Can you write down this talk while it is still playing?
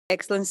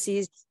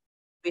Excellencies,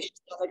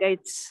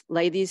 delegates,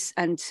 ladies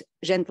and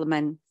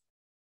gentlemen.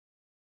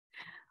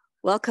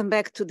 Welcome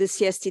back to the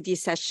CSTD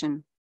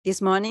session.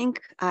 This morning,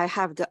 I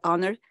have the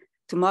honor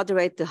to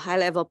moderate the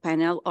high-level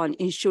panel on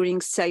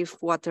ensuring safe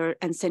water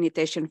and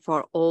sanitation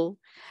for all,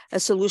 a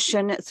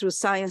solution through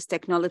science,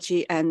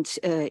 technology, and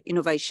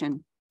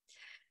innovation.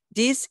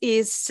 This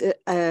is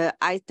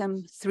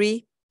item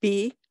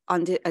 3B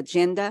on the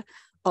agenda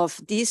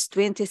of this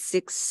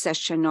 26th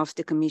session of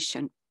the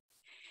Commission.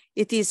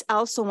 It is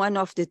also one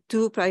of the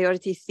two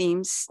priority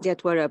themes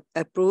that were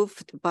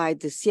approved by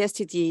the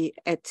CSTD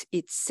at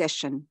its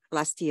session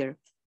last year.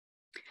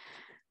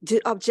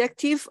 The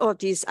objective of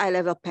this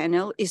high-level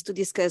panel is to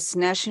discuss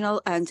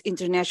national and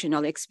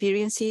international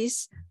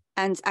experiences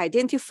and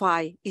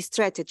identify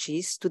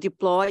strategies to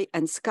deploy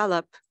and scale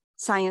up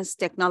science,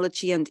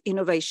 technology, and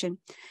innovation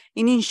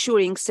in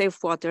ensuring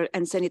safe water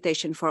and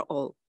sanitation for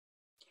all.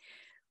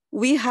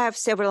 We have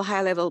several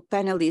high-level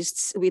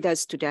panelists with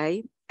us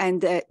today,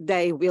 and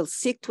they will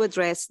seek to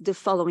address the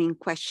following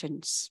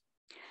questions.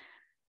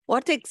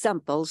 What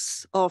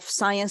examples of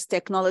science,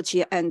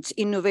 technology, and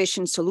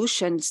innovation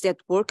solutions that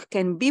work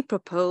can be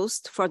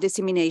proposed for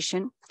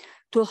dissemination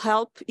to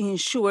help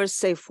ensure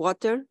safe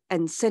water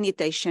and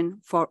sanitation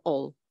for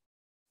all?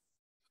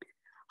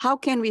 How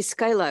can we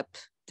scale up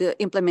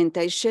the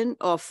implementation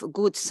of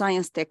good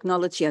science,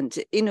 technology, and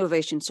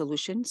innovation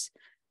solutions,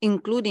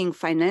 including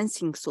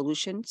financing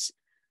solutions,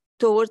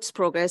 towards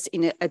progress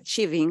in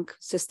achieving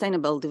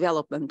Sustainable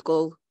Development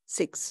Goal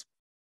 6?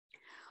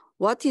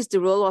 What is the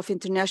role of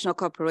international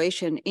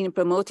cooperation in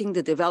promoting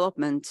the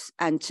development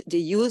and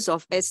the use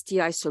of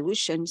STI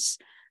solutions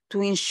to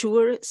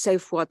ensure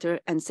safe water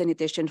and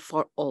sanitation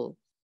for all?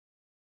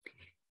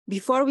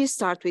 Before we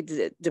start with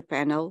the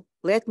panel,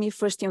 let me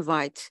first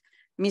invite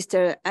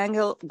Mr.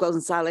 Angel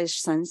Gonzalez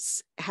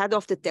Sanz, Head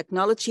of the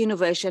Technology,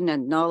 Innovation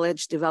and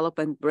Knowledge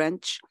Development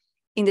Branch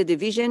in the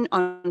Division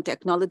on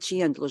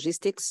Technology and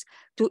Logistics,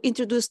 to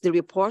introduce the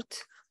report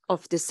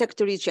of the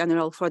Secretary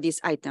General for this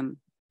item.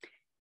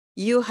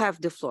 You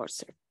have the floor,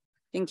 sir.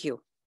 Thank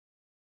you.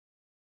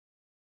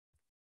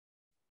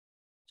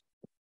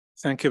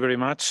 Thank you very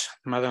much,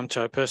 Madam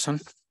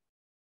Chairperson.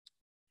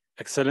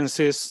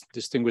 Excellencies,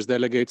 distinguished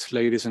delegates,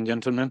 ladies and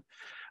gentlemen,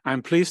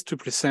 I'm pleased to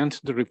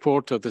present the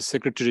report of the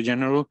Secretary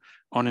General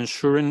on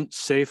ensuring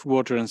safe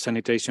water and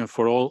sanitation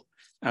for all,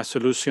 a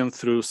solution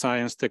through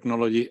science,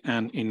 technology,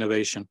 and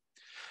innovation.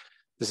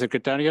 The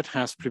Secretariat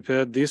has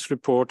prepared this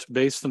report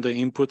based on the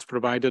inputs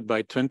provided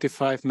by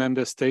 25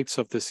 member states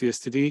of the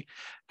CSTD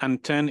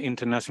and 10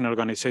 international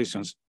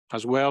organizations,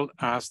 as well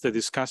as the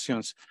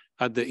discussions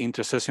at the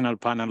intersessional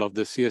panel of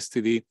the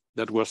CSTD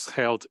that was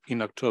held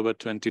in October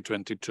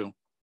 2022.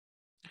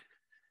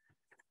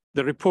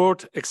 The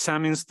report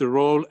examines the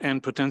role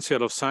and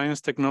potential of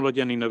science, technology,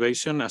 and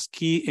innovation as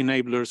key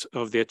enablers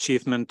of the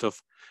achievement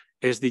of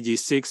SDG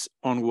 6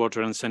 on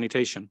water and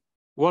sanitation.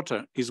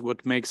 Water is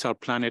what makes our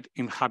planet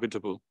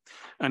inhabitable,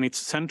 and it's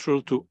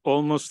central to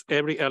almost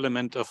every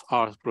element of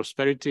our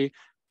prosperity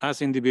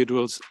as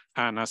individuals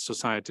and as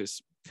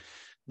societies.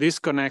 This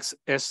connects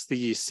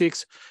SDG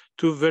 6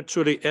 to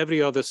virtually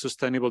every other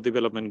sustainable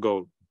development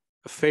goal.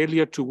 A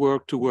failure to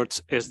work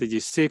towards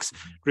SDG 6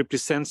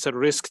 represents a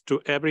risk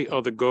to every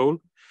other goal,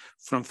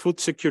 from food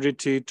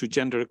security to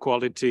gender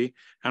equality,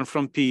 and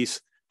from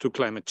peace to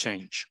climate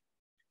change.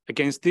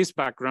 Against this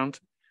background,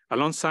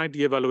 alongside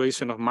the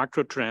evaluation of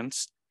macro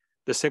trends,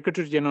 the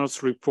Secretary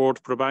General's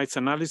report provides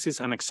analysis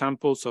and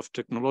examples of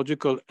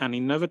technological and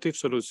innovative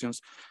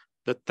solutions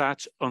that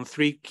touch on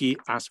three key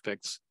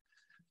aspects.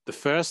 The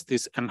first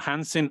is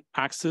enhancing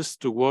access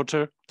to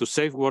water, to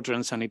safe water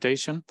and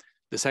sanitation.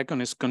 The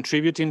second is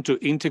contributing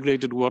to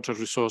integrated water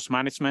resource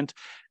management.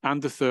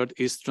 And the third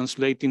is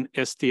translating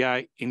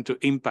STI into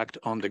impact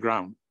on the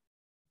ground.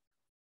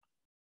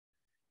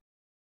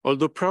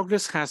 Although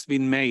progress has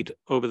been made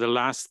over the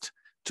last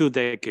 2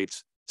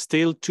 decades,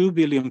 still 2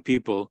 billion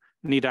people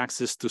need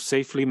access to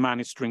safely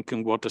managed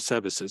drinking water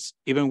services.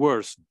 Even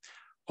worse,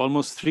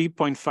 almost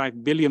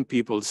 3.5 billion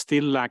people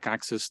still lack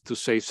access to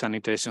safe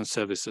sanitation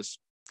services.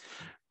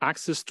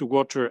 Access to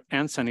water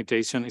and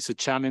sanitation is a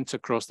challenge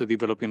across the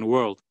developing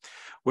world,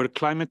 where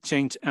climate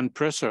change and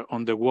pressure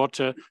on the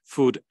water,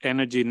 food,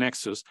 energy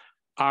nexus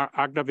are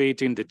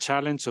aggravating the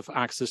challenge of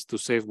access to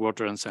safe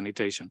water and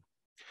sanitation.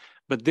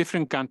 But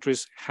different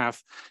countries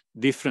have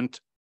different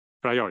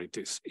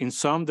priorities. In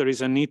some, there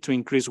is a need to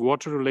increase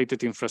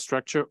water-related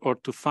infrastructure or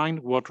to find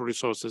water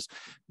resources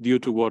due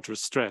to water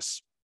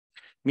stress.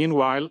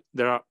 Meanwhile,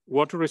 there are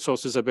water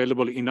resources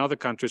available in other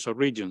countries or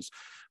regions,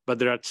 but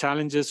there are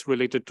challenges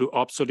related to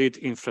obsolete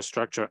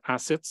infrastructure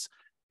assets,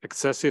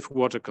 excessive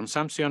water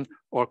consumption,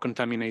 or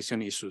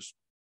contamination issues.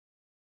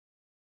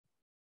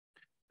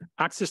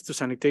 Access to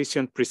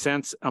sanitation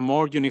presents a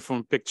more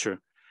uniform picture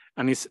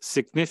and is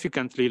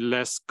significantly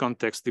less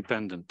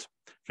context-dependent,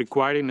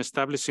 requiring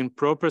establishing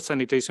proper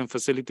sanitation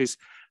facilities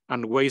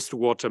and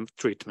wastewater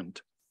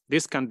treatment.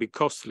 This can be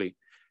costly,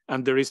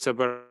 and there is a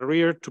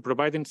barrier to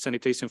providing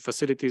sanitation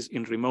facilities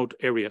in remote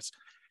areas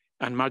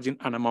and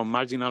among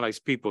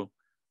marginalized people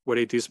where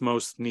it is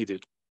most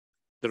needed.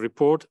 The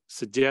report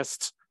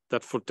suggests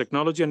that for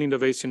technology and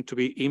innovation to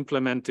be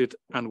implemented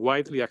and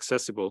widely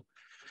accessible,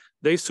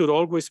 they should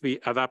always be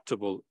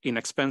adaptable,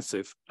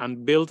 inexpensive,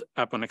 and build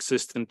upon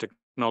existing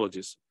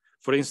technologies.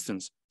 For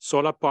instance,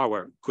 solar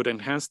power could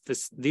enhance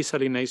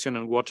desalination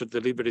and water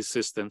delivery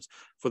systems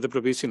for the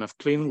provision of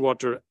clean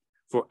water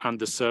for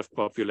underserved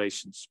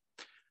populations.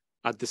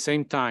 At the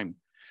same time,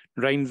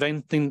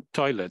 reinventing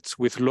toilets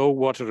with low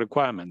water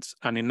requirements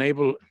and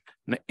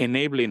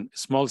enabling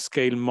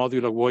small-scale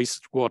modular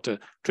wastewater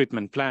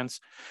treatment plants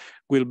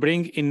will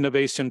bring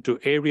innovation to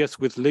areas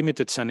with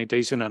limited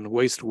sanitation and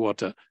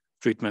wastewater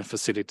treatment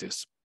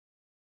facilities.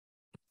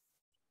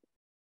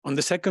 On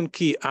the second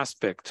key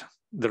aspect,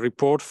 the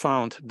report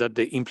found that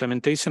the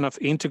implementation of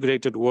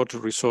integrated water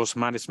resource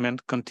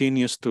management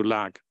continues to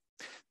lag.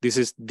 This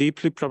is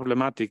deeply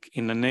problematic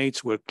in an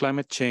age where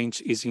climate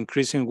change is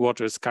increasing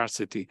water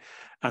scarcity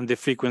and the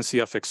frequency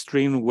of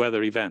extreme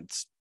weather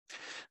events.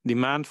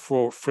 Demand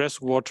for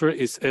fresh water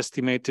is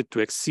estimated to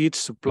exceed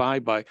supply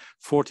by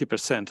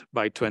 40%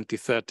 by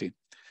 2030.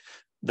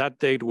 That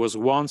date was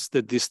once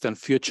the distant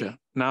future.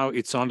 Now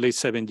it's only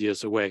 7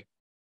 years away.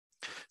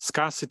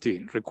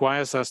 Scarcity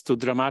requires us to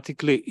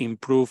dramatically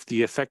improve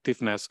the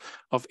effectiveness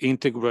of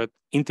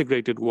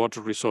integrated water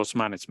resource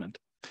management.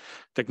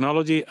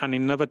 Technology and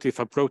innovative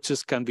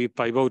approaches can be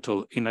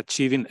pivotal in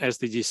achieving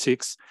SDG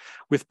 6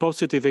 with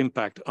positive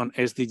impact on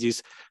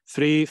SDGs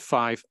 3,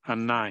 5,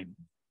 and 9.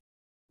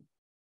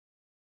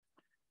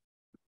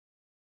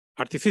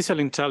 Artificial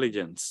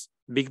intelligence,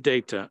 big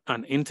data,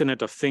 and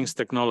Internet of Things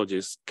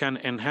technologies can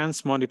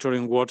enhance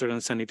monitoring water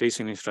and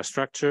sanitation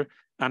infrastructure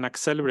and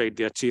accelerate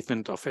the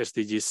achievement of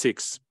SDG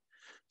 6.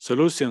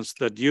 Solutions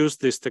that use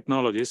these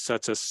technologies,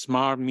 such as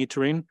smart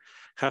metering,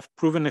 have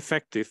proven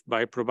effective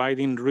by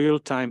providing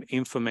real-time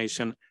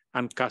information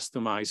and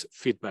customized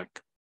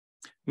feedback.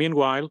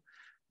 Meanwhile,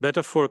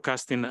 better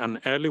forecasting and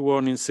early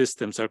warning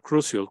systems are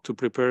crucial to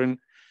preparing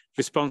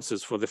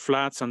responses for the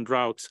floods and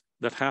droughts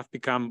that have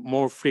become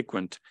more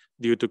frequent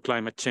due to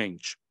climate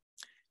change.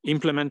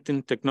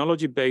 Implementing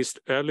technology-based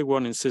early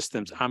warning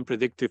systems and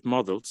predictive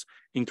models,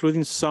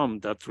 including some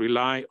that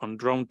rely on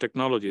drone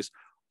technologies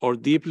or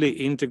deeply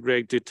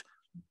integrated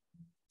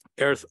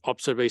Earth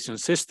observation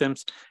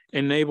systems,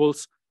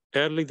 enables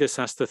early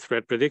disaster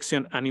threat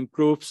prediction and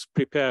improves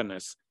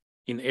preparedness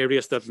in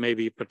areas that may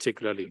be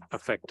particularly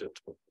affected.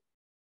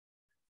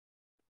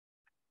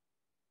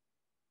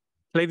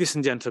 Ladies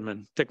and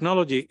gentlemen,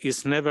 technology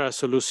is never a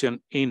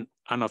solution in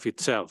and of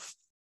itself.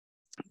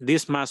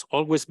 This must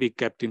always be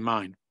kept in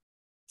mind.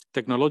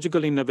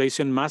 Technological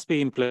innovation must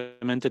be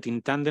implemented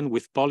in tandem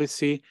with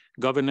policy,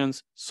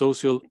 governance,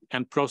 social,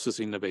 and process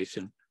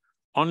innovation.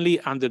 Only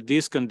under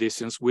these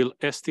conditions will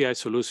STI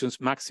solutions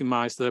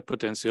maximize their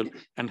potential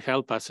and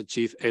help us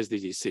achieve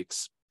SDG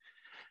 6.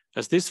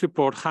 As this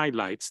report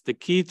highlights, the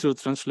key to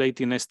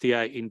translating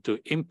STI into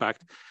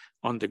impact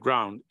on the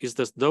ground is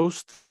that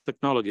those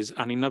technologies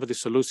and innovative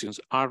solutions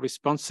are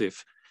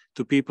responsive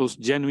to people's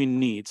genuine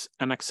needs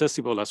and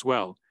accessible as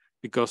well,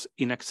 because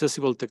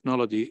inaccessible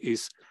technology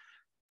is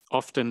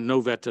often no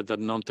better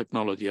than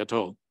non-technology at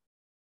all.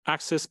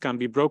 Access can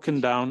be broken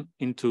down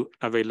into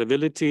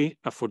availability,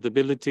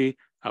 affordability,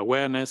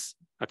 awareness,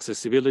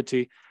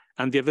 accessibility,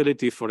 and the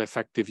ability for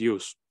effective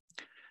use.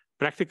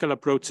 Practical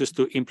approaches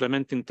to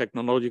implementing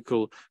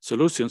technological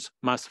solutions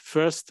must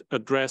first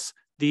address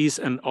these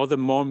and other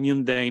more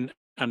mundane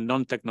and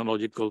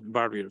non-technological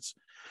barriers.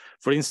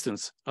 For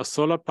instance, a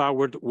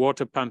solar-powered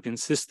water pumping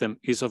system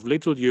is of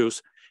little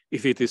use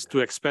if it is too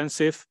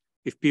expensive,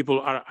 if people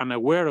are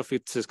unaware of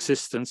its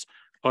existence,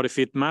 or if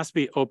it must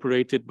be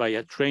operated by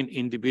a trained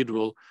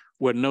individual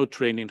where no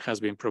training has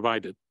been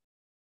provided.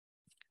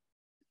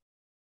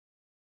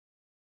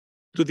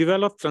 To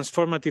develop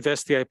transformative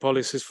STI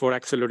policies for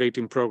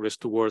accelerating progress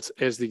towards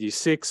SDG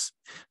 6,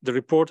 the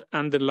report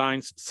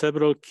underlines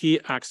several key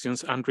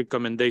actions and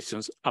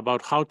recommendations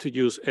about how to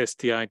use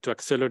STI to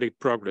accelerate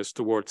progress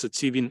towards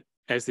achieving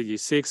SDG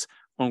 6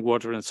 on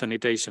water and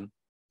sanitation.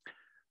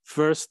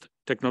 First,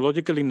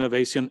 technological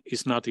innovation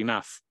is not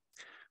enough.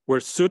 Where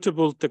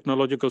suitable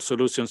technological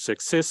solutions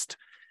exist,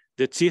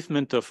 the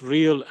achievement of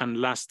real and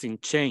lasting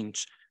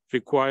change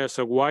requires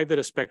a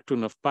wider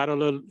spectrum of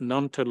parallel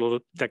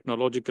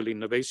non-technological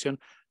innovation,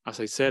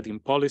 as I said, in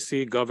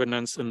policy,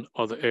 governance, and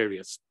other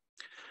areas.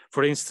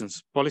 For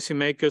instance,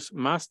 policymakers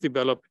must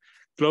develop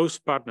close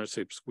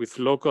partnerships with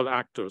local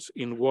actors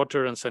in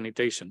water and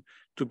sanitation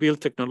to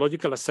build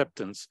technological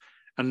acceptance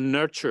and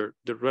nurture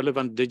the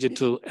relevant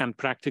digital and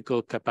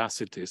practical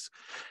capacities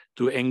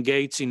to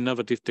engage in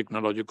innovative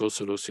technological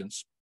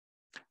solutions.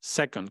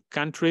 Second,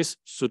 countries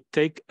should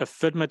take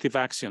affirmative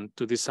action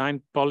to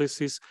design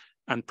policies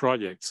and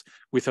projects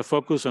with a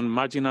focus on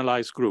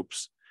marginalized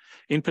groups,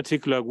 in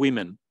particular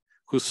women,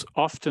 who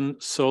often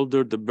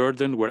shoulder the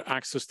burden where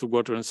access to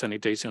water and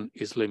sanitation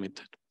is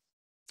limited.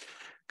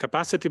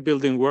 Capacity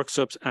building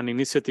workshops and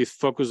initiatives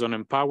focus on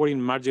empowering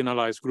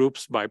marginalized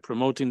groups by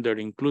promoting their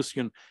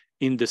inclusion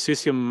in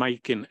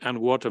decision-making and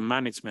water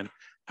management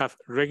have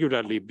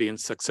regularly been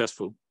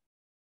successful.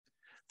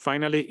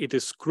 Finally, it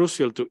is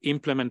crucial to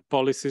implement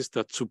policies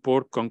that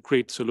support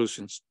concrete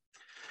solutions.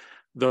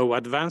 Though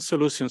advanced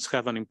solutions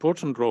have an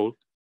important role,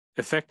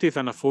 effective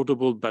and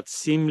affordable but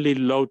seemingly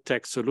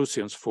low-tech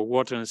solutions for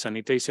water and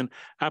sanitation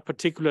are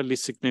particularly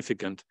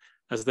significant,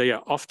 as they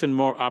are often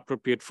more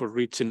appropriate for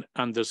reaching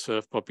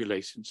underserved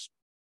populations.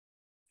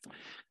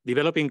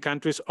 Developing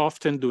countries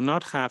often do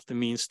not have the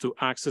means to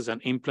access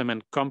and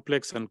implement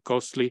complex and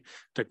costly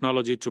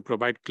technology to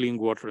provide clean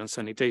water and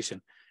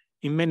sanitation.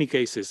 In many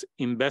cases,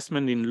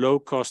 investment in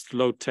low-cost,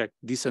 low-tech,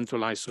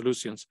 decentralized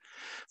solutions,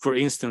 for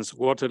instance,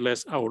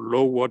 waterless or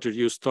low-water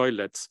use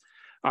toilets,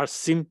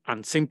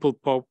 and simple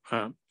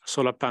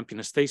solar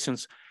pumping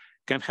stations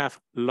can have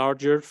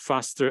larger,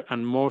 faster,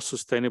 and more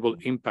sustainable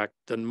impact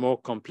than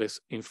more complex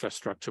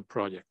infrastructure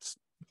projects.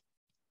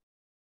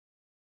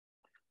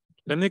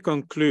 Let me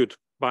conclude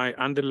by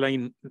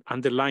underlining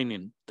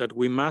that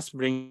we must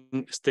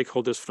bring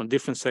stakeholders from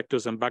different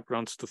sectors and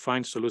backgrounds to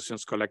find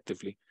solutions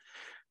collectively.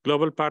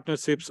 Global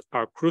partnerships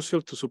are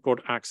crucial to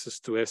support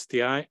access to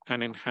STI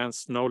and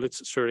enhance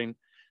knowledge sharing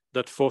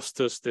that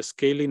fosters the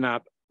scaling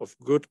up of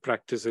good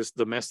practices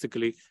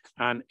domestically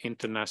and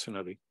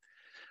internationally.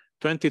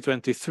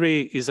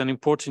 2023 is an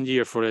important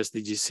year for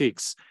SDG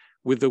 6,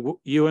 with the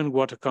UN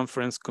Water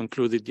Conference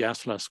concluded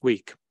just last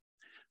week.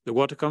 The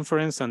Water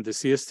Conference and the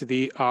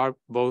CSTD are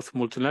both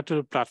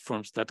multilateral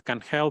platforms that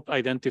can help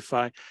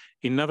identify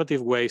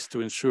innovative ways to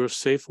ensure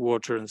safe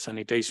water and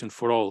sanitation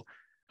for all,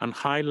 and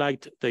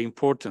highlight the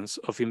importance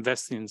of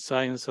investing in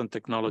science and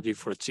technology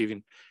for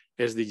achieving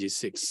SDG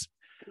 6.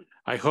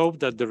 I hope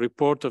that the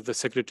report of the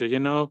Secretary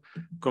General,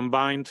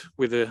 combined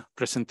with the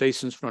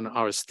presentations from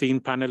our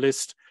esteemed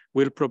panelists,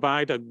 will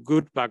provide a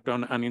good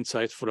background and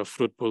insights for a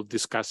fruitful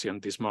discussion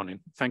this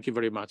morning. Thank you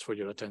very much for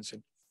your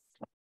attention.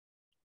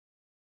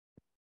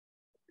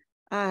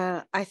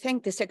 I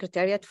thank the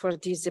Secretariat for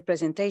this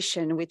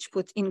presentation, which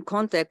put in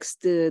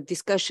context the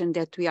discussion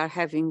that we are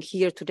having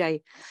here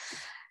today,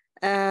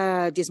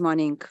 this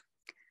morning.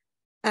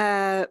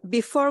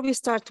 Before we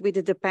start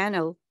with the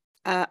panel,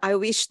 I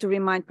wish to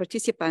remind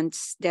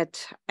participants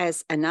that,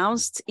 as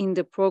announced in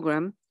the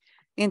program,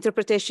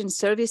 interpretation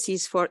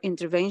services for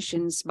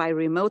interventions by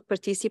remote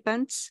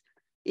participants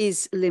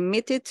is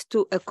limited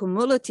to a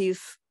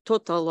cumulative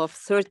total of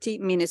 30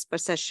 minutes per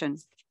session.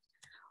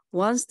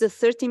 Once the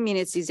 30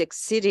 minutes is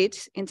exceeded,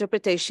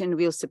 interpretation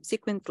will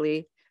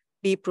subsequently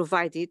be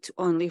provided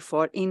only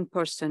for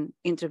in-person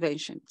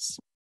interventions.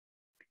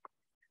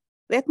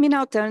 Let me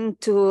now turn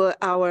to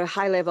our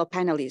high-level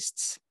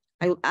panelists.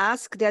 I will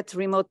ask that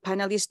remote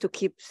panelists to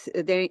keep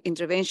their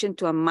intervention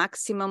to a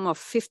maximum of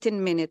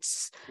 15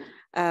 minutes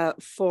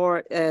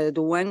for the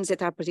ones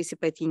that are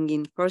participating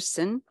in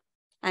person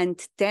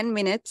and 10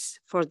 minutes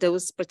for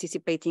those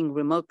participating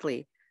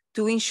remotely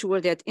to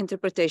ensure that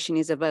interpretation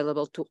is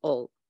available to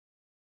all.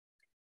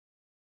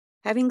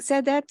 Having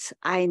said that,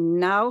 I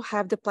now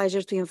have the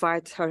pleasure to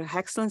invite Her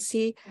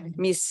Excellency,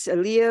 Ms.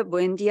 Leah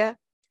Buendia,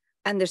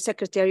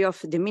 Undersecretary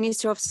of the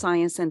Ministry of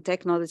Science and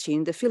Technology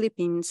in the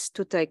Philippines,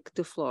 to take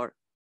the floor.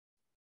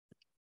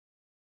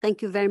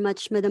 Thank you very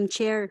much, Madam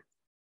Chair,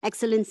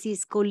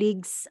 Excellencies,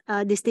 colleagues,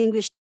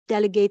 distinguished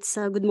delegates,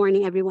 good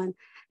morning, everyone.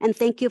 And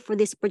thank you for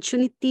this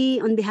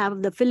opportunity on behalf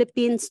of the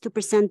Philippines to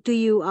present to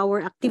you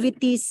our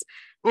activities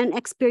and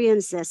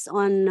experiences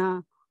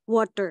on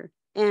water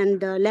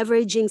and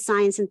leveraging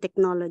science and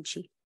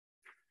technology.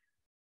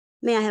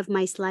 May I have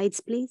my slides,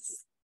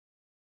 please?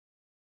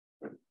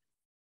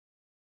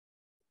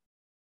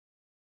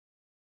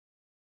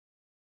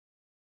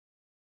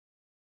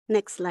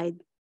 Next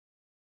slide.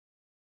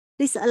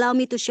 Please allow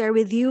me to share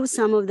with you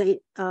some of the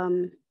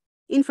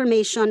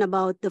information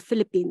about the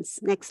Philippines.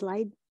 Next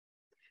slide.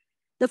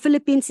 The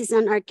Philippines is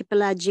an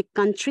archipelagic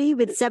country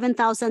with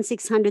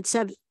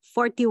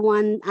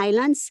 7,641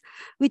 islands,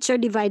 which are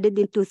divided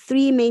into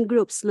 3 main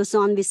groups,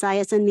 Luzon,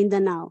 Visayas, and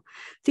Mindanao.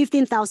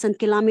 15,000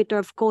 kilometers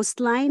of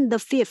coastline, the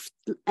 5th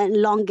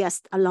and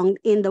longest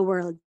in the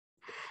world.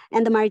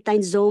 And the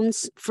maritime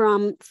zones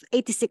from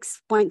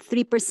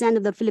 86.3%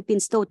 of the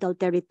Philippines' total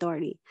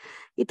territory.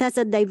 It has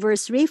a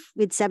diverse reef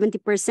with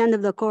 70%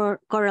 of the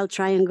coral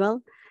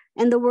triangle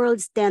and the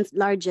world's 10th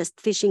largest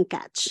fishing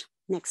catch.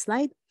 Next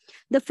slide.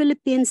 The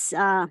Philippines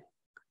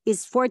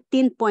is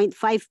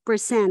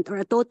 14.5%, or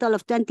a total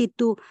of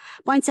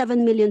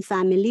 22.7 million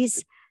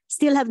families,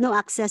 still have no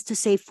access to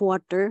safe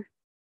water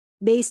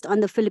based on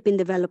the Philippine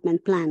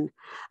Development Plan.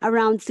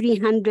 Around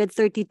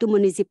 332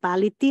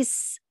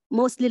 municipalities,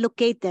 mostly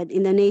located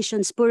in the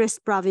nation's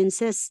poorest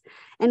provinces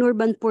and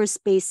urban poor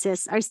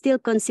spaces, are still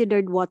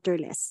considered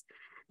waterless.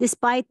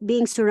 Despite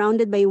being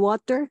surrounded by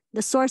water,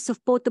 the source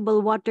of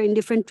potable water in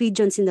different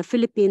regions in the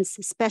Philippines,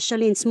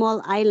 especially in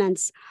small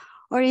islands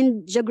or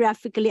in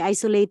geographically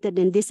isolated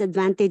and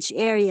disadvantaged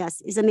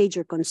areas, is a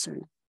major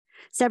concern.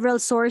 Several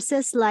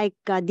sources like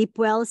deep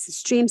wells,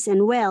 streams,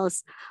 and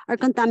wells are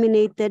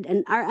contaminated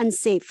and are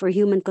unsafe for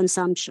human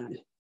consumption.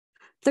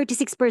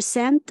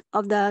 36%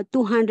 of the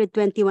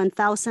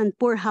 221,000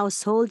 poor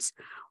households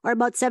or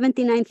about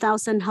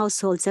 79,000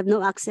 households have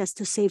no access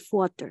to safe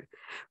water.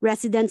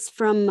 Residents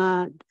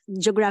from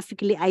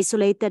geographically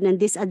isolated and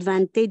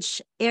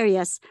disadvantaged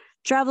areas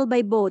travel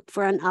by boat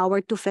for an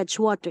hour to fetch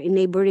water in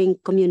neighboring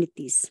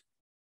communities.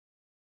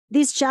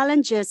 These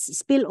challenges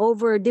spill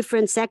over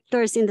different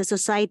sectors in the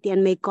society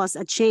and may cause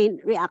a chain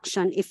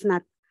reaction if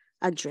not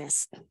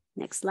addressed.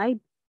 Next slide.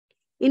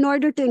 In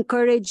order to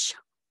encourage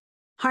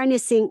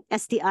harnessing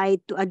STI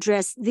to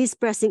address these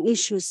pressing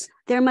issues,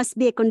 there must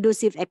be a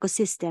conducive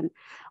ecosystem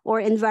or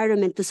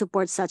environment to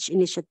support such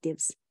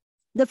initiatives.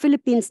 The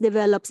Philippines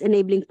develops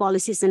enabling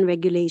policies and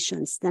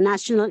regulations. The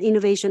National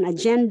Innovation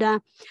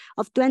Agenda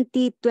of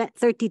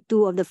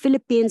 2032 of the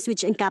Philippines,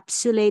 which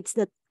encapsulates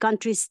the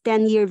country's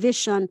 10-year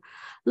vision,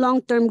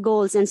 long-term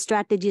goals, and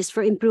strategies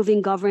for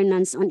improving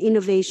governance on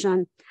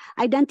innovation,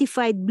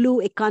 identified blue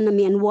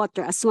economy and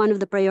water as one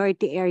of the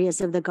priority areas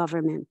of the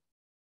government.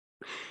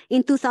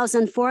 In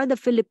 2004, the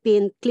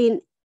Philippine Clean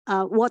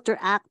Water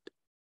Act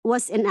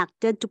was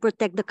enacted to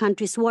protect the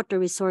country's water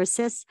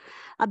resources,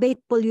 abate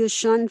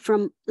pollution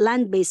from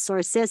land-based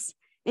sources,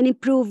 and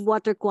improve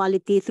water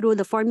quality through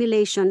the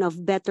formulation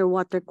of better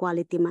water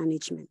quality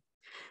management.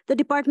 The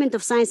Department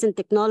of Science and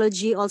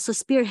Technology also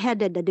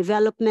spearheaded the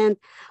development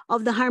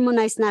of the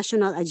Harmonized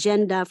National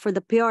Agenda for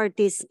the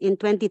priorities in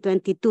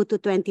 2022 to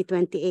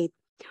 2028.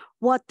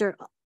 Water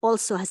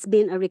also has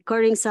been a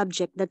recurring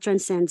subject that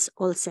transcends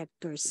all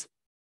sectors.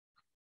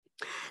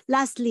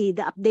 Lastly,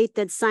 the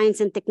updated Science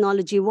and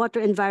Technology Water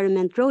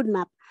Environment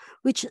Roadmap,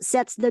 which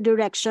sets the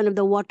direction of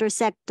the water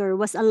sector,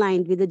 was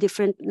aligned with the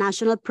different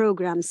national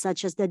programs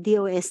such as the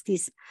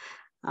DOST's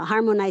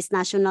Harmonized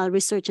National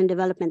Research and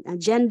Development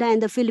Agenda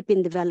and the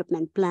Philippine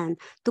Development Plan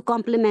to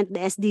complement the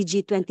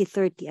SDG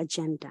 2030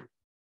 agenda.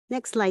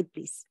 Next slide,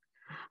 please.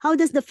 How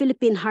does the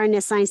Philippines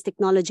harness science,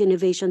 technology,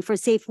 innovation for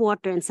safe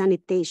water and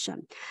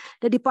sanitation?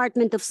 The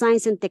Department of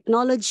Science and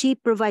Technology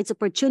provides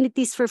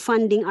opportunities for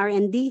funding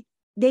R&D,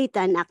 data,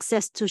 and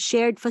access to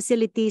shared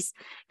facilities,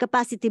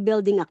 capacity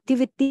building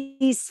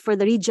activities for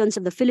the regions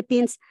of the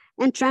Philippines,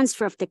 and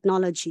transfer of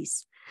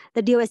technologies.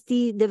 The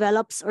DOST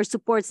develops or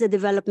supports the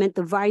development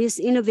of various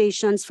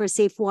innovations for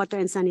safe water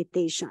and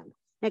sanitation.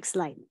 Next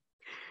slide.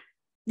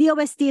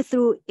 DOST,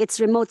 through its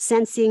remote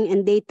sensing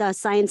and data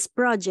science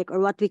project, or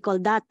what we call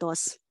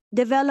DATOS,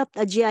 developed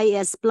a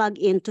GIS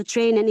plugin to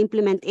train and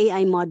implement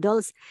AI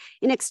models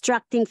in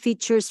extracting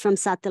features from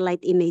satellite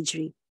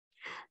imagery.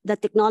 The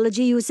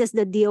technology uses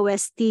the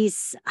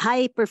DOST's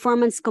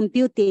high-performance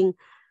computing,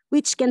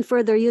 which can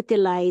further be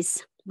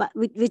utilized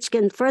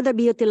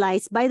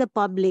by the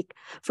public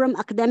from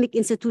academic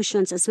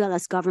institutions as well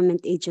as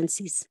government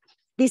agencies.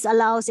 This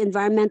allows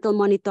environmental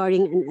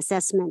monitoring and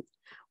assessment.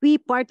 We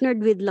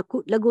partnered with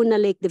Laguna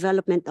Lake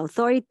Development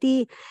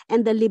Authority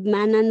and the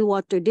Libmanan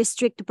Water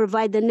District to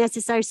provide the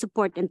necessary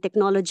support and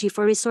technology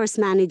for resource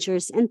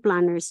managers and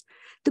planners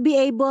to be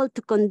able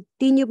to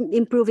continue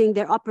improving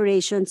their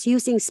operations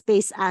using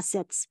space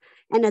assets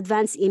and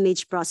advanced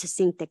image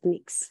processing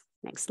techniques.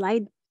 Next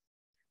slide.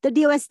 The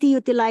DOST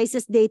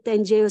utilizes data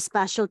and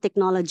geospatial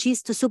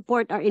technologies to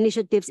support our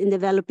initiatives in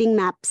developing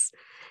maps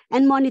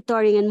and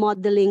monitoring and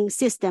modeling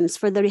systems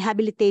for the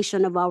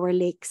rehabilitation of our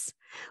lakes.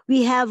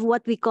 We have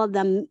what we call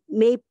the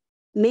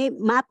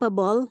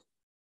Mappable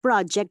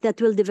project that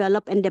will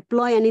develop and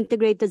deploy an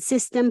integrated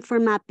system for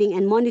mapping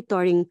and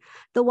monitoring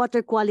the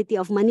water quality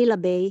of Manila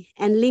Bay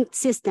and linked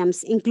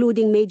systems,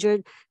 including major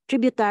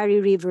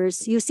tributary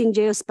rivers, using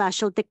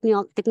geospatial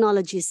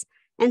technologies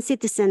and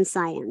citizen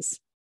science.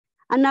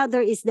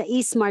 Another is the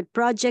eSmart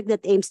project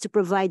that aims to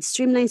provide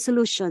streamlined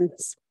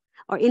solutions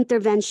or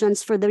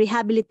interventions for the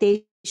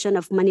rehabilitation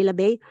of Manila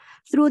Bay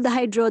through the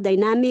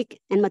hydrodynamic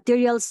and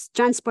materials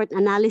transport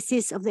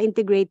analysis of the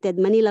integrated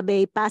Manila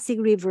Bay, Pasig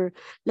River,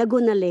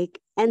 Laguna Lake,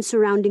 and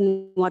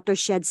surrounding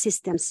watershed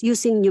systems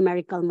using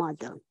numerical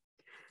model.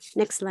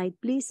 Next slide,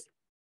 please.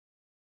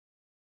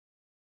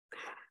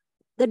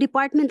 The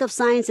Department of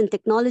Science and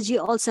Technology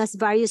also has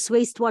various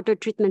wastewater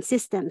treatment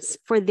systems.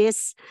 For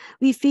this,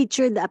 we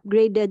featured the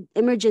upgraded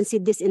emergency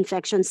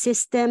disinfection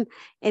system,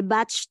 a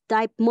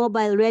batch-type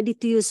mobile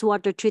ready-to-use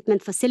water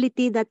treatment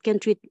facility that can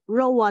treat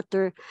raw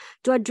water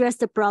to address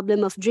the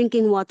problem of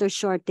drinking water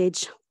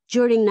shortage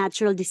during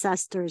natural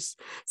disasters,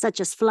 such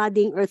as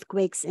flooding,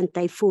 earthquakes, and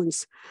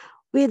typhoons.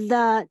 With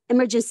the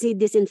emergency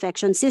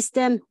disinfection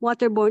system,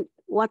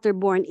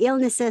 waterborne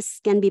illnesses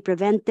can be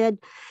prevented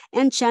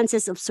and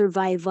chances of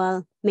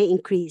survival may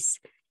increase.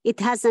 It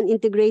has an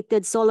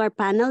integrated solar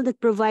panel that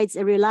provides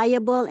a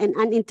reliable and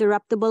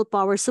uninterruptible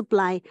power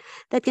supply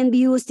that can be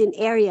used in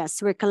areas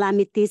where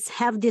calamities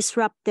have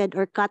disrupted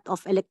or cut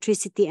off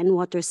electricity and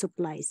water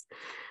supplies.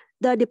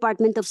 The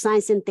Department of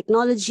Science and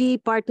Technology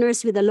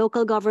partners with the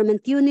local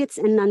government units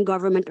and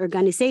non-government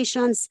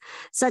organizations,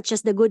 such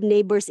as the Good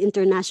Neighbors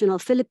International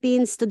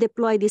Philippines, to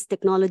deploy these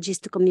technologies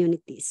to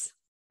communities.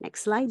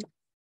 Next slide.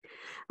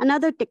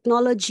 Another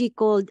technology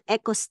called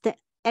EcoSep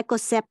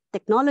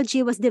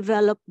technology was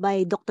developed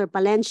by Dr.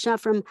 Palencia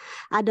from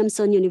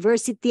Adamson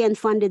University and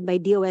funded by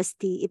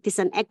DOST. It is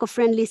an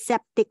eco-friendly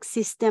septic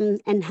system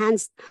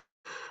enhanced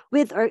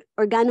with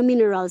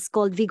organominerals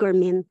called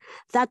vigormin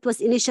that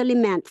was initially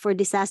meant for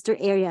disaster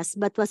areas,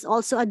 but was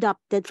also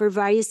adopted for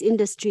various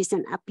industries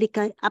and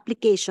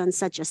applications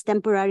such as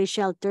temporary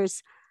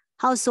shelters,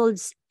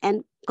 households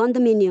and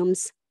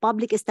condominiums,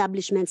 public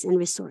establishments, and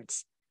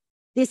resorts.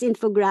 This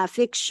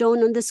infographic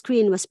shown on the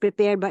screen was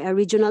prepared by a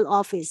regional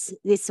office.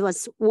 This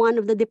was one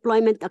of the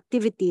deployment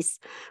activities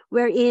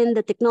wherein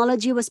the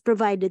technology was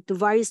provided to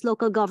various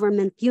local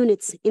government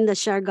units in the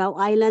Siargao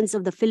Islands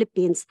of the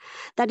Philippines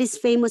that is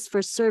famous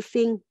for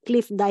surfing,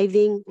 cliff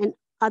diving, and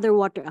other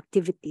water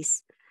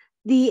activities.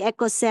 The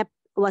EcoSep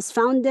was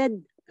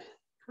founded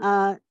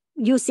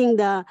using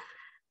the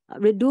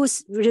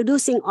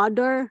reducing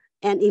odor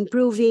and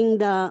improving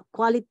the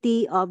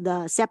quality of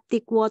the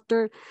septic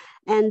water,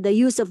 and the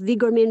use of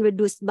vigormin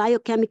reduced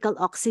biochemical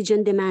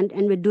oxygen demand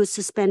and reduced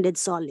suspended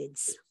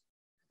solids.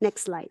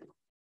 Next slide.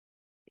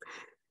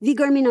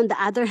 Vigormin, on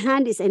the other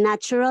hand, is a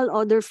natural,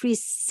 odor-free,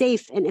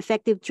 safe, and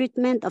effective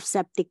treatment of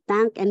septic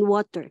tank and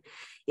water.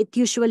 It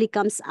usually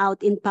comes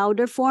out in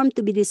powder form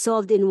to be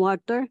dissolved in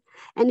water,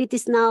 and it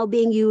is now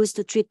being used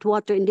to treat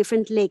water in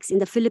different lakes in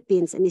the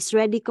Philippines and is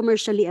ready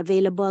commercially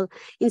available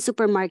in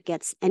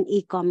supermarkets and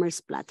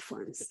e-commerce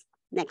platforms.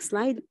 Next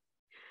slide.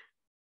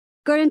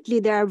 Currently,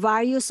 there are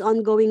various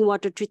ongoing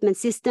water treatment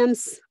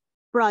systems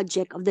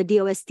project of the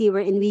DOST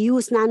wherein we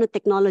use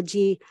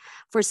nanotechnology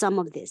for some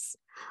of this.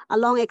 A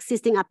long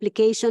existing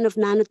application of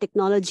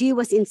nanotechnology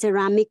was in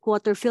ceramic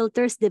water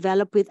filters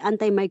developed with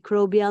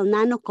antimicrobial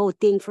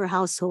nanocoating for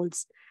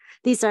households.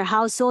 These are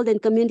household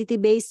and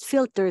community-based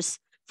filters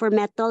for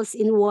metals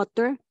in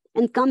water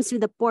and comes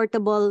with a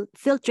portable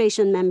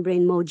filtration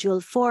membrane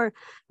module for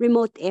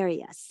remote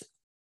areas.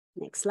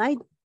 Next slide.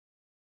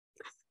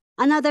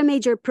 Another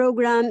major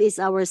program is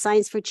our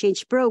Science for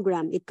Change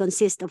program. It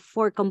consists of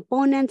 4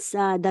 components,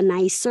 the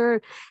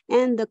NICER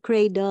and the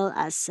Cradle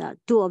as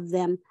 2 of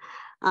them.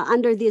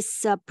 Under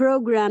this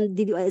program,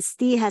 the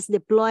DOST has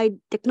deployed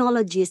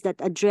technologies that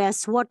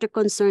address water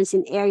concerns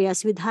in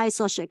areas with high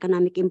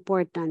socioeconomic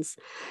importance.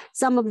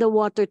 Some of the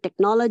water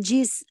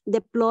technologies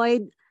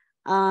deployed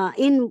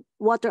in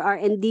water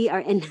R&D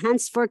are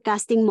enhanced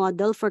forecasting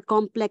model for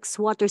complex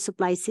water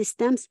supply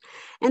systems,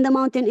 and the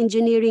Mountain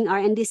Engineering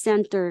R&D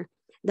Center,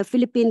 the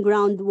Philippine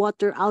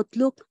Groundwater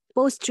Outlook,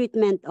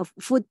 post-treatment of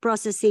food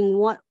processing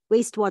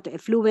wastewater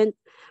effluent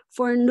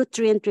for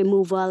nutrient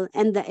removal,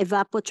 and the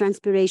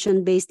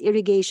evapotranspiration-based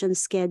irrigation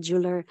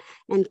scheduler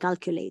and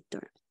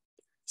calculator.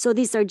 So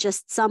these are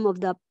just some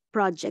of the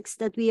projects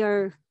that we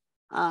are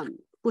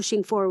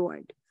pushing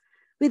forward.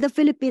 With the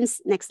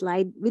Philippines, next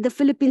slide, with the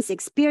Philippines'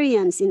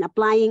 experience in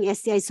applying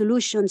STI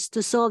solutions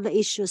to solve the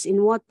issues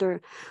in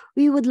water,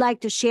 we would like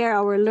to share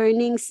our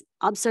learnings,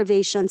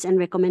 observations, and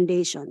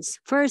recommendations.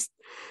 First,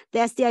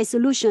 the STI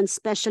solutions,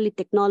 especially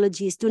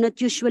technologies, do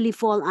not usually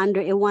fall under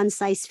a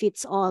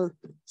one-size-fits-all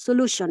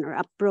solution or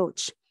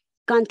approach.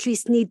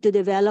 Countries need to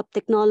develop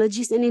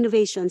technologies and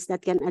innovations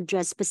that can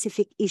address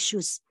specific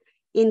issues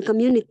in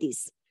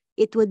communities.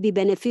 It would be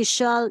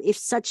beneficial if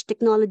such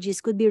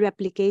technologies could be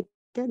replicated,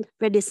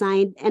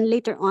 redesigned, and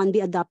later on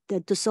be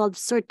adopted to solve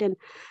certain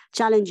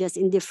challenges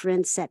in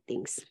different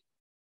settings.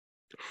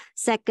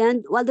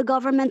 Second, while the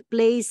government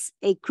plays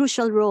a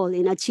crucial role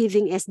in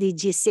achieving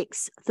SDG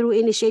 6 through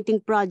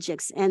initiating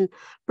projects and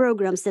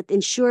programs that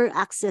ensure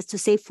access to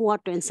safe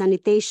water and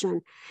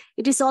sanitation,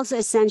 it is also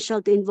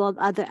essential to involve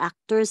other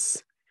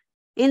actors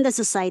in the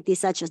society,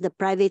 such as the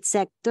private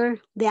sector,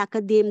 the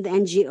academe, the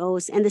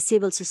NGOs, and the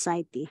civil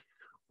society.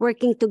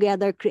 Working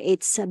together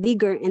creates a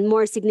bigger and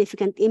more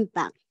significant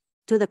impact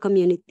to the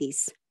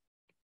communities.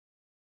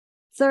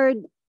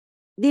 Third,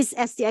 these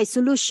STI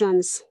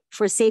solutions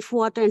for safe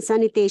water and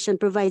sanitation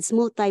provides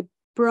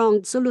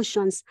multi-pronged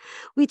solutions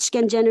which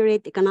can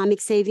generate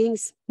economic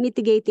savings,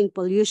 mitigating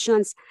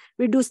pollutions,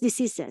 reduce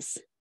diseases,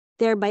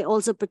 thereby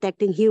also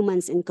protecting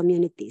humans and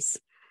communities.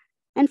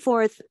 And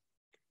fourth,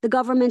 the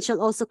government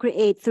shall also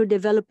create, through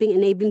developing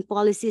enabling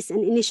policies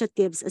and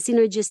initiatives, a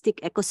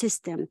synergistic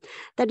ecosystem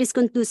that is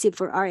conducive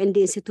for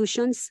R&D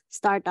institutions,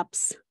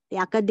 startups, the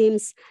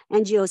academies,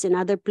 NGOs, and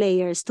other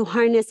players to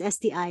harness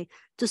STI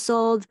to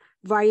solve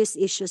various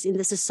issues in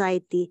the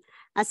society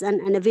as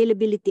an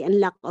unavailability and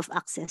lack of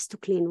access to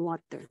clean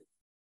water.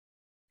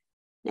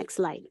 Next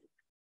slide.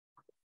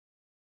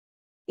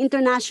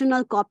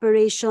 International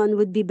cooperation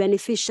would be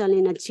beneficial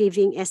in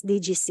achieving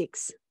SDG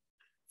 6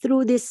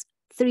 through these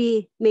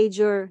 3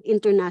 major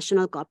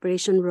international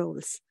cooperation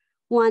roles.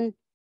 One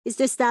is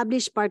to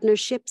establish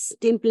partnerships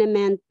to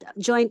implement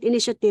joint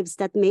initiatives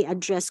that may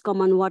address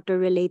common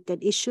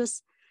water-related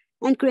issues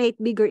and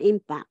create bigger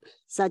impact,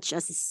 such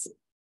as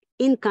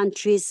in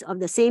countries of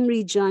the same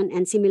region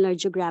and similar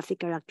geographic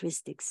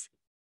characteristics.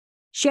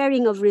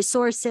 Sharing of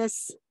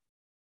resources,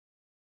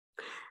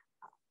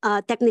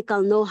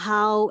 technical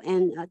know-how,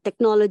 and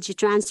technology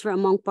transfer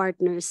among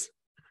partners.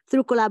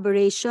 Through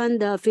collaboration,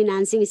 the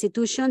financing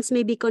institutions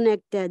may be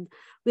connected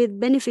with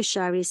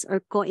beneficiaries or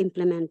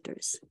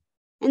co-implementers.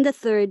 And the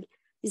third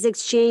is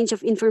exchange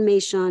of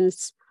information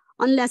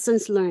on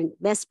lessons learned,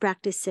 best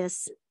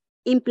practices,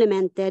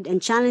 implemented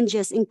and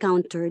challenges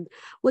encountered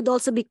would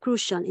also be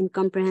crucial in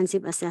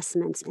comprehensive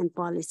assessments and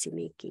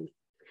policymaking.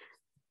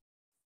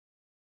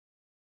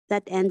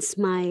 That ends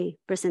my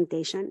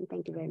presentation.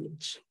 Thank you very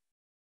much.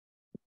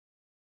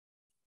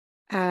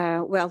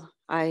 Well,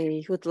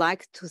 I would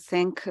like to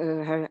thank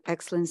Her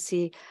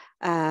Excellency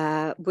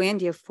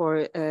Buendia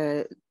for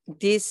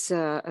this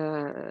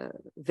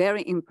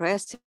very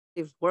impressive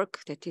work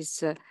that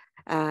is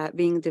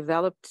being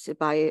developed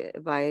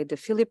by the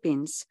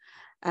Philippines.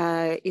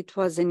 It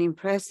was an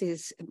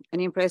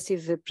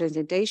impressive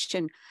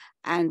presentation,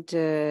 and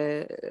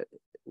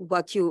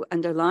what you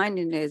underlined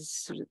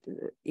is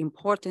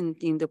important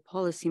in the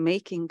policy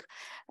making,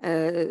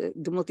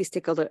 the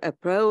multi-stakeholder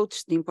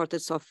approach, the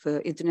importance of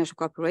international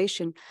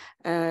cooperation.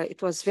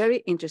 It was very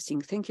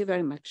interesting. Thank you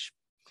very much.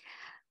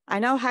 I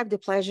now have the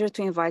pleasure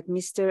to invite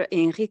Mr.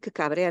 Enrique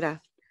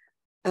Cabrera,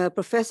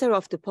 professor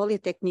of the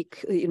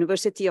Polytechnic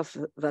University of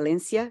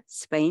Valencia,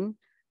 Spain,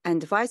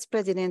 and Vice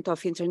President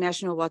of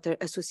International Water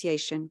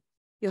Association.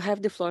 You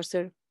have the floor,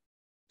 sir.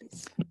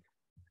 Please.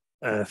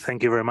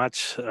 Thank you very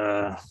much,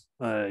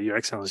 Your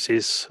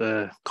Excellencies,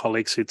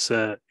 colleagues. It's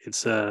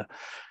a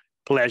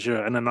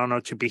pleasure and an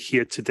honor to be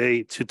here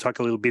today to talk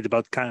a little bit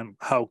about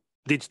how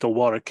digital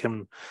water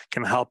can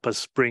help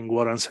us bring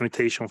water and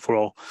sanitation for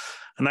all.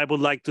 And I would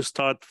like to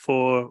start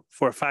for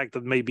a fact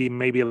that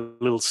maybe a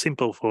little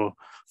simple for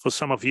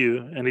some of you,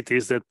 and it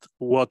is that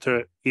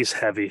water is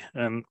heavy.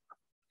 And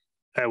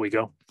there we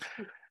go.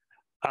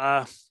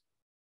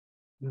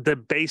 The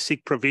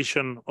basic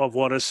provision of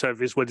water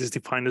service, what is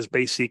defined as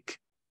basic,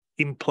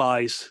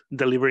 implies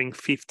delivering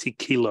 50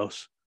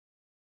 kilos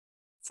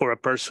for a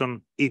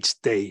person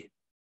each day.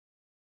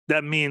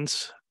 That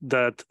means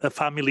that a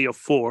family of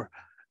 4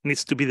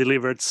 needs to be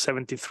delivered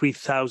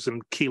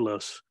 73,000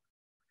 kilos.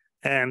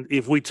 And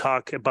if we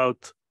talk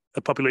about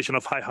a population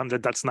of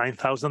 500, that's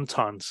 9,000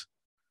 tons.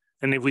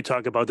 And if we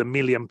talk about 1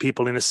 million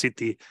people in a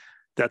city,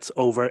 that's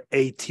over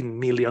 18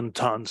 million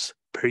tons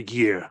per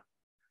year.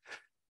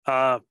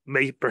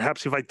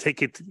 Perhaps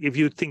if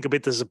you think of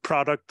it as a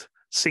product,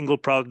 single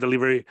product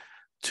delivery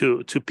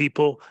to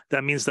people,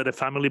 that means that a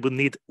family would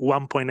need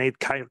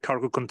 1.8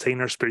 cargo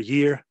containers per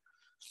year.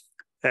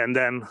 And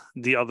then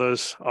the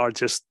others are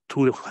just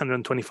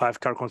 225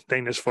 cargo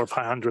containers for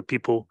 500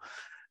 people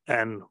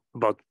and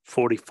about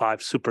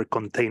 45 super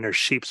container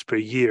ships per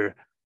year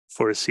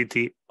for a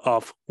city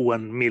of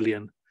 1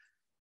 million.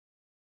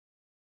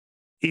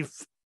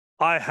 If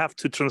I have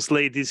to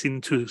translate this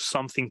into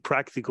something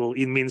practical,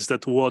 it means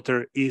that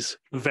water is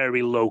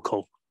very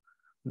local.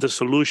 The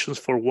solutions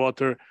for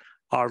water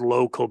are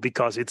local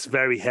because it's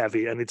very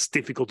heavy and it's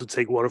difficult to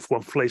take water from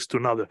one place to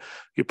another.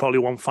 You probably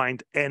won't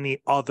find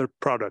any other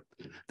product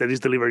that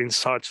is delivered in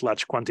such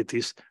large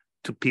quantities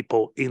to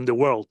people in the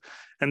world.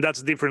 And that's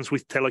the difference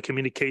with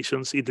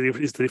telecommunications. It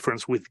is the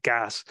difference with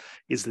gas.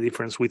 It's the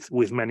difference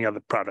with many other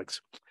products.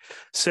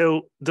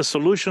 So the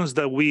solutions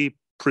that we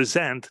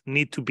present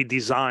need to be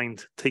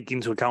designed, take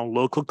into account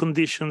local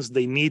conditions.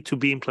 They need to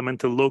be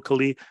implemented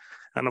locally.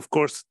 And of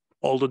course,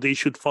 although they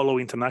should follow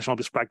international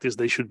best practice,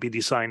 they should be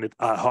designed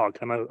ad hoc.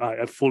 And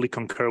I fully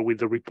concur with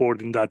the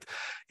report in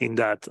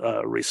that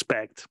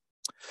respect.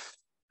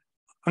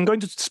 I'm going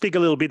to speak a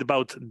little bit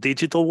about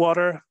digital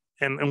water.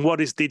 And what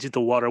is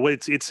digital water? Well,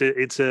 it's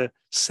a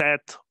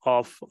set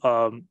of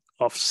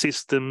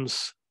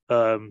systems,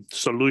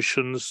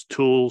 solutions,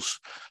 tools,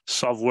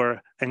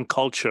 software, and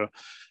culture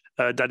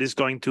that is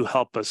going to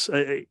help us.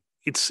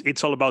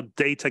 It's all about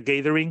data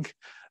gathering.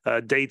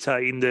 Data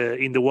in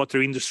the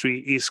water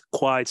industry is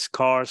quite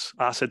scarce.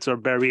 Assets are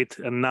buried,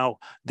 and now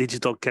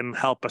digital can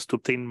help us to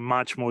obtain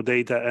much more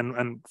data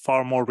and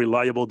far more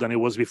reliable than it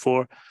was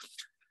before.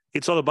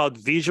 It's all about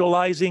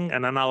visualizing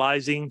and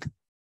analyzing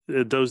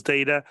those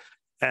data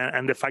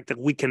and the fact that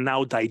we can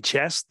now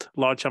digest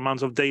large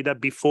amounts of data.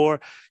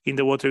 Before, in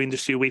the water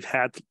industry, we've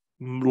had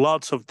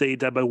lots of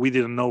data, but we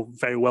didn't know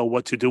very well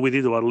what to do with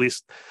it, or at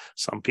least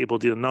some people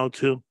didn't know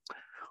to.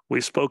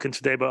 We've spoken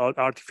today about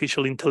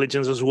artificial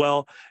intelligence as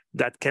well,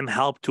 that can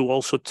help to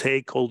also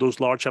take all those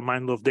large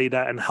amounts of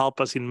data and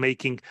help us in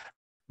making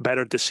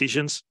better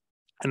decisions.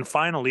 And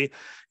finally,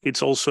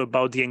 it's also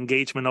about the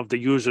engagement of the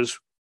users,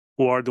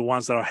 who are the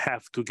ones that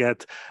have to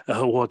get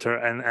water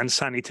and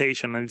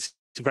sanitation. And it's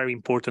very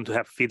important to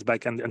have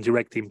feedback and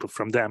direct input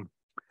from them.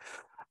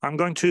 I'm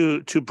going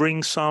to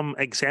bring some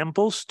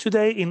examples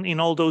today in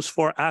all those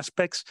 4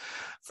 aspects.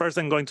 First,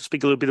 I'm going to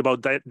speak a little bit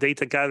about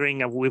data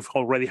gathering. And we've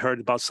already heard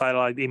about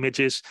satellite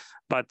images,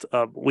 but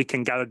we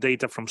can gather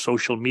data from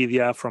social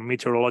media, from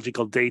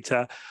meteorological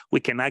data. We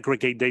can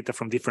aggregate data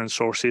from different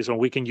sources, and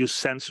we can use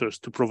sensors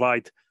to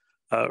provide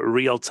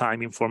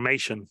real-time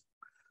information.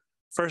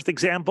 First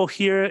example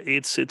here,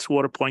 it's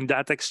Water Point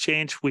Data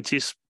Exchange, which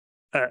is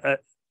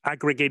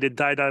aggregated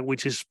data,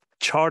 which is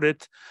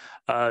charted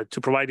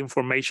to provide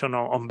information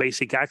on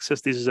basic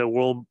access. This is a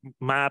world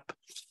map.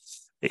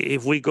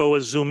 If we go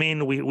a zoom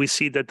in, we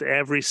see that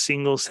every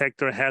single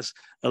sector has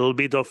a little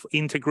bit of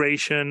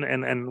integration,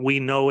 and we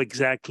know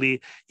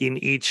exactly in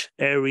each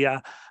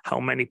area how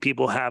many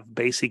people have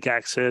basic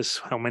access,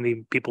 how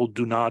many people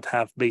do not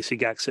have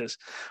basic access.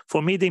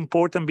 For me, the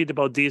important bit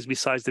about this,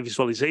 besides the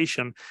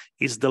visualization,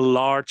 is the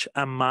large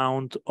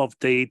amount of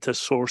data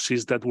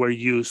sources that were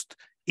used,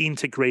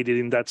 integrated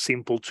in that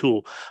simple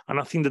tool. And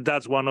I think that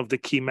that's one of the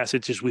key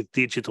messages with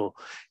digital.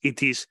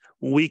 It is,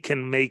 we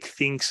can make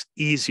things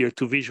easier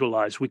to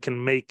visualize. We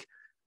can make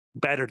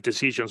better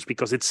decisions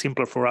because it's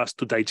simpler for us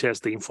to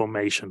digest the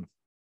information.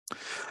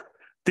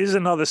 This is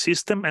another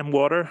system,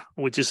 mWater,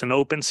 which is an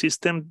open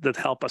system that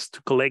helps us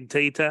to collect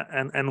data.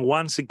 And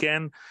once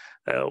again,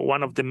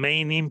 one of the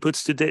main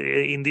inputs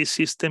in this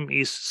system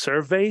is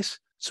surveys.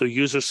 So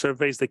user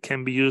surveys that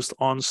can be used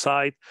on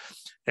site,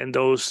 and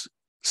those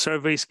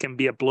surveys can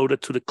be uploaded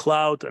to the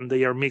cloud, and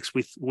they are mixed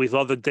with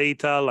other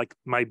data, like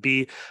might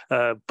be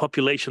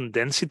population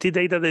density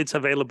data that's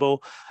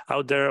available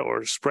out there,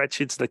 or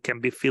spreadsheets that can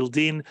be filled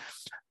in.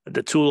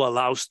 The tool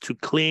allows to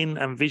clean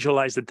and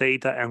visualize the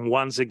data, and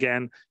once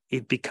again,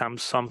 it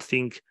becomes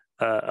something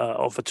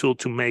of a tool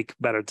to make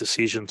better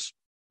decisions.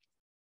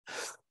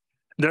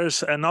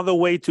 There's another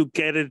way to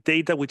get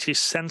data, which is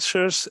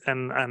sensors,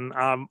 and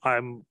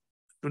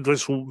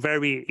there's a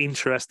very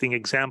interesting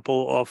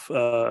example of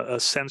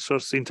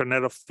sensors,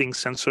 Internet of Things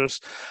sensors,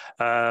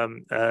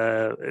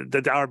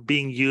 that are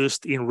being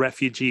used in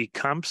refugee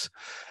camps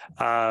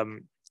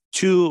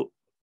to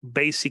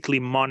basically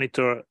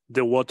monitor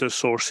the water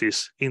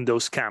sources in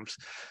those camps.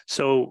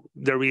 So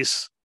there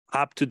is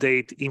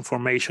up-to-date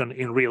information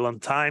in real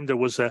time. There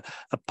was a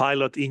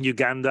pilot in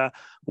Uganda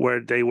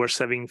where they were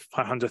serving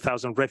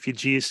 500,000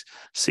 refugees,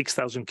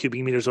 6,000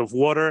 cubic meters of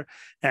water,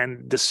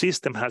 and the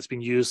system has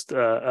been used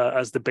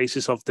as the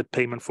basis of the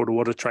payment for the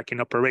water tracking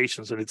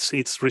operations, and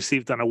it's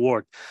received an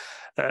award.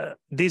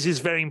 This is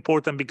very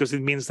important because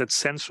it means that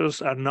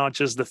sensors are not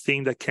just the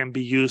thing that can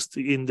be used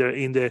in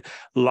the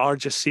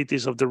largest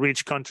cities of the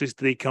rich countries.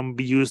 They can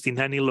be used in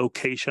any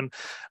location,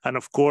 and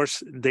of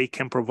course, they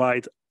can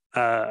provide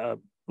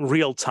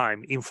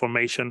real-time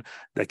information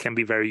that can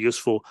be very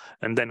useful,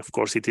 and then of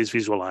course it is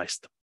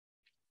visualized.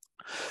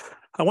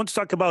 I want to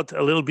talk about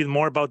a little bit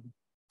more about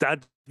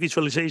that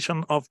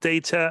visualization of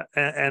data,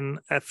 and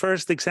a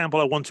first example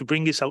I want to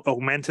bring is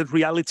augmented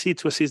reality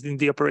to assist in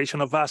the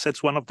operation of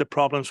assets. One of the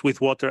problems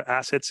with water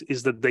assets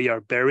is that they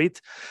are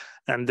buried,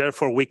 and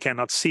therefore we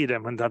cannot see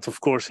them, and that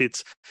of course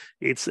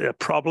it's a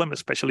problem,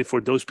 especially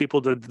for those people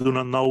that do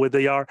not know where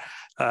they are.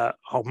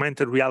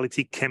 Augmented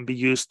reality can be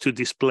used to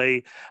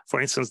display,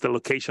 for instance, the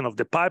location of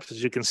the pipes,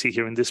 as you can see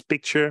here in this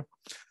picture.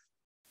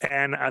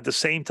 And at the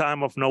same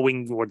time of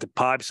knowing where the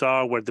pipes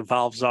are, where the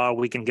valves are,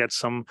 we can get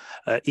some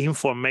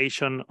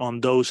information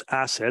on those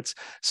assets.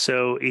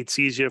 So it's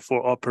easier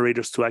for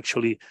operators to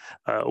actually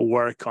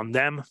work on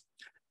them.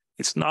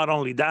 It's not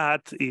only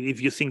that.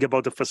 If you think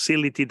about a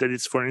facility that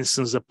is, for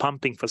instance, a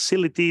pumping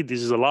facility, this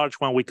is a large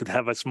one, we could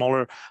have a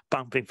smaller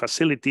pumping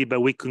facility, but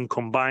we can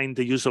combine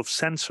the use of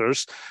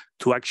sensors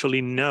to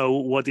actually know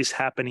what is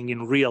happening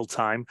in real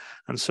time,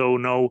 and so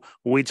know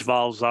which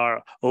valves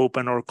are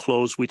open or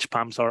closed, which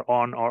pumps are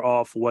on or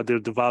off, what are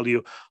the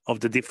value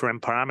of the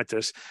different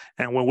parameters.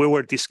 And when we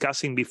were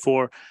discussing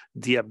before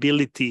the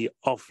ability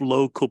of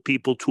local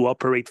people to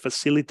operate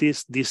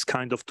facilities, these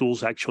kind of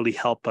tools actually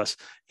help us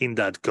in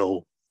that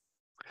goal.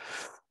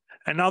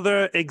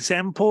 Another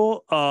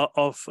example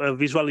of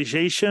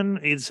visualization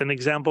is an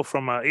example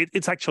from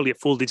it's actually a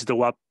full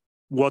digital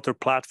water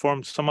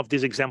platform. Some of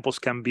these examples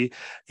can be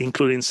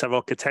included in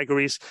several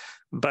categories,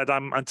 but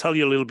I'll tell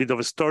you a little bit of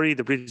a story.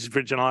 The British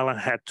Virgin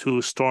Islands had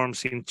 2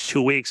 storms in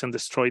 2 weeks and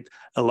destroyed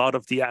a lot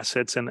of the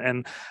assets.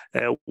 And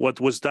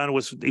what was done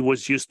was it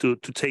was used to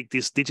take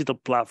this digital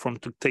platform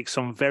to take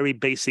some very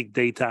basic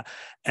data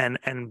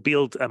and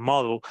build a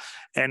model.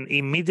 And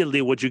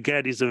immediately what you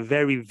get is a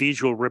very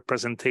visual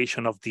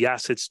representation of the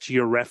assets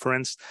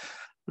georeferenced.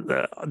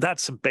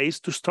 That's a base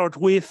to start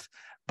with.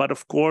 But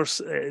of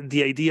course,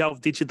 the idea of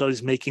digital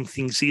is making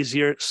things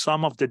easier.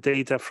 Some of the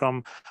data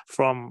from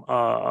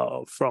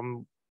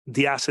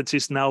the assets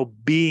is now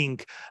being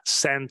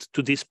sent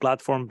to this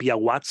platform via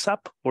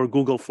WhatsApp or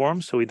Google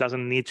Forms, so it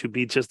doesn't need to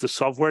be just the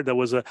software. That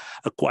was a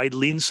quite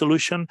lean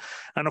solution.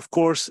 And of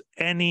course,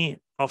 any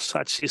of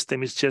such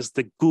system is just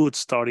the good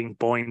starting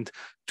point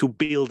to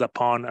build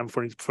upon and,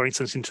 for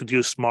instance,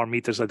 introduce smart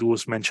meters that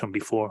was mentioned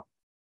before.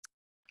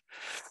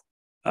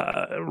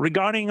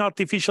 Regarding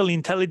artificial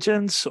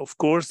intelligence, of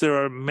course,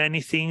 there are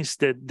many things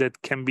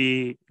that can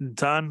be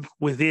done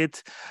with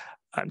it.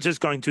 I'm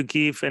just going to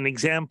give an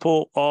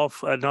example of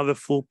another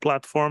full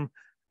platform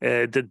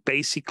that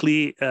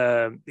basically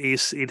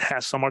it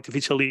has some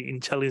artificial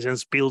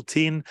intelligence built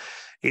in.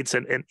 It's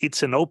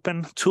an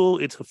open tool.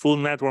 It's a full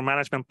network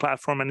management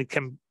platform, and it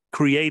can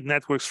create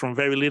networks from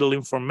very little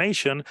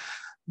information.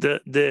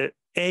 The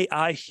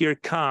AI here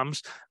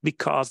comes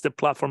because the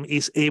platform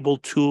is able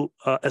to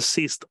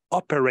assist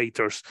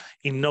operators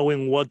in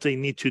knowing what they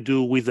need to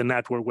do with the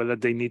network, whether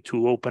they need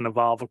to open a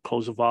valve or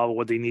close a valve,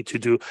 what they need to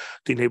do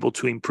to enable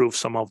to improve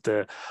some of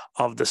the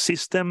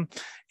system.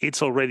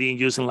 It's already in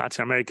use in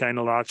Latin America in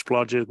a large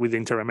project with the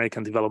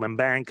Inter-American Development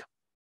Bank.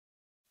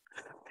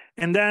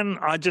 And then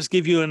I'll just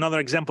give you another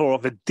example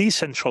of a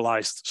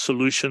decentralized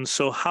solution.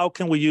 So how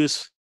can we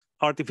use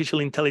artificial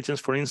intelligence,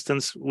 for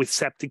instance, with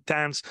septic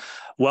tanks?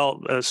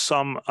 Well,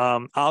 some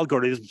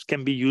algorithms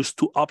can be used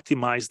to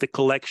optimize the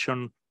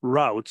collection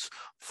routes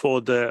for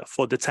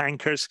the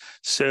tankers.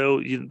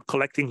 So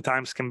collecting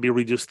times can be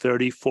reduced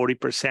 30,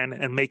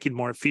 40% and make it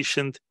more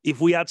efficient.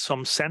 If we add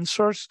some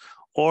sensors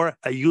or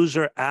a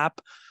user app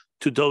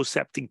to those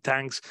septic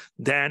tanks,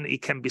 then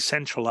it can be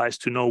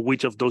centralized to know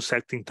which of those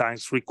septic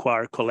tanks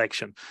require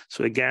collection.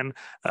 So again,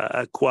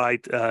 a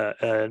quite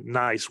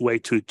nice way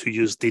to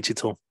use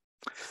digital.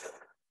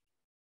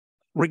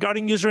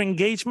 Regarding user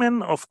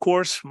engagement, of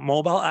course,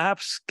 mobile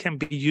apps can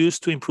be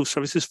used to improve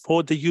services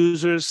for the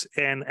users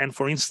and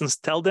for instance,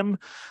 tell them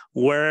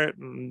where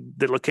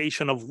the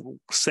location of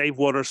safe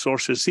water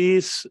sources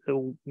is,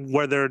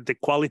 whether the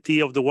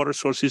quality of the water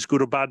source is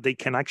good or bad. They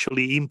can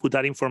actually input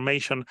that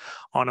information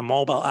on a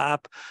mobile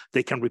app.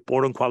 They can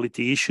report on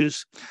quality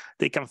issues.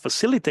 They can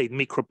facilitate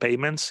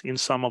micropayments in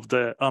some of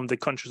the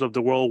countries of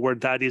the world where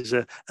that is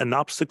an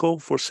obstacle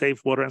for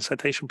safe water and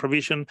sanitation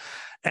provision,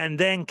 and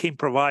then can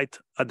provide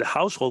the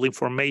household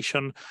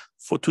information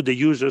to the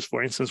users,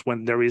 for instance,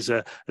 when there is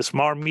a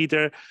smart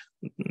meter,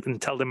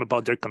 and tell them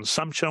about their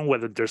consumption,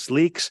 whether there's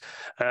leaks,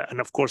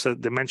 and of course,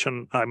 the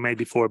mention I made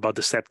before about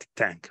the septic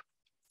tank.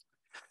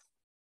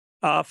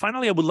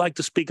 Finally, I would like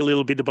to speak a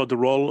little bit about the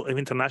role of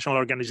international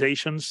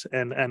organizations,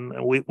 and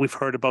we've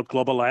heard about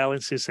global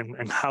alliances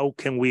and how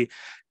can we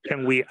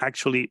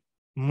actually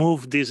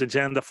move this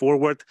agenda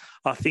forward.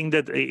 I think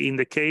that in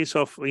the case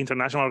of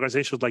international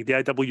organizations like the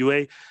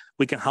IWA,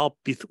 we can help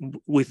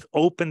with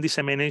open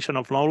dissemination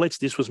of knowledge.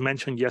 This was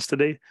mentioned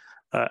yesterday.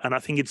 And I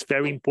think it's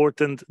very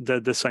important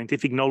that the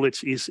scientific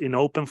knowledge is in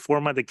open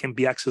format that can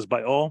be accessed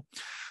by all.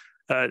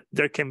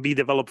 There can be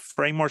developed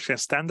frameworks and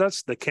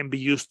standards that can be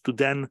used to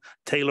then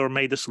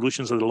tailor-made the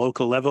solutions at the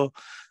local level.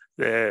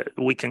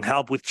 We can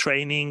help with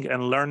training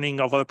and learning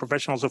of other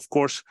professionals. Of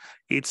course,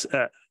 it's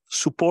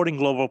supporting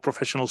global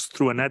professionals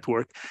through a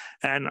network.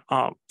 And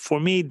for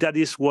me, that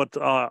is what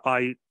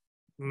I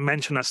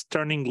mention as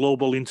turning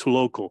global into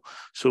local.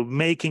 So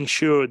making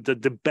sure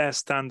that the best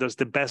standards,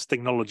 the best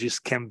technologies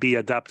can be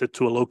adapted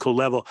to a local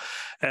level.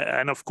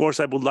 And of course,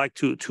 I would like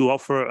to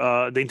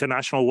offer the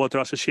International Water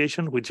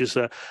Association, which is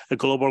a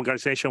global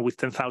organization with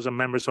 10,000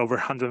 members over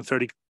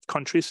 130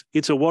 countries.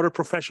 It's a water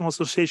professional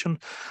association.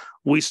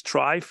 We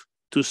strive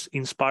to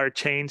inspire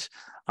change,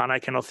 and I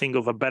cannot think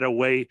of a better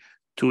way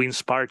to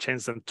inspire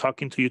change than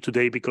talking to you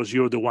today, because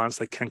you're the ones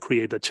that can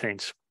create the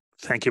change.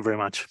 Thank you very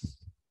much.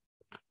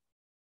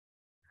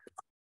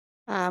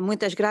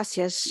 Muchas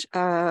gracias,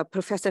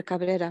 Professor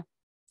Cabrera.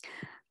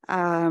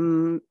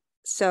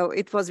 So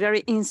it was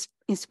very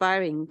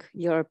inspiring,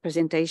 your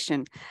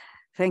presentation.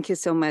 Thank you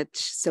so much.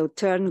 So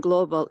turn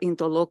global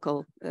into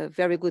local,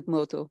 very good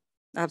motto,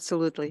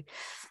 absolutely.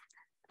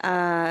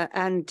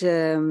 And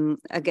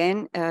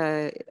again,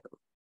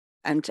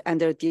 and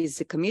under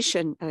this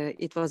commission,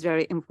 it was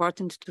very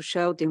important to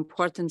show the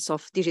importance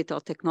of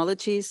digital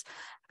technologies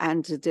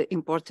and the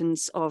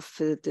importance of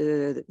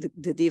the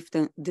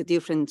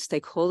different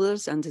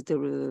stakeholders and the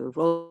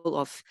role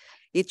of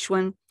each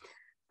one.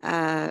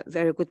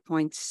 Very good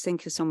points.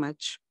 Thank you so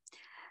much.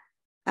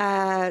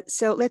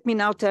 So let me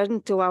now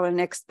turn to our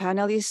next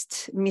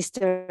panelist,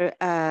 Mr.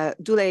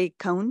 Duley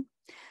Cohn,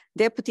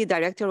 Deputy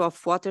Director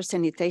of Water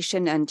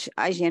Sanitation and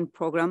Hygiene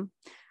Program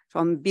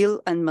from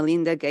Bill and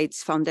Melinda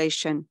Gates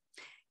Foundation.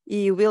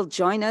 He will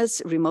join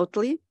us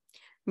remotely.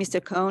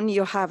 Mr. Cohn,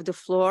 you have the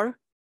floor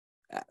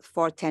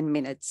for 10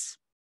 minutes.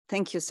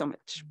 Thank you so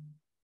much.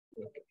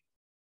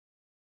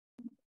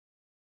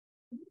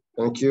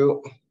 Thank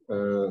you.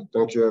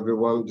 Thank you,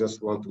 everyone.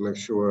 Just want to make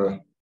sure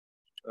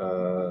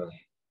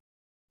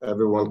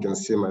everyone can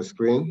see my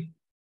screen.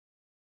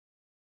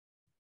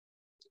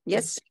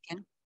 Yes, you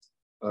can.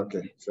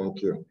 Okay,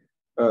 thank you.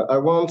 I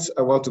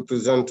want to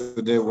present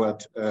today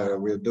what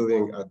we're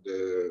doing at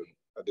the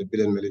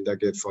Bill and Melinda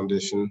Gates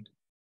Foundation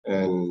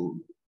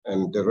and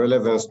the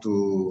relevance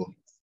to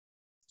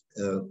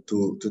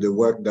the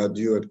work that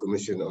you at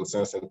Commission on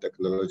Science and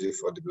Technology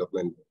for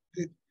Development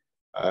did.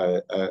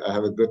 I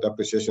have a great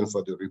appreciation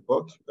for the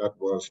report that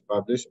was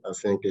published. I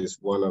think it's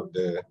one of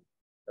the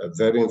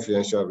very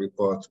influential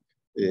reports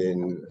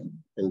in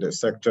the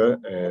sector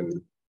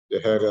and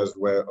the areas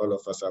where all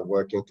of us are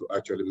working to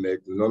actually make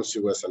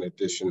non-sewer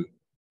sanitation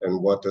and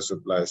water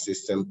supply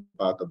system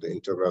part of the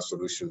integral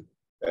solution,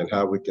 and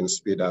how we can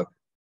speed up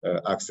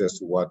access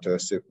to water,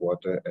 safe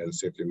water, and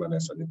safely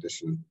managed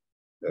sanitation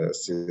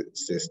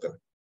system.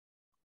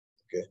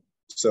 Okay,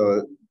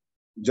 so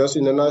just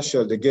in a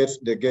nutshell, the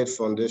Gates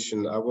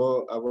Foundation,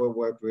 our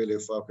work really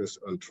focused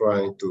on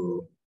trying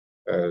to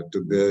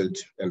build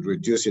and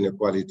reduce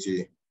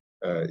inequality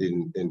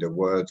in the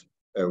world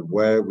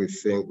where we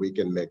think we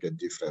can make a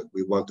difference.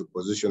 We want to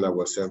position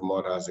ourselves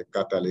more as a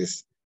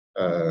catalyst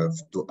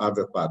to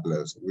other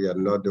partners. We are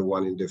not the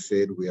one in the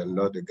field. We are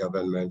not the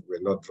government.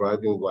 We're not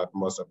driving what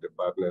most of the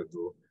partners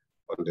do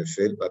on the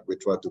field, but we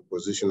try to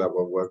position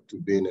our work to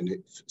be in a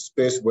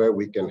space where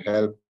we can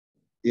help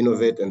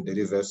innovate and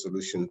deliver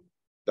solutions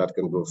that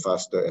can go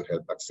faster and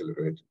help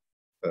accelerate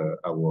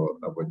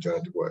our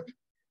joint work.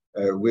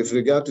 With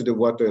regard to the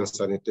water and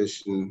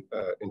sanitation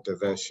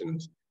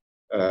interventions,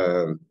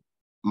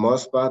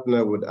 most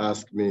partners would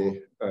ask me,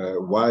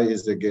 why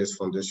is the Gates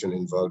Foundation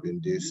involved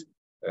in this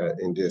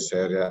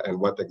area, and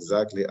what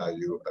exactly are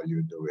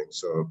you doing?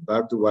 So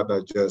back to what I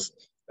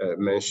just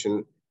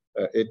mentioned,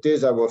 it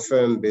is our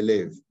firm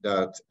belief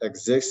that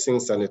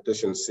existing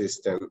sanitation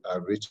systems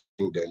are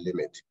reaching their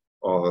limit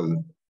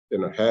on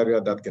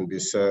area that can be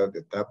served,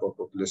 the type of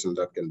population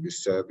that can be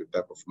served, the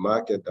type of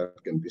market that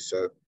can be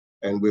served.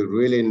 And we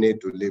really need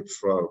to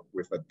leapfrog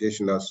with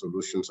additional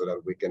solutions so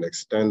that we can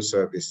extend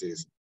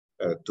services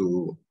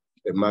to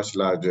a much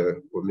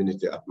larger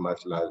community at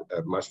much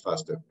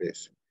faster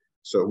pace.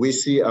 So we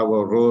see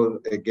our role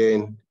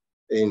again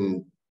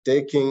in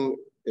taking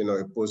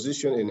a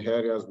position in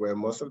areas where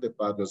most of the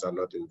partners are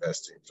not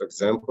investing. For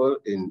example,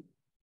 in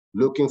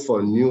looking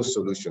for new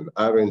solution,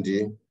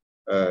 R&D,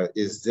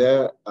 is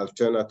there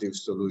alternative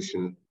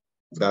solution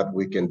that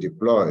we can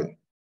deploy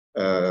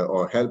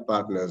or help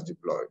partners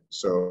deploy?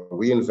 So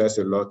we invest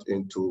a lot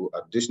into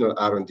additional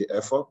R&D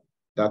effort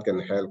that can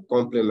help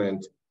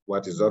complement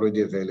what is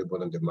already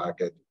available in the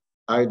market,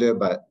 either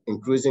by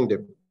increasing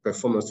the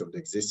performance of the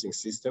existing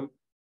system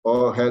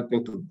or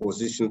helping to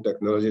position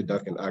technology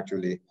that can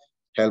actually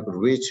help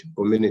reach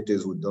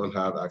communities who don't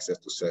have access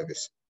to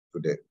service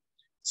today.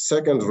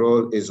 Second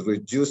role is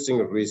reducing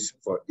risk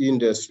for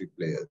industry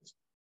players.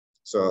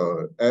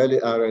 So early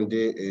R&D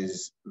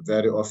is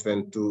very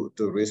often too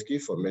risky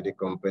for many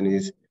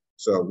companies.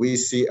 So we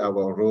see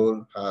our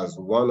role as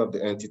one of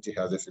the entity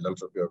as a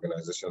philanthropy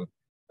organization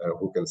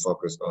who can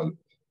focus on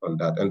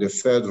that. And the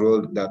third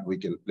role that we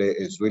can play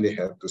is really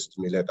help to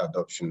stimulate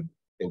adoption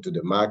into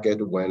the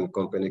market when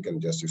company can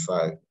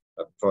justify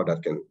a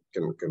product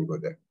can go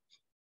there.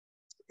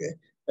 Okay.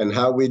 And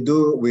how we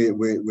do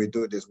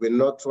this, we're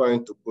not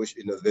trying to push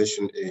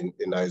innovation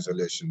in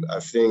isolation. I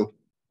think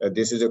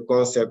this is a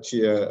concept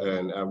here,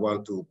 and I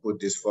want to put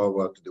this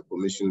forward to the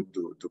Commission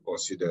to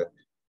consider.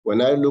 When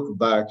I look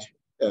back,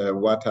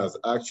 what has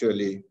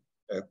actually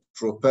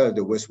propelled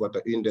the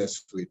wastewater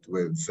industry to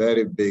a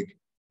very big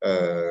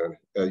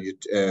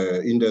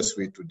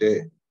industry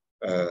today,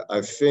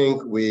 I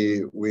think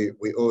we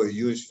owe a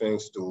huge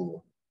thanks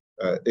to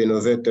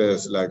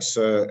innovators like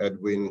Sir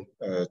Edwin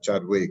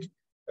Chadwick,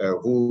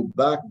 who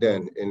back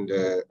then in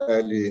the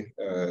early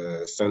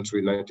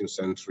century, 19th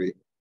century,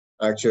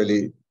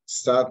 actually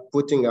start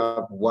putting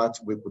up what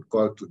we could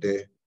call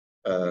today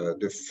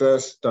the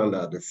first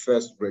standard, the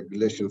first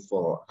regulation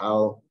for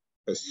how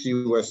a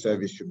sewer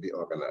service should be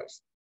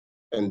organized.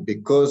 And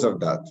because of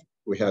that,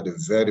 we had a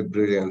very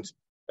brilliant,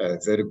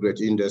 very great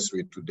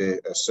industry today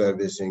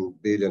servicing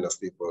billions of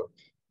people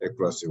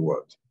across the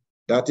world.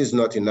 That is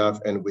not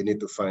enough, and we need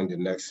to find the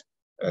next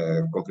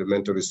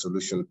complementary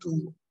solution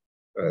to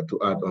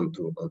add on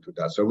to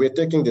that. So we're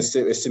taking a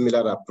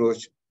similar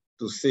approach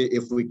to see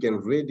if we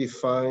can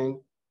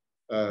redefine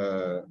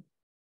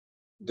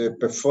the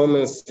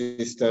performance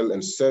system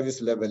and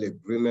service level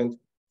agreement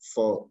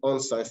for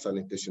on-site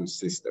sanitation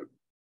system.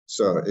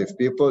 So if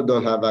people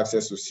don't have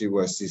access to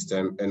sewer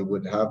system and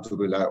would have to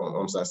rely on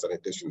on-site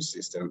sanitation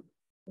system,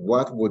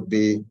 what would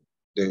be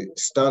the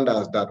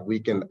standards that we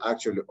can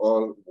actually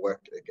all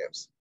work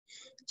against?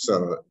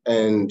 So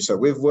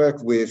we've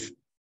worked with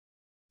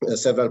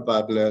several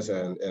partners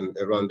and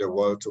around the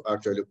world to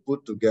actually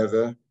put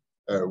together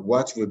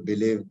what we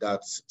believe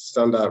that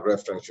standard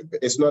reference should be.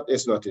 It's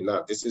not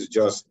enough. This is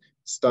just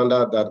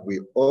standard that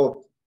we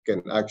hope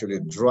can actually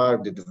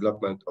drive the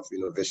development of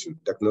innovation,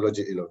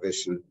 technology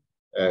innovation,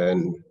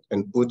 and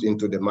put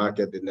into the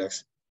market the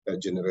next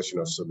generation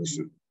of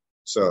solution.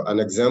 So an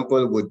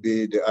example would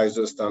be the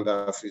ISO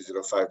standard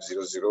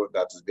 30500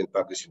 that has been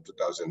published in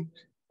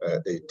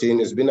 2018.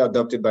 It's been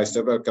adopted by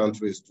several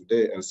countries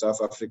today, and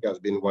South Africa has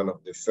been one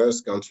of the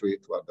first countries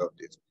to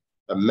adopt it.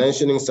 I'm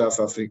mentioning South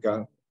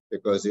Africa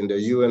because in the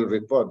UN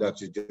report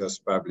that you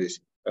just published,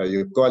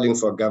 you're calling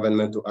for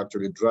government to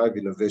actually drive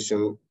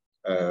innovation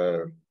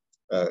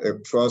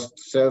across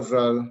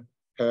several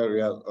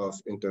areas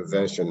of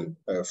intervention,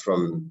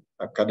 from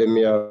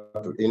academia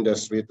to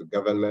industry to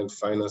government,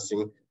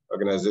 financing,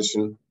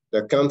 organization.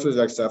 There are countries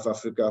like South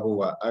Africa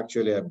who are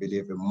actually, I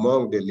believe,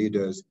 among the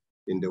leaders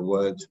in the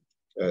world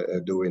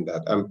doing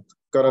that. I'm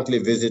currently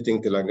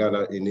visiting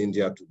Telangana in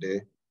India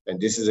today, and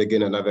this is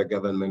again another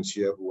government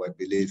here who I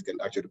believe can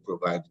actually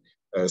provide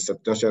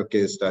substantial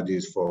case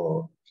studies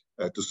for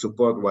to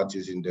support what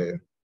is in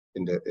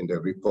the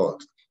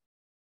report.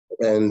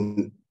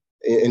 And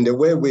in the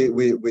way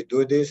we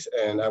do this,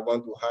 and I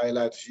want to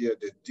highlight here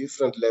the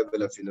different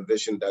level of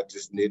innovation that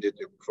is needed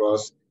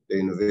across the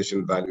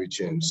innovation value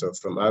chain. So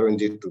from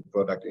R&D to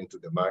product into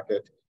the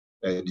market,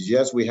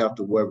 Yes, we have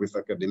to work with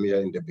academia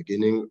in the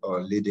beginning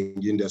or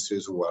leading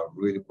industries who are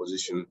really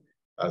positioned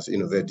as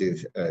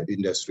innovative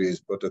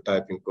industries,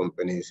 prototyping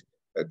companies.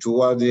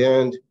 Toward the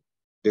end,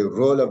 the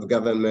role of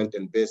government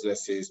and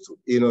businesses to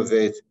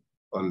innovate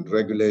on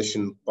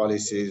regulation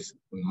policies,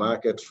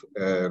 market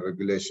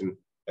regulation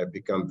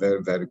become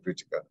very, very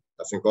critical.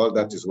 I think all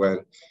that is well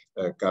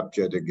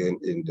captured again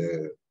in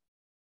the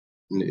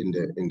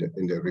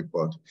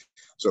report.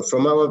 So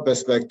from our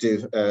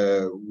perspective,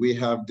 we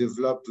have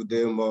developed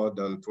today more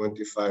than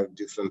 25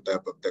 different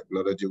types of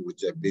technology,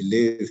 which I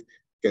believe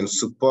can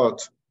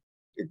support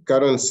the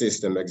current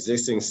system,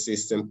 existing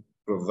system,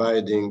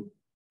 providing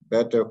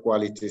better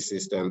quality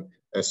system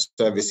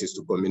services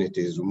to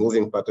communities,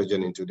 removing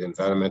pathogen into the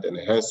environment, and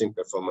enhancing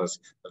performance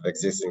of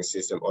existing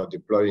system, or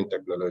deploying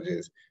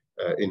technologies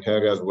in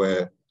areas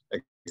where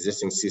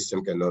existing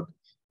system cannot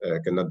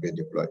be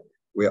deployed.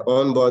 We're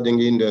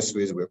onboarding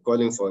industries. We're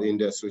calling for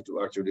industry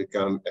to actually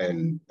come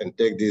and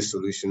take this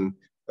solution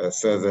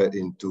further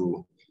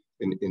into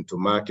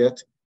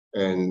market.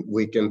 And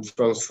we can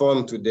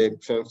transform today, in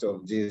terms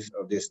of these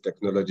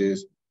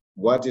technologies,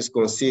 what is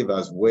conceived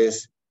as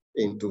waste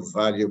into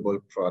valuable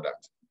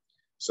product.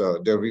 So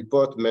the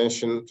report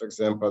mentioned, for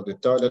example, the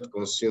toilet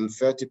consumes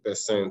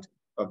 30%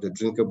 of the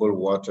drinkable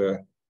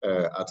water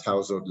at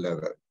household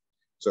level.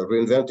 So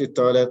reinvented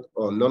toilet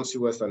or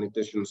non-sewer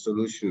sanitation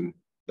solution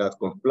that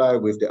comply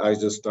with the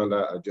ISO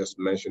standard I just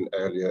mentioned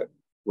earlier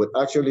would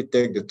actually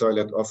take the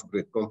toilet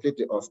off-grid,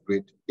 completely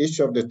off-grid.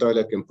 Each of the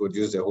toilet can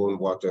produce their own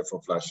water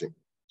for flushing.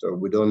 So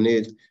we don't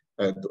need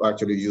to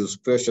actually use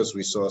precious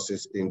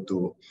resources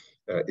into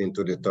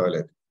the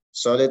toilet.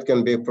 Solid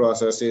can be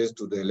processed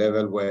to the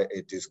level where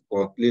it is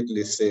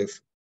completely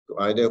safe to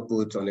either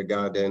put on the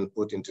garden,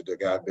 put into the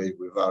garbage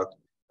without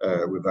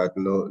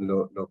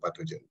no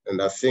pathogen.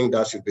 And I think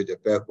that should be the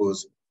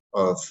purpose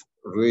of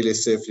really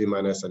safely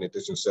managed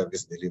sanitation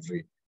service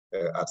delivery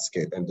at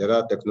scale. And there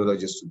are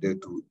technologies today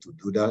to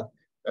do that.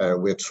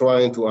 We're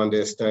trying to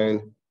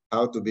understand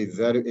how to be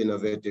very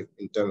innovative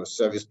in terms of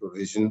service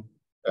provision,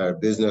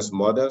 business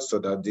models, so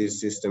that this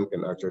system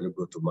can actually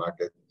go to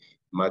market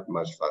much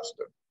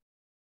faster.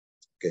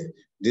 Okay,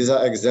 these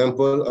are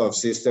examples of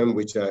systems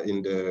which are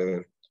in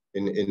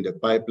the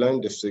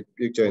pipeline. The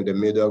picture in the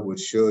middle will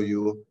show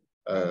you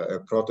a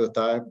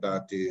prototype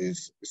that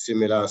is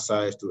similar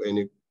size to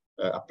any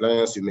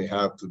appliance you may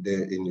have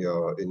today in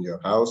your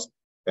house,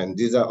 and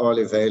these are all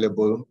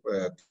available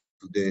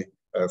today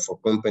for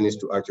companies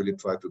to actually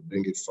try to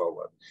bring it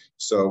forward.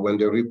 So when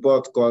the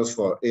report calls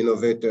for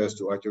innovators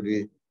to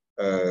actually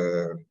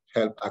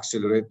help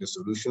accelerate the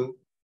solution,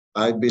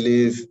 I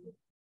believe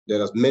there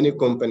are many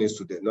companies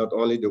today, not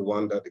only the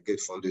one that the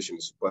Gates Foundation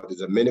is, but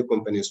there are many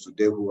companies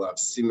today who have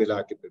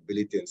similar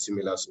capability and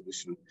similar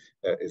solution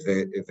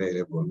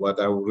available. What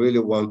I really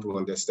want to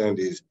understand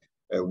is,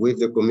 with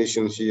the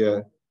Commission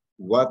here,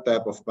 what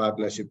type of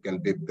partnership can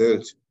be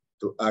built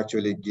to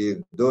actually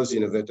give those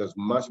innovators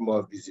much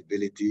more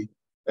visibility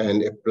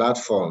and a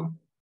platform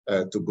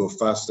to go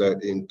faster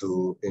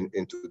into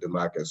the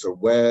market. So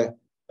where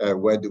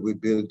do we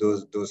build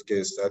those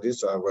case studies?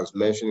 So I was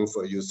mentioning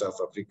for you South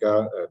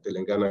Africa,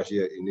 Telangana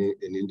here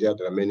in India.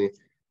 There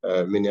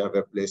are many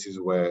other places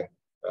where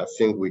I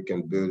think we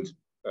can build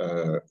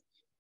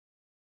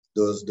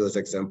those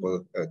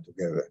examples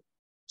together.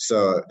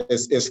 So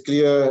it's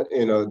clear,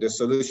 the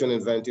solution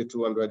invented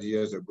 200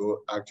 years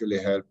ago actually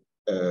helped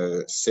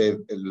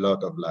save a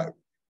lot of life.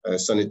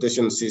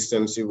 Sanitation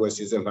system, sewer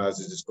system as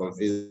it is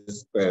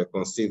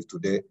conceived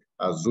today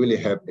has really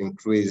helped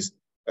increase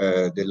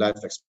the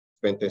life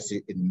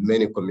expectancy in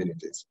many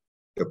communities.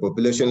 The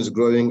population is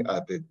growing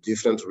at a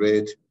different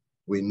rate.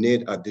 We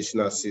need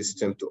additional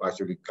system to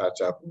actually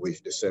catch up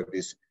with the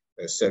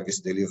service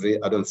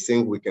delivery. I don't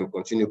think we can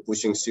continue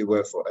pushing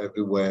sewer for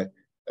everywhere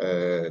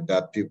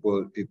that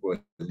people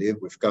live.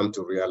 We've come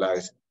to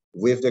realize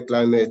with the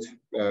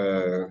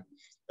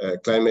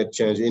climate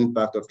change,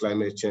 impact of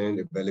climate change,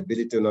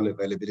 availability and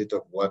non-availability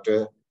of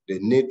water, the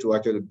need to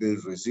actually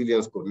build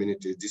resilience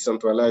communities.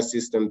 Decentralized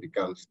system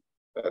becomes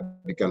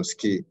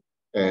key.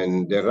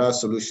 And there are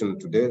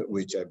solutions today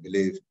which I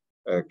believe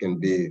can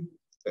be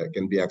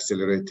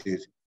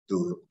accelerated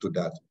to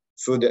that.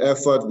 Through the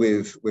effort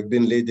we've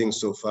been leading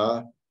so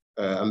far,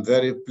 I'm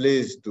very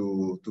pleased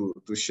to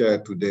share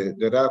today.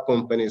 There are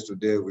companies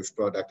today with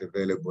product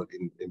available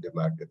in the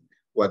market.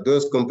 What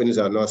those companies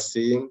are not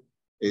seeing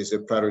is a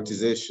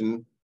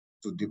prioritization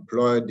to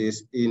deploy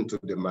this into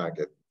the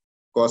market.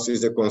 Cost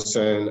is a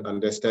concern,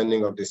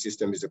 understanding of the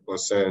system is a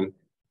concern,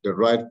 the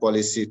right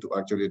policy to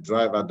actually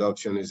drive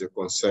adoption is a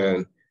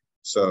concern.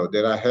 So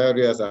there are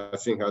areas I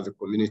think as a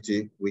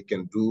community we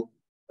can do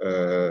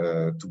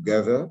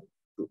together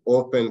to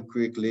open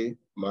quickly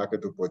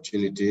market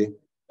opportunity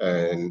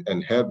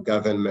and help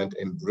government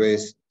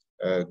embrace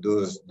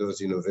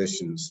those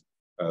innovations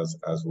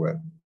as well.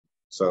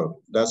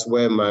 So that's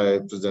where my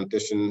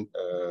presentation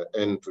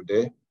ends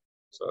today.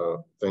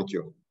 So thank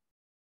you.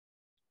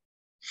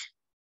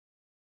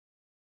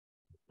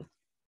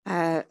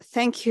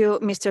 Thank you,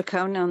 Mr.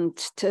 Cohn, and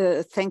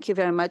thank you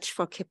very much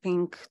for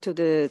keeping to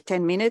the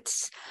 10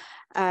 minutes.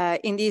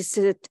 In these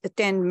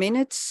 10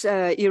 minutes,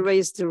 you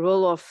raised the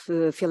role of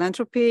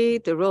philanthropy,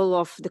 the role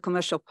of the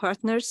commercial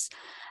partners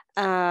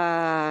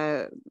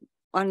on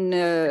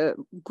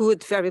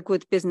very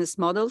good business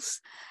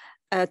models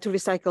to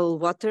recycle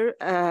water,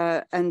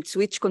 and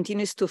which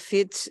continues to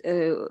feed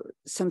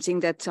something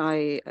that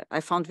I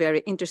found very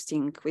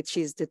interesting, which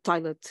is the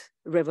toilet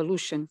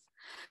revolution.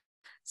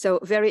 So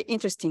very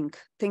interesting.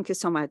 Thank you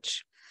so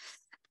much.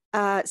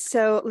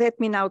 So let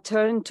me now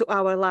turn to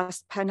our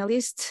last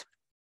panelist,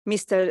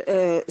 Mr.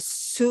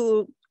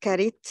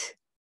 Sukarit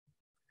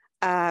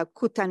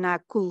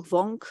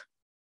Kutanakulvong.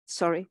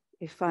 Sorry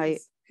if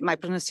my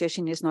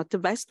pronunciation is not the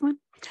best one.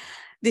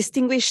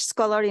 Distinguished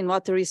scholar in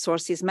water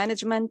resources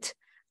management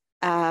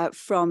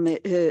from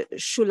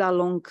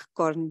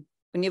Chulalongkorn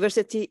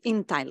University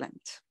in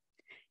Thailand.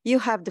 You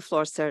have the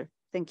floor, sir.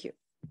 Thank you.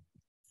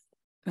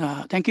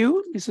 Thank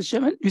you, Mr.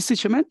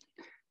 Chairman.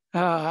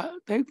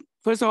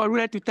 First of all, I would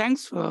like to thank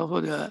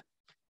for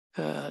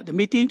the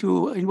meeting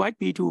to invite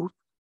me to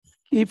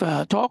give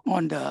a talk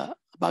on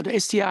about the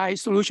STI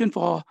solution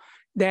for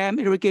dam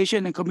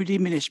irrigation and community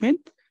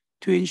management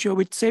to ensure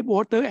with safe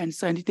water and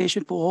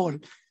sanitation for all.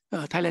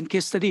 Thailand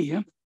case study.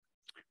 Yeah?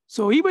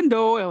 So even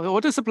though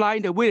water supply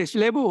in the village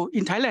level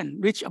in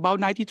Thailand reached about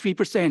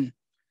 93%,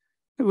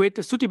 with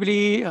the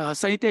suitably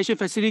sanitation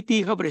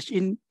facility coverage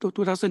in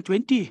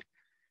 2020,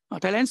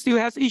 Thailand still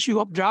has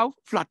issue of drought,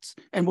 floods,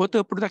 and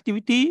water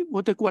productivity,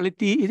 water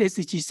quality in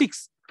SDG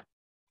 6.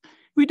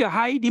 With the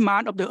high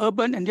demand of the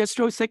urban and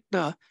industrial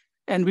sector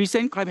and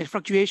recent climate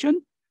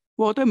fluctuation,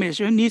 water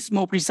management needs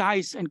more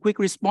precise and quick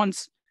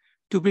response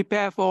to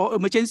prepare for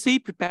emergency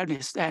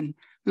preparedness and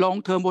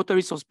long-term water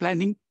resource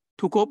planning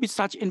to cope with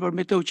such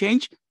environmental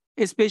change,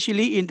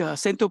 especially in the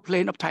central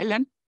plain of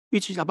Thailand,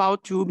 which is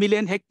about 2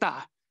 million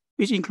hectares,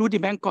 which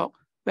include Bangkok,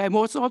 where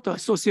most of the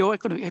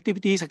socio-economic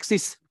activities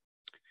exist.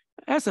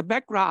 As a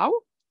background,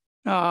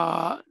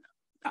 our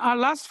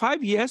last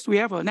 5 years, we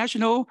have a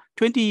national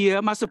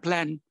 20-year master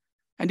plan.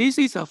 And this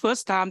is the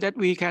first time that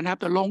we can have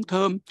the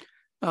long-term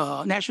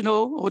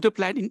national water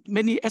plan in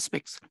many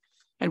aspects.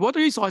 And Water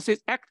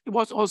Resources Act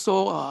was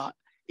also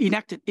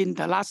enacted in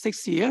the last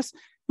 6 years,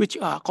 which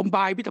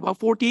combined with about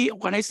 40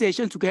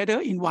 organizations together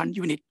in one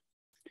unit.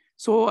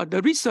 So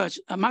the research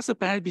master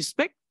plan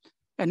respect,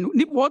 and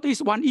water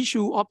is one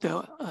issue of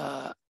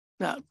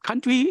the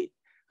country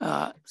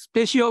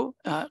special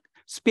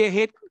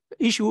spearhead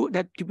issue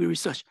that to be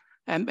researched.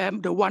 And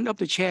I'm the one of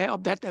the chair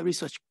of that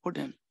research for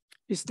them.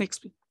 This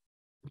next.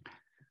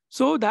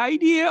 So the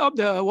idea of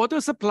the water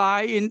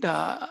supply in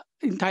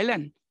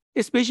Thailand,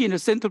 especially in the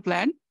central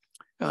plan,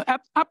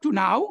 up to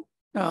now,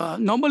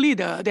 normally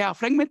they are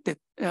fragmented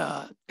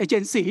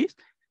agencies.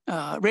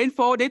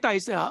 Rainfall data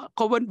is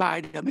covered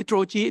by the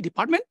Meteorology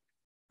Department.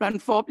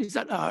 Rainfall is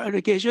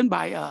irrigation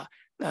by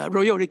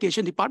Royal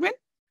Irrigation Department.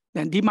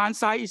 Then demand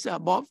side is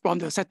bought from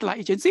the satellite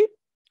agency.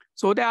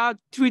 So there are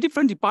 3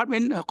 different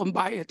departments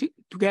combined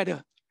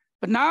together.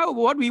 But now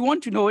what we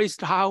want to know is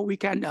how we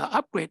can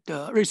upgrade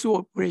the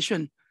reservoir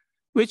operation,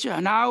 which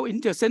now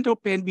in the central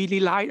plain, we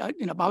rely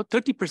in about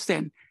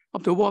 30%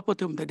 of the water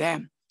from the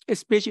dam,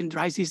 especially in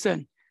dry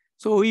season.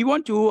 So we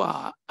want to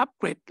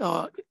upgrade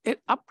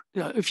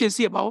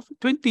efficiency about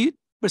 20%,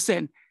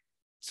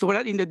 so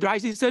that in the dry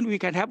season, we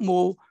can have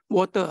more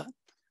water.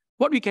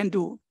 What we can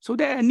do? So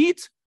there are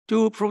needs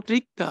to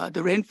predict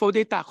the rainfall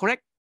data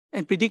correct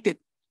and predict it.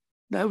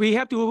 We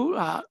have to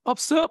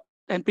observe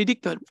and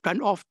predict the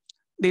runoff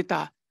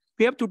data.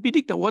 We have to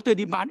predict the water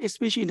demand,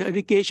 especially in the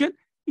irrigation,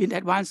 in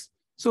advance.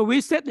 So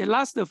we said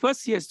the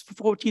first year is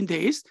 14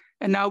 days,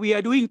 and now we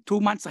are doing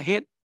 2 months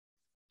ahead.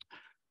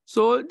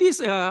 So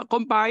this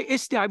combined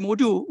STI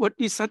module, what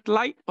is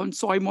satellite on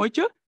soil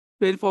moisture,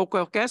 rainfall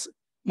forecast,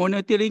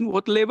 monitoring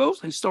water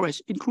levels and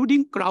storage,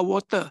 including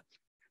groundwater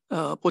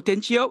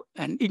potential,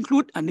 and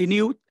include a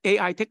new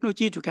AI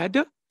technology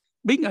together,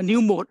 bring a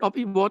new mode of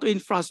water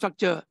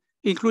infrastructure,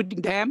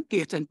 including dam,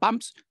 gates, and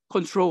pumps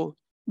control,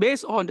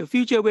 based on the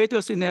future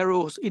weather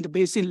scenarios in the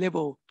basin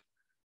level.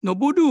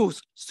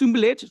 Modules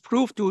simulate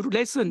proof to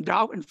lessen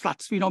drought and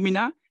floods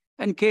phenomena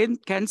and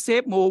can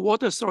save more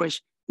water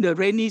storage in the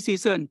rainy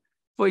season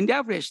for an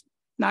average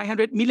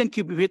 900 million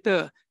cubic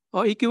meter,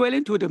 or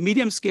equivalent to the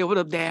medium scale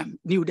of dam,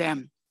 new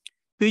dam,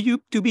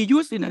 to be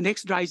used in the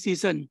next dry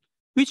season,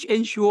 which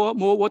ensure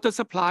more water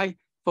supply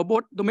for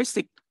both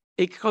domestic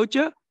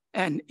agriculture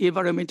and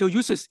environmental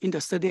uses in the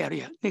study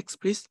area. Next,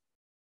 please.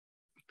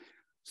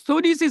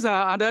 So this is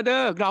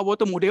another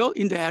groundwater model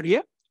in the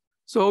area.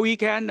 So we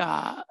can,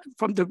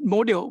 from the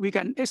model, we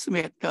can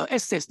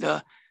assess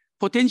the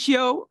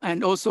potential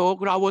and also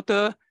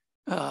groundwater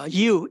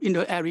yield in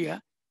the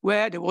area,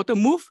 where the water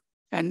move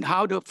and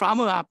how the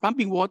farmers are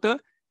pumping water,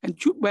 and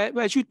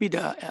where should be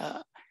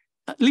the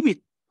limit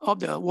of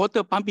the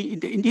water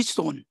pumping in each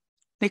zone.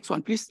 Next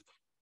one, please.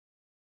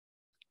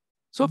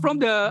 So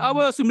from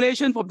our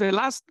simulation from the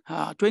last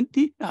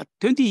 20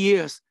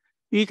 years,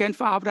 we can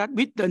find that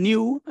with the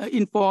new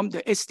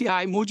informed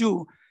STI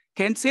module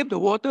can save the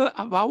water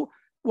about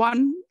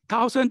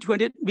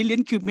 1,200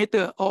 million cubic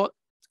meter or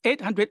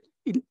 800,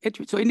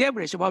 so in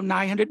average about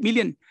 900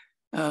 million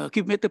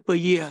cubic meter per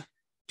year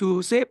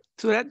to save,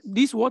 so that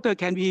this water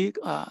can be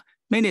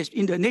managed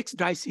in the next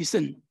dry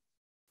season.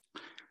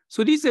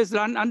 So this is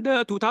run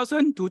under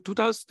 2000 to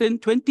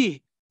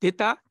 2020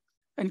 data,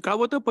 and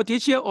groundwater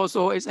potential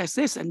also is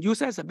assessed and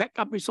used as a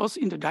backup resource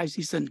in the dry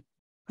season.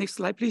 Next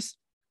slide, please.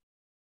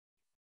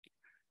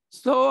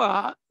 So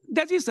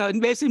that is an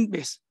investment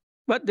base,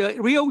 but the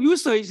real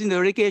user is in the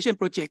irrigation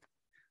project.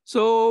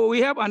 So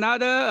we have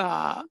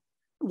another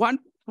one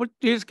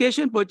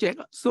irrigation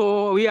project.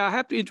 So we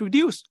have to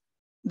introduce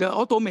the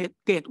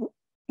automated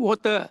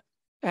water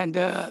and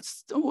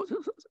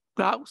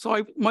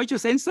soil moisture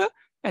sensor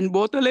and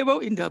water level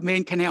in the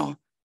main canal,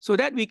 so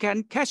that we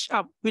can catch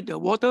up with the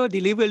water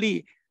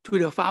delivery to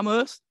the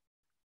farmers.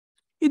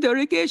 In the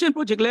irrigation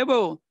project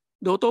level,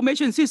 the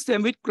automation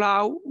system with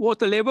ground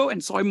water level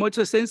and soil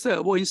moisture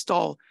sensor were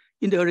installed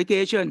in the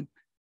irrigation.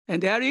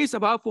 And there is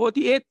about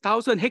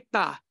 48,000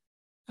 hectares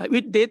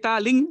with data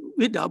linked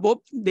with the above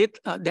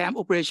dam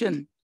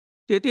operation.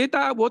 The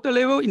data water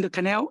level in the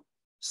canal,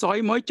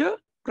 soil moisture,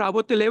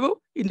 groundwater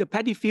level in the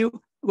paddy field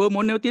were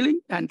monitoring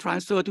and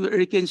transferred to the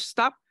irrigation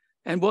staff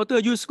and water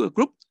use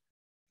group.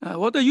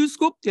 Water use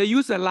group, they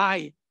use a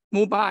line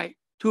mobile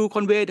to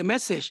convey the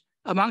message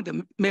among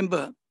the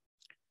members.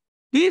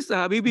 This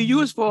will be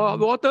used for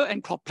water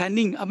and crop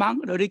planning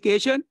among the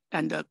irrigation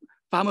and the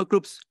farmer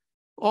groups.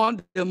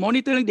 On the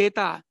monitoring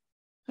data,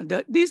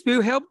 this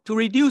will help to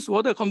reduce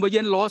water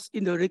conversion loss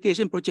in the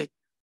irrigation project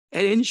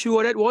and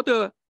ensure that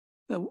water,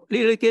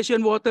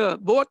 irrigation water,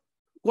 both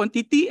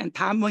quantity and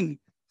timing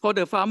for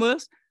the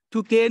farmers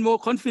to gain more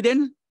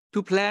confidence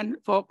to plan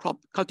for crop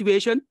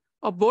cultivation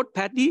of both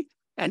paddy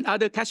and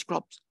other cash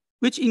crops,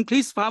 which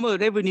increase farmer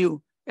revenue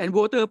and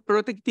water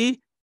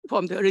productivity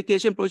from the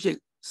irrigation project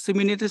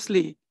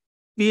simultaneously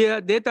via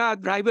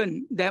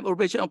data-driven dam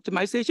operation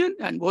optimization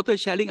and water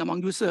sharing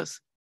among users.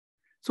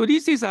 So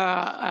this is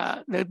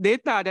the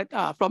data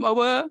that from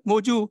our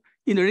module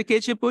in the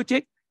irrigation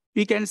project,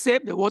 we can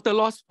save the water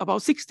loss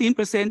about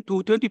 16%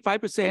 to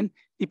 25%,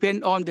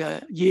 depend on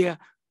the year,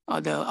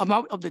 the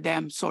amount of the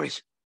dam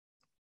storage.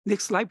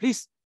 Next slide,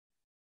 please.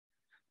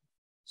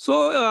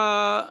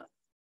 So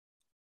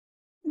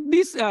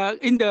this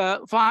in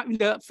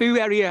the field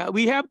area,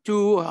 we have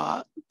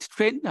to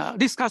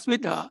discuss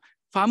with the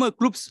farmer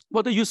groups,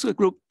 water user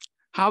group,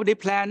 how they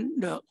plan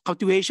the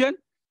cultivation,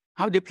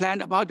 how they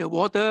plan about the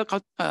water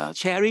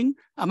sharing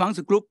among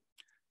the group.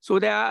 So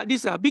this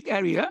is a big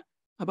area,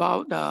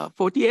 about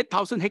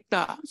 48,000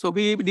 hectares. So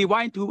we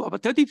divide to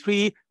about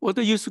 33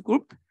 water user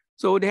group.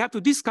 So they have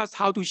to discuss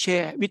how to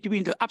share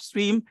between the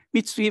upstream,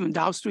 midstream, and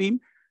downstream,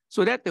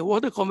 so that the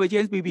water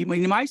convergence will be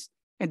minimized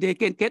and they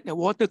can get the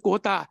water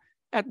quota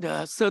at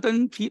the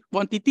certain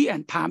quantity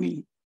and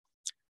timing.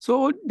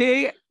 So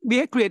we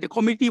have created a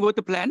community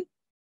water plan.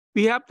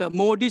 We have the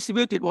more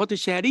distributed water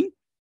sharing.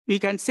 We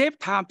can save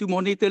time to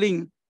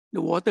monitoring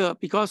the water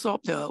because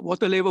of the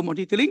water level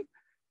monitoring.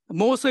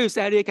 More service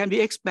area can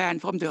be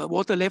expanded from the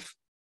water left,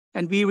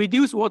 and we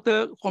reduce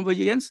water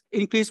convergence,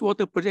 increase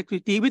water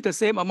productivity with the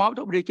same amount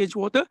of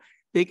irrigation water.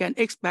 They can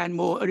expand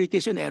more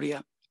irrigation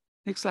area.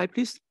 Next slide,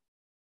 please.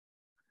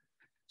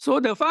 So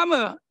the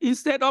farmer,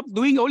 instead of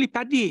doing only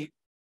paddy,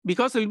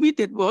 because of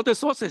limited water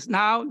sources,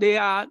 now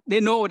they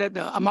know that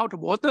the amount of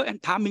water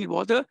and timing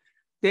water,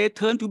 they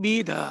turn to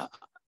be the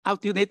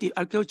alternative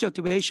agriculture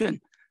cultivation.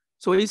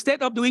 So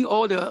instead of doing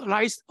all the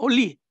rice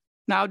only,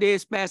 now they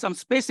spare some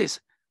spaces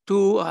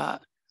to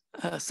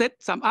set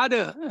some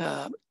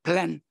other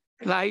plant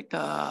like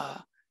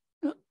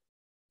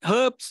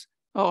herbs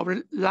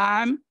or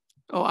lime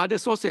or other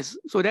sources,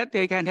 so that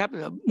they can have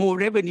more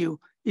revenue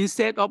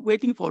instead of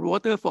waiting for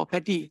water for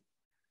paddy.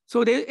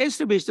 So they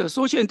establish the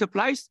social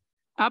enterprise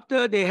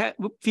after they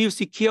feel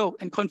secure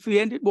and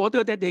confident with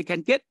water that they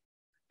can get,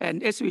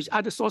 and establish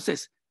other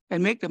sources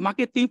and make the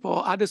marketing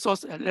for other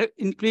sources and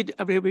increase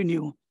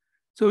revenue.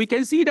 So we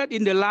can see that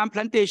in the lime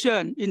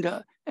plantation in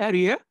the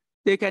area,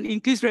 they can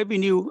increase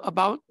revenue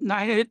about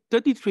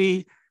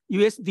 933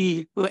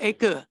 USD per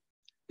acre.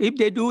 If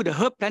they do the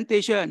herb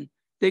plantation,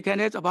 they can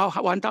have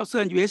about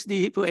 1,000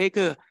 USD per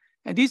acre.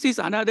 And this is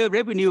another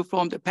revenue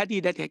from the paddy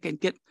that they can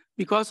get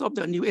because of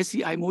the new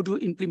SCI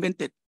module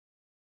implemented.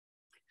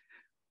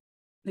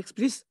 Next,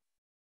 please.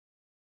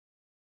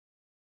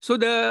 So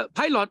the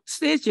pilot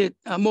stage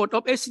mode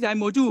of SCI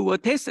module were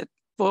tested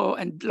for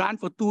and ran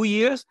for 2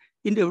 years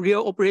in the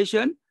real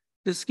operation.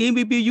 The scheme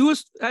will be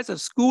used as a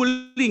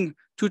schooling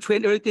to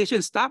train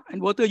irrigation staff and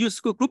water use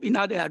group in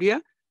other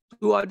area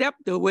to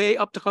adapt the way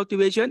of the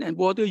cultivation and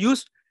water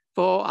use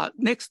for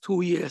next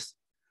 2 years.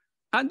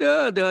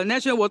 Under the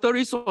National Water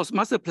Resource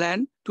Master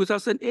Plan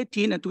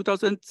 2018 and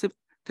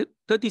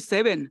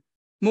 2037,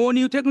 more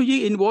new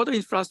technology in water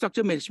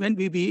infrastructure management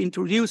will be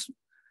introduced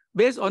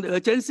based on the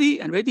urgency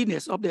and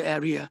readiness of the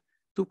area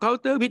to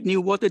counter with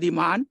new water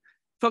demand,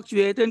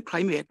 fluctuating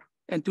climate,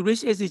 and to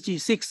reach SDG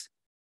 6.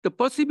 The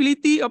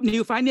possibility of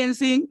new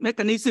financing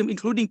mechanism,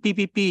 including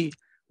PPP,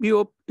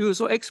 will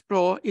also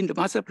explore in the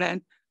master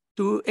plan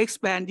to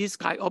expand this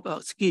kind of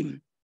a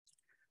scheme.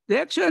 The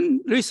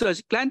action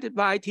research granted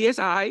by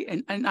TSI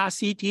and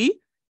NRCT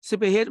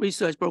Spearhead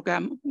Research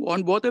Program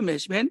on Water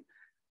Management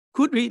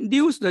could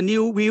reduce the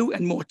new view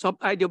and modes of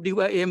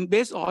IWIM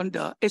based on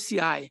the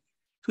SCI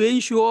to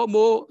ensure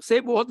more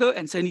safe water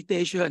and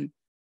sanitation.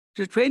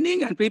 The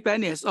training and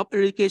preparedness of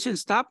irrigation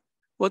staff,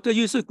 water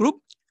user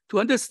group to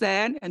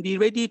understand and be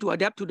ready to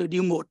adapt to the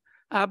new mode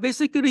are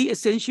basically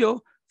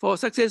essential for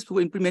successful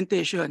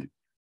implementation.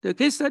 The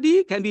case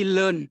study can be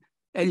learned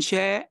and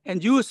shared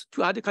and used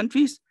to other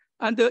countries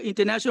under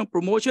international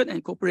promotion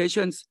and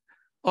cooperations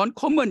on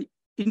common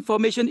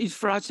information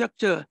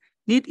infrastructure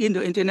need in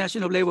the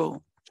international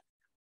level.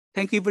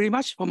 Thank you very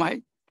much for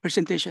my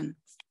presentation.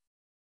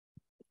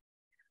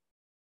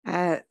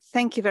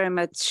 Thank you very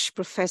much,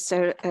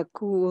 Professor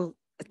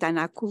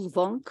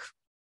Tanakulvong.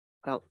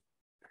 Well,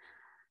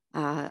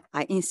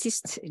 I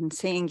insist in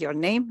saying your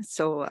name,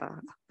 so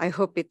I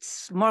hope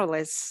it's more or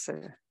less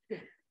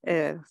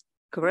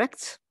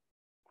correct.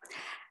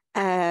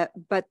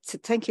 But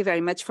thank you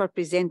very much for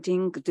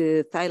presenting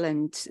the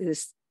Thailand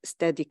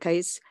study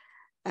case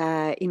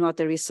in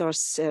water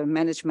resource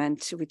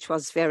management, which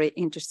was very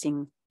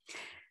interesting.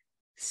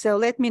 So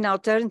let me now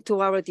turn to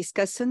our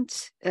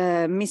discussant,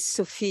 Ms.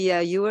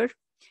 Sophia Ewer,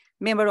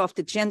 member of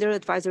the Gender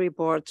Advisory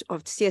Board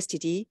of the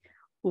CSTD,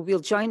 who will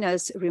join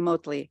us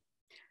remotely.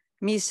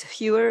 Ms.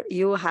 Ewer,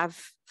 you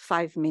have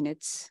 5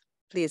 minutes.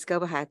 Please go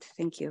ahead.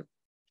 Thank you.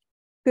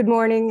 Good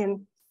morning,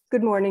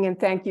 and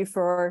thank you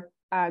for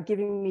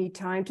giving me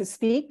time to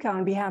speak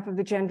on behalf of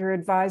the Gender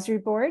Advisory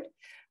Board.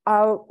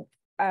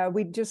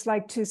 We'd just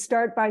like to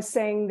start by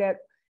saying that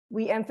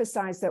we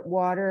emphasize that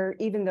water,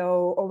 even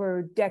though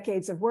over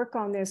decades of work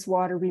on this,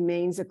 water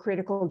remains a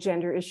critical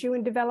gender issue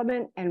in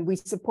development, and we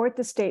support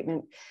the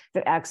statement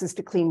that access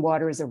to clean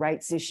water is a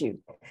rights issue.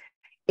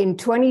 In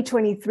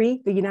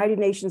 2023, the United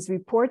Nations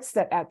reports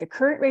that at the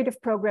current rate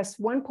of progress,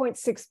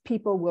 1.6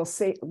 people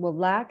will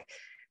lack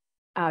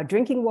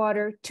drinking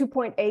water,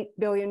 2.8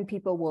 billion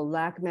people will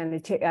lack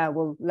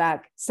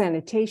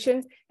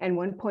sanitation, and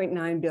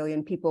 1.9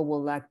 billion people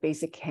will lack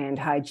basic hand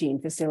hygiene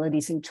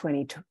facilities in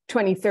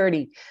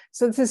 2030.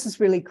 So this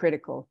is really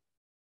critical.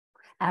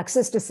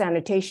 Access to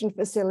sanitation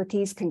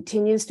facilities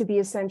continues to be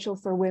essential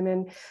for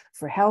women,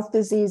 for health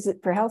diseases,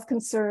 for health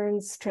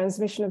concerns,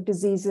 transmission of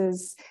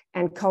diseases,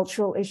 and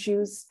cultural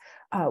issues.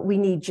 We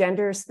need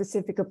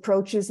gender-specific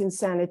approaches in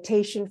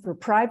sanitation for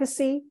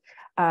privacy,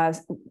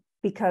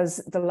 because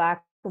the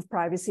lack of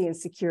privacy and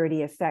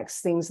security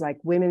affects things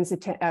like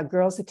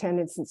girls'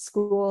 attendance in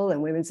school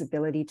and women's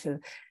ability to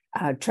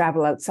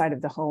travel outside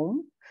of the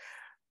home.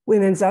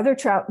 Women's other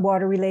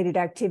water-related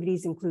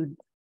activities include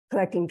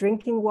collecting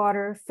drinking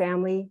water,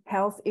 family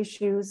health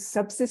issues,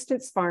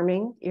 subsistence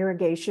farming,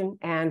 irrigation,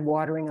 and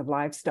watering of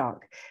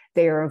livestock.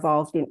 They are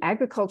involved in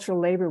agricultural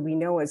labor, we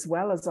know, as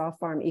well as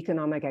off-farm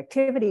economic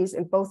activities,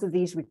 and both of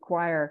these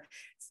require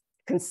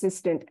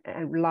consistent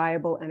and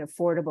reliable and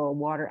affordable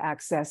water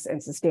access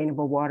and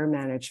sustainable water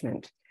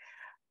management.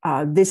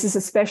 This is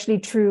especially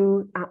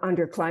true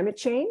under climate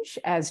change,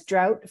 as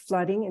drought,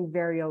 flooding, and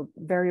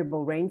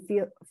variable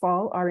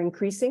rainfall are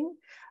increasing.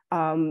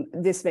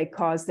 This may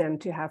cause them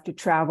to have to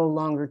travel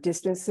longer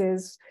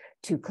distances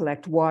to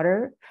collect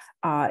water.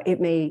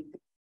 It may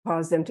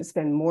cause them to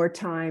spend more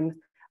time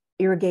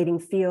irrigating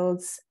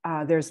fields.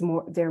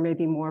 There may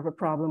be more of a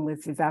problem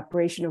with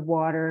evaporation of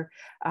water,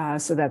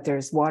 so that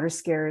there's water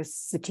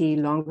scarcity,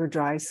 longer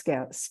dry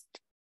spells,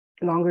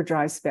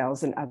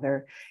 and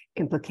other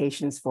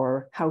implications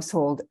for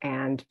household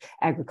and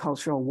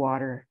agricultural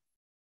water.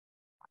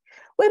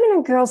 Women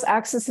and girls'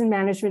 access and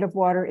management of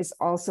water is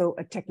also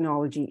a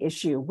technology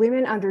issue.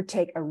 Women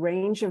undertake a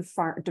range of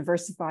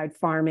diversified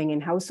farming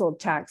and household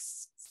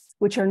tasks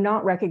which are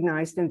not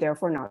recognized and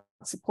therefore not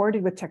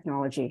supported with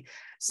technology.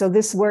 So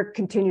this work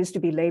continues to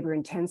be labor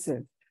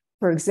intensive.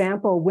 For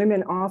example,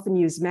 women often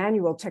use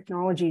manual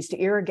technologies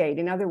to irrigate.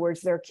 In other words,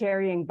 they're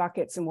carrying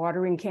buckets and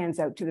watering cans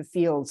out to the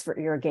fields for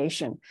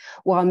irrigation,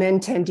 while men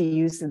tend to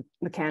use the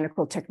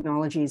mechanical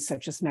technologies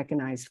such as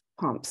mechanized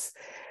pumps.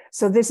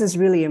 So this is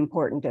really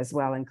important as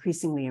well,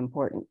 increasingly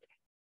important.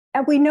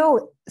 And we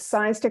know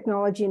science,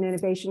 technology, and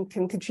innovation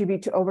can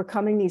contribute to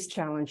overcoming these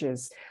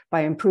challenges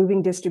by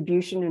improving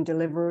distribution and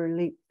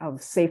delivery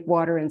of safe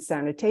water and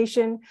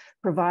sanitation,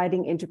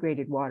 providing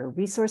integrated water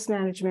resource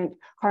management,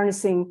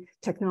 harnessing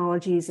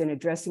technologies, and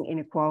addressing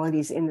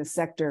inequalities in the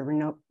sector,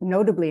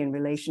 notably in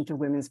relation to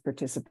women's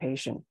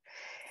participation.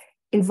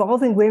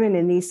 Involving women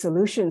in these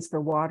solutions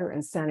for water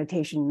and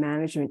sanitation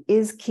management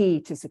is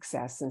key to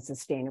success and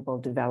sustainable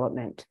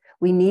development.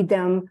 We need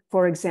them,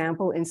 for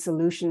example, in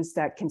solutions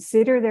that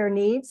consider their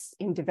needs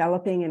in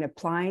developing and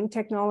applying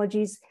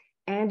technologies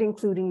and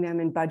including them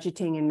in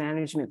budgeting and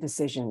management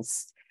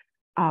decisions.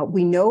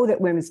 We know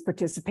that women's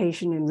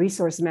participation in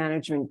resource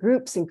management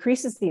groups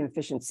increases the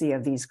efficiency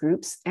of these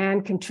groups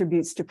and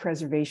contributes to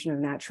preservation of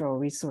natural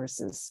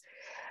resources.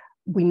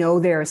 We know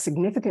they're a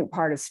significant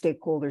part of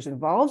stakeholders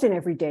involved in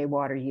everyday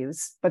water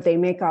use, but they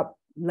make up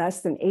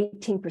less than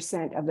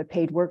 18% of the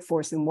paid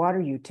workforce in water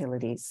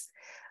utilities.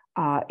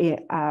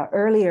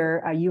 Earlier,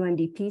 a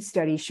UNDP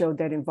study showed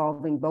that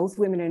involving both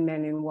women and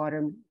men in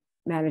water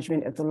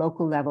management at the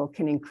local level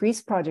can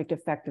increase project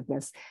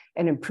effectiveness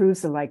and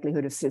improves the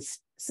likelihood of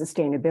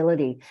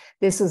sustainability.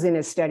 This was in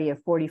a study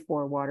of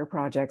 44 water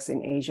projects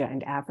in Asia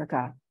and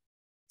Africa.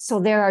 So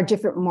there are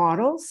different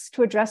models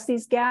to address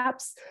these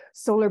gaps.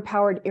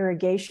 Solar-powered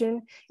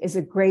irrigation is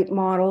a great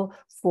model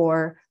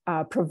for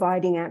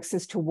providing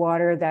access to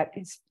water that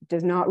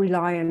does not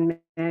rely on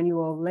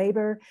manual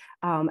labor,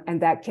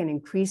 and that can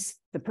increase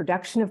the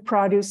production of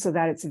produce so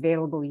that it's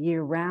available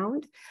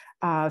year-round,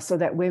 so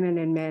that women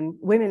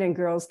and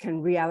girls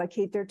can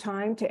reallocate their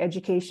time to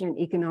education and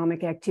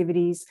economic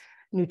activities.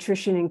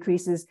 Nutrition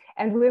increases,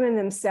 and women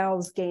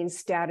themselves gain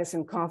status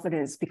and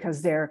confidence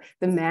because they're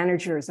the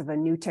managers of a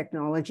new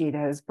technology that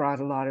has brought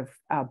a lot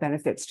of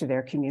benefits to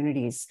their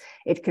communities.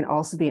 It can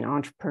also be an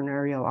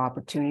entrepreneurial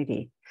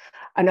opportunity.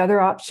 Another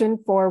option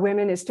for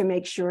women is to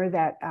make sure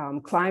that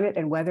climate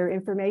and weather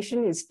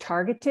information is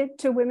targeted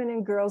to women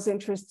and girls'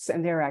 interests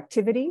and their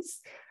activities.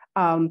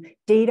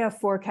 Data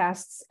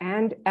forecasts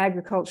and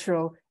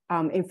agricultural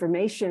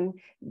information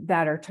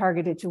that are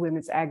targeted to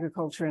women's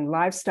agriculture and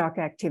livestock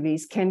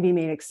activities can be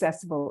made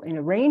accessible in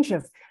a range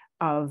of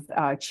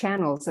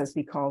channels, as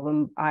we call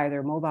them,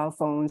 either mobile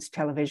phones,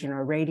 television,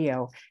 or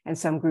radio. And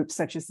some groups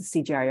such as the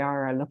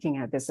CGIAR are looking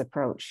at this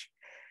approach.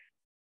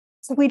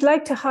 So we'd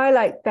like to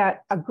highlight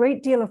that a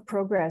great deal of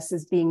progress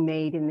is being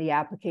made in the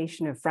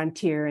application of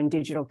frontier and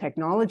digital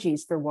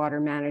technologies for water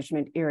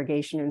management,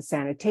 irrigation, and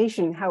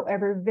sanitation.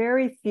 However,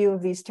 very few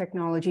of these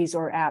technologies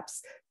or apps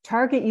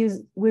target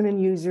women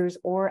users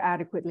or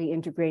adequately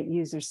integrate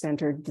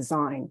user-centered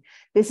design.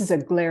 This is a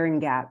glaring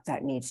gap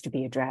that needs to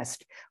be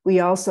addressed. We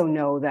also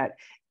know that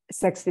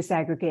sex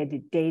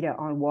disaggregated data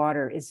on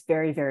water is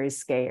very, very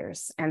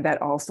scarce, and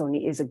that also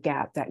is a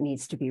gap that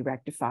needs to be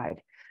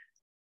rectified.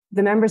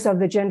 The members of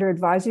the Gender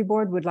Advisory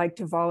Board would like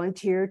to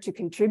volunteer to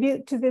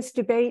contribute to this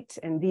debate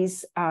and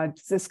these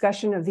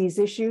discussion of these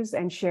issues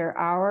and share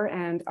our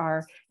and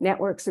our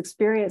network's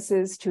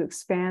experiences to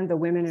expand the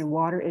women and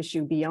water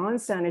issue beyond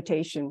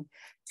sanitation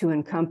to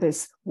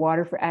encompass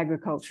water for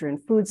agriculture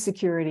and food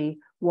security,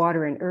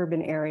 water in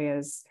urban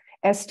areas,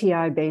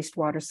 STI-based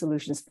water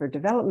solutions for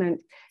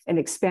development, and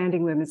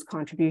expanding women's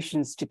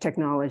contributions to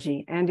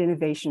technology and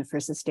innovation for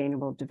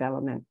sustainable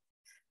development.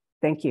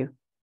 Thank you.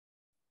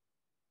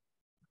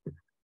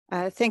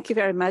 Thank you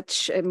very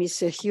much, Ms.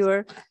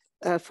 Hewer,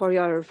 for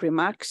your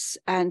remarks,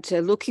 and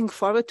looking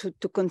forward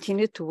to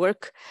continue to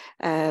work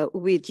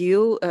with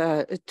you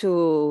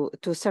to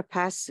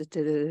surpass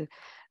the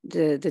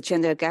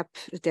gender gap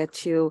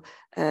that you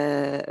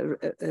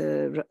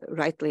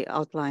rightly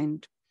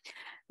outlined.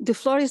 The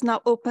floor is now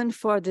open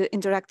for the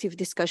interactive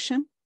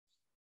discussion.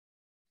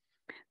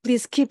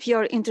 Please keep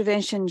your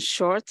intervention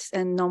short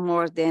and no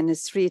more than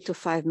 3 to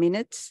 5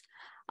 minutes.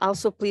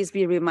 Also, please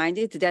be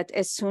reminded that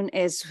as soon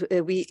as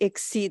we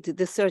exceed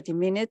the 30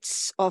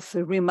 minutes of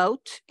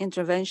remote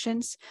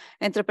interventions,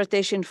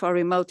 interpretation for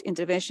remote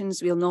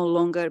interventions will no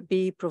longer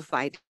be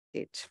provided.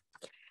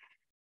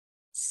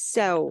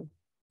 So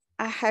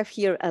I have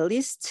here a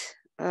list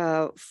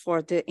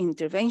for the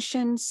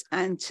interventions,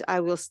 and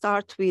I will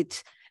start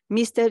with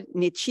Mr.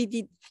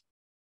 Nichidzi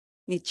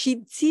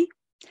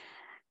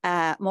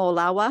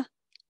Molawa,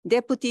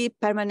 Deputy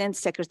Permanent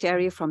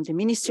Secretary from the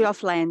Ministry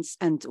of Lands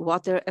and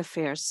Water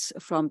Affairs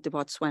from the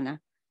Botswana.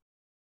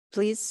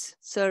 Please,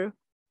 sir.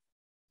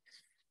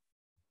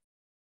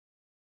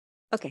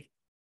 Okay,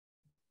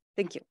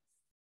 thank you.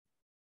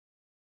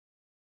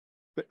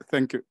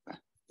 Thank you.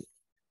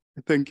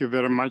 Thank you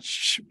very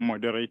much,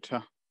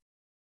 moderator.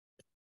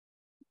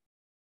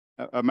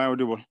 Am I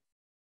audible?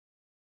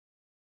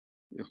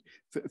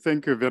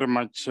 Thank you very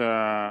much,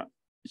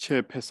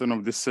 chairperson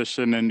of this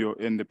session and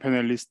the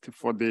panelists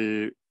for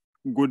the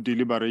good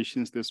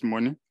deliberations this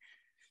morning.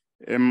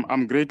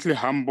 I'm greatly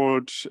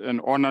humbled and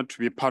honored to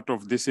be part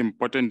of these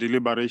important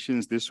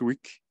deliberations this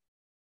week.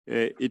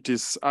 It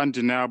is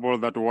undeniable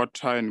that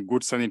water and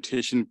good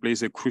sanitation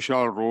plays a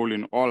crucial role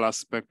in all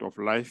aspects of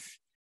life.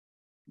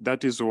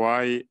 That is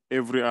why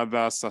every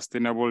other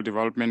sustainable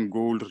development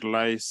goal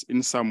relies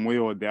in some way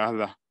or the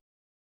other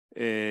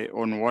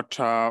on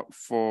water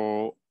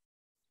for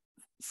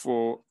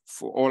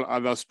all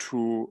others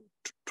to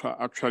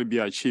actually be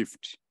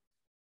achieved.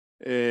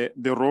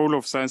 The role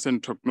of science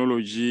and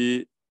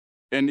technology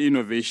and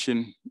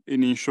innovation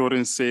in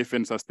ensuring safe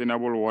and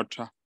sustainable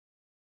water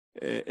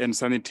and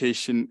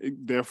sanitation,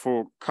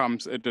 therefore,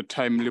 comes at a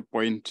timely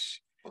point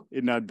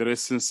in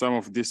addressing some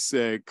of these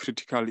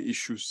critical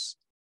issues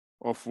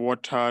of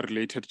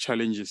water-related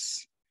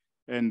challenges.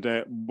 And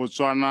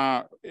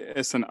Botswana,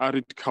 as an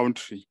arid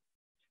country,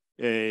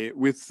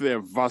 with a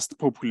vast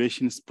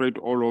population spread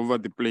all over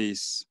the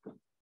place,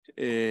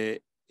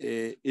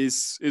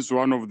 is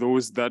one of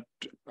those that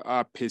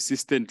are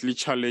persistently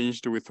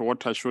challenged with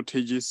water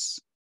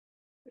shortages,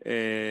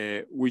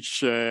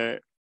 which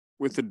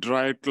with a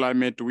dry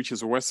climate, which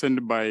is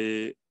worsened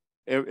by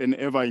an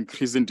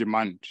ever-increasing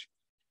demand.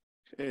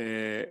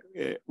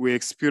 We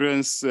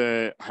experience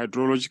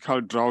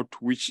hydrological drought,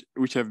 which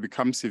have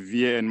become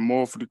severe and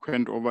more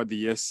frequent over the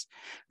years,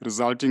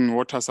 resulting in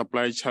water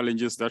supply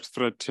challenges that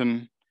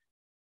threaten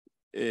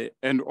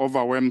and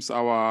overwhelms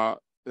our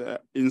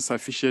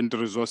insufficient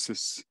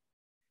resources.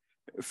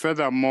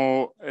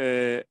 Furthermore,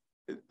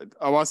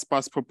 our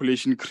sparse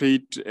population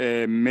create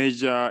a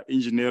major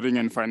engineering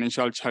and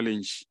financial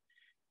challenge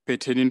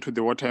pertaining to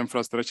the water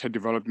infrastructure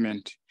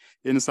development.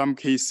 In some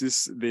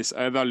cases, there's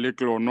either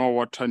little or no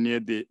water near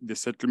the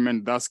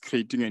settlement, thus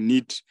creating a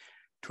need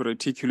to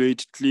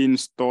reticulate, clean,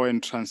 store,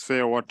 and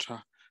transfer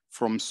water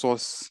from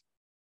source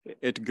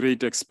at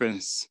great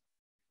expense.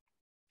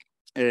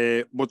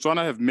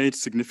 Botswana have made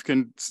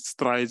significant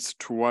strides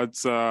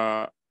towards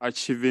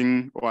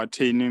achieving or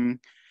attaining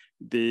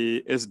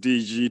the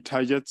SDG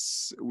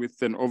targets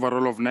with an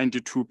overall of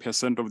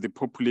 92% of the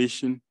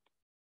population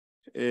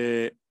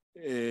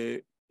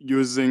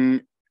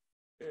using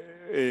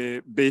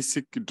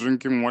basic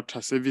drinking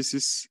water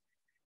services.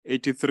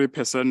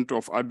 83%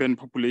 of urban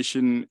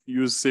population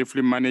use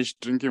safely managed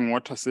drinking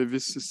water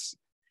services,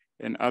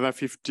 and other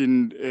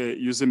 15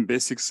 using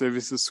basic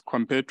services,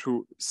 compared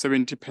to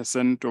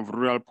 70% of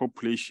rural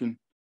population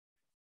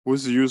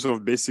whose use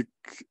of basic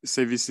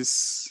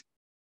services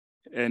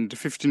and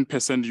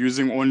 15%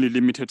 using only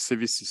limited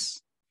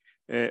services.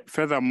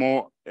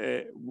 Furthermore,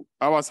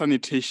 our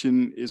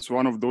sanitation is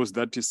one of those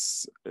that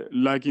is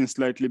lagging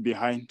slightly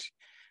behind,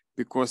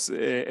 because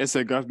as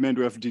a government,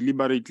 we have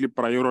deliberately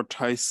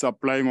prioritized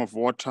supplying of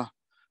water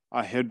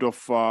ahead of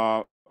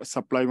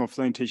supplying of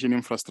sanitation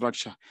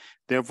infrastructure.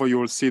 Therefore, you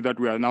will see that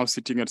we are now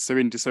sitting at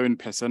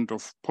 77%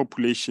 of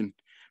population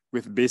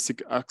with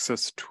basic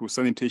access to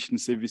sanitation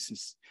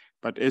services.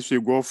 But as we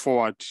go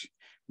forward,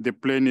 the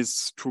plan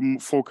is to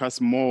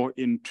focus more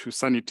into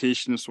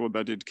sanitation so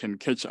that it can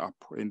catch up.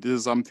 And this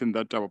is something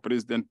that our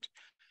president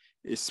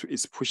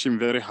is pushing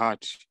very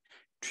hard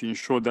to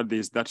ensure that there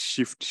is that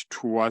shift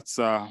towards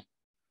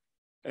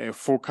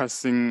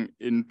focusing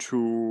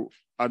into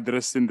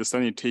addressing the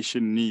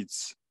sanitation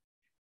needs.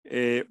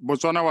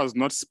 Botswana was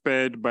not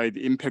spared by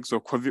the impacts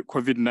of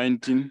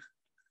COVID-19,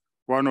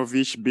 one of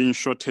which being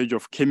shortage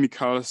of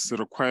chemicals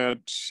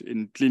required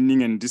in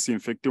cleaning and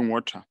disinfecting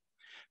water.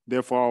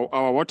 Therefore,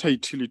 our water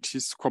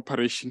utilities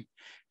corporation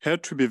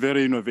had to be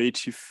very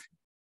innovative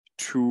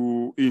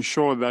to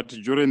ensure that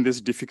during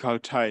this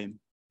difficult time,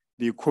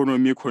 the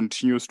economy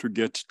continues to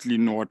get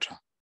clean water.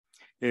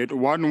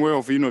 One way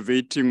of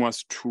innovating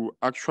was to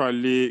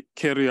actually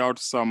carry out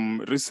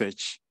some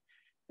research.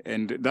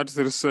 And that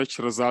research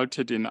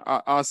resulted in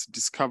us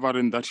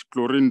discovering that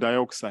chlorine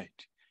dioxide,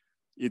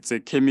 it's a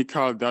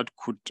chemical that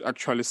could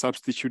actually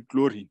substitute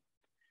chlorine.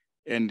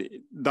 And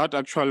that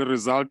actually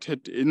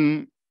resulted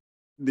in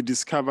the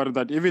discovery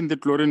that even the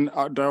chlorine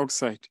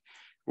dioxide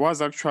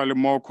was actually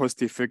more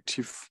cost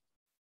effective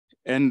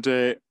and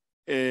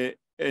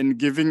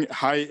giving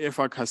high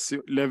efficacy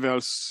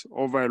levels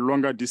over a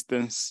longer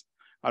distance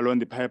along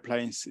the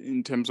pipelines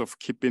in terms of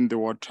keeping the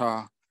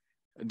water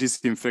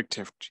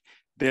disinfected.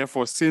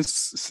 Therefore,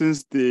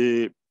 since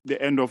the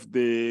end of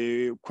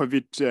the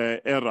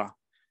COVID era,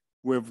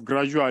 we've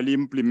gradually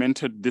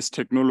implemented this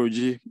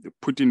technology,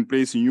 put in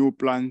place new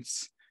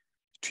plants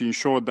to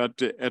ensure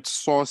that at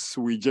source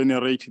we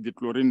generate the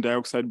chlorine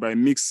dioxide by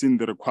mixing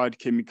the required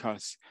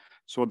chemicals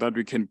so that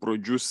we can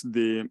produce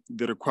the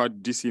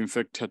required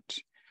disinfectant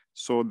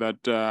so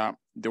that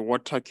the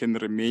water can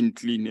remain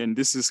clean. And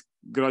this is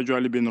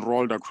gradually been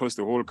rolled across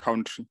the whole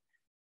country.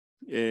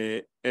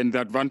 And the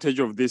advantage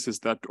of this is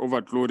that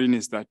over chlorine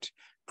is that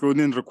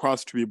chlorine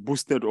requires to be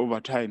boosted over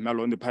time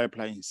along the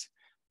pipelines.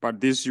 But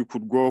this you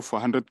could go for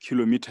 100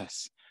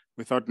 kilometers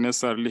without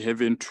necessarily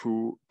having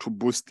to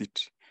boost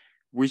it,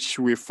 which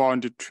we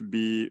found it to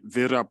be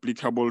very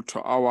applicable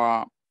to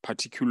our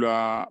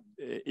particular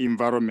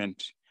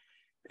environment.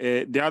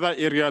 The other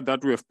area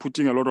that we are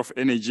putting a lot of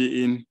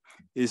energy in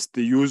is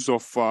the use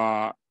of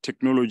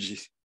technology.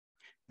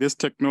 This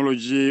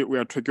technology, we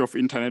are talking of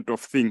Internet of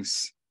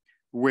Things,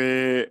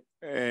 where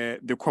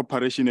the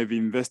corporation have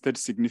invested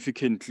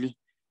significantly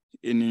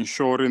in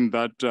ensuring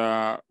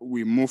that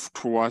we move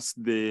towards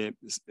the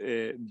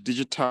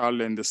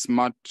digital and the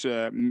smart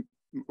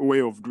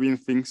way of doing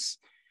things.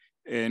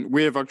 And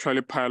we have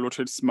actually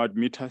piloted smart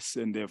meters,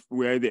 and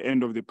we're at the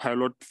end of the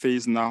pilot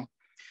phase now.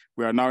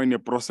 We are now in the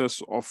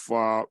process of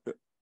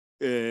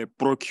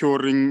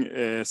procuring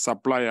a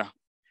supplier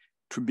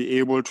to be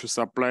able to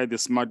supply the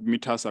smart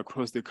meters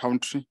across the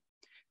country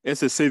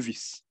as a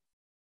service.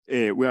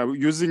 We are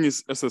using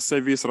it as a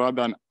service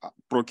rather than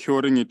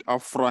procuring it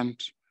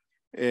upfront,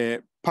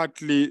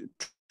 partly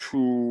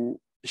to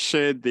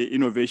share the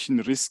innovation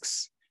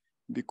risks,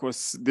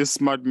 because these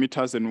smart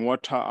meters and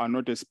water are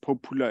not as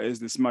popular as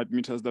the smart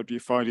meters that we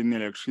found in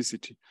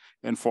electricity.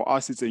 And for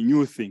us, it's a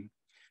new thing.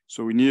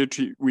 So we need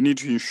to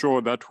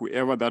ensure that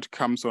whoever that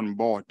comes on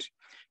board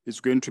is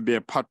going to be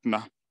a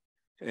partner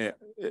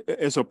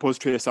as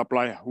opposed to a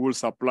supplier who will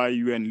supply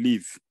you and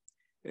leave.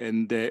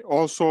 And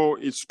also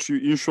it's to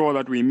ensure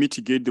that we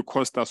mitigate the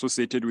cost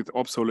associated with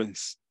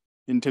obsolescence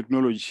in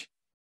technology,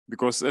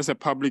 because as a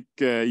public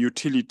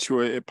utility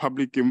or a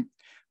public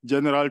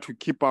general, to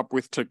keep up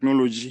with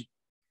technology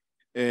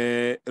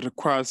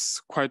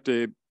requires quite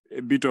a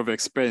bit of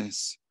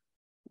expense,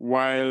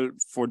 while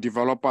for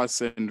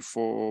developers and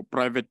for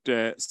private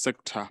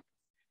sector,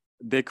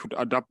 they could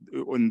adapt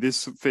on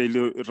this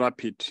fairly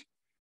rapid.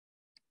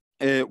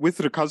 With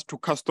regards to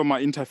customer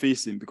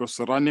interfacing, because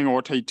running a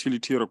water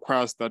utility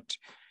requires that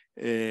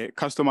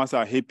customers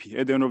are happy.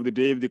 At the end of the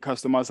day, if the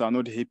customers are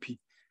not happy,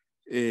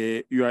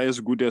 you are as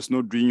good as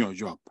not doing your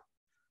job.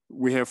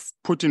 We have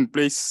put in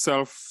place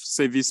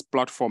self-service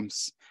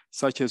platforms,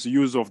 such as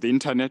use of the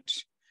internet,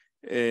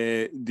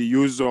 the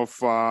use of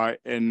a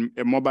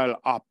mobile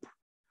app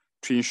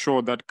to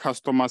ensure that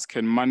customers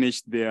can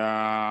manage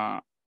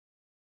their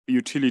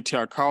utility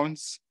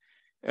accounts.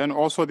 And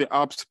also the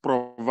apps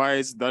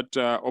provides that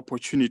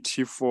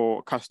opportunity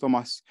for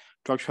customers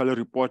to actually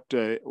report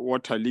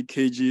water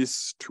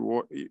leakages,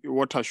 to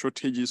water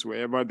shortages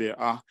wherever they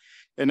are.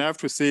 And I have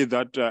to say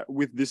that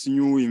with these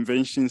new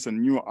inventions and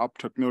new app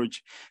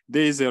technology,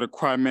 there is a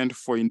requirement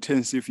for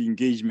intensive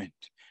engagement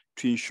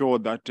to ensure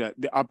that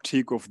the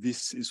uptake of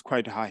this is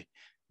quite high.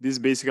 This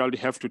basically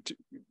have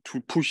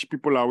to push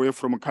people away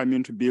from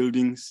coming to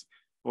buildings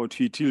or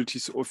to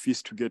utilities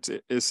office to get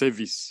a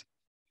service.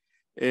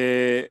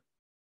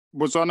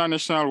 Botswana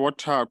National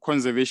Water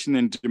Conservation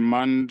and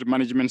Demand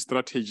Management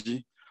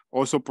Strategy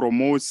also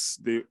promotes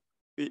the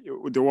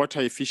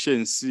water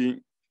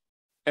efficiency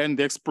and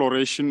the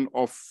exploration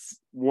of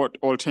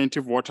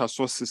alternative water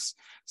sources,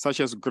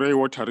 such as grey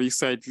water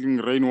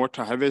recycling,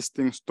 rainwater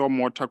harvesting,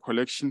 stormwater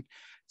collection,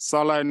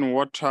 saline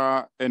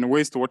water, and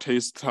wastewater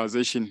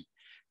utilization,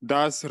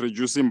 thus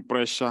reducing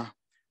pressure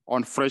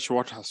on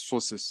freshwater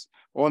sources.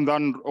 On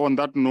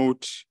that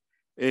note,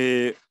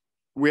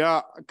 we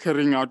are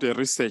carrying out a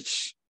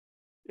research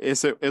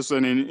as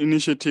an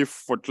initiative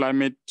for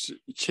climate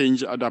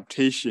change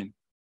adaptation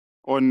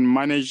on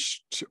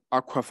managed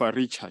aquifer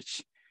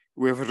recharge.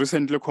 We have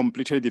recently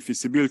completed the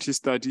feasibility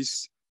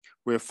studies.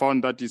 We have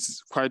found that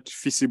it's quite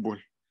feasible.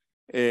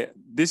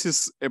 This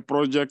is a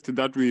project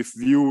that we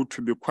view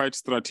to be quite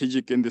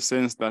strategic in the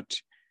sense that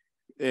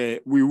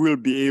we will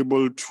be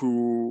able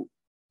to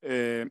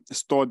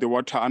store the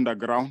water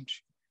underground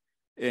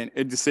and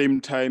at the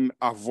same time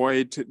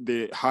avoid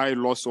the high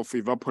loss of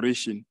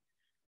evaporation,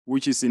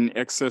 which is in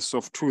excess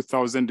of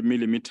 2,000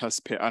 millimeters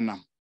per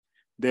annum.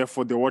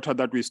 Therefore, the water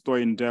that we store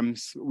in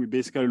dams, we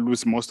basically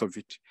lose most of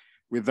it.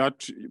 With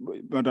that,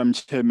 Madam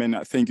Chairman,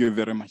 thank you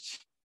very much.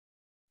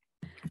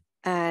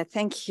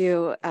 Thank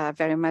you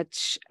very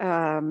much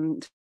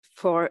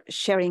for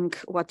sharing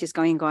what is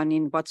going on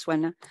in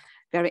Botswana.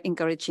 Very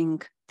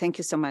encouraging. Thank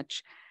you so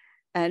much.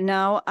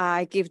 Now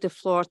I give the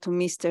floor to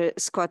Mr.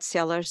 Scott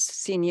Sellers,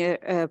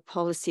 Senior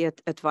Policy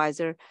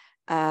Advisor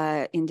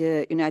in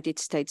the United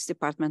States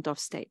Department of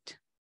State.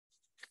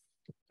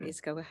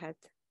 Please go ahead.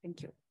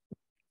 Thank you.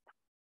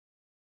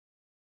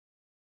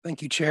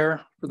 Thank you,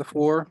 Chair, for the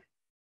floor.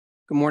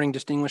 Good morning,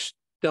 distinguished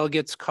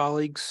delegates,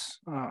 colleagues.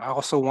 I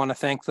also want to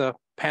thank the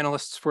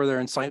panelists for their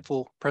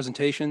insightful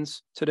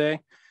presentations today.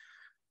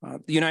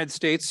 The United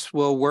States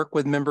will work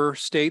with member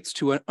states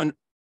to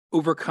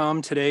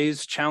overcome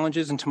today's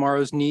challenges and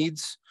tomorrow's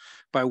needs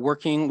by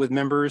working with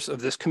members of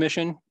this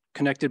commission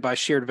connected by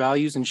shared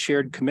values and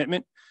shared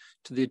commitment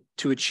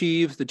to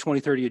achieve the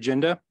 2030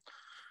 agenda.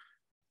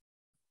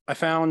 I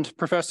found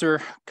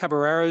Professor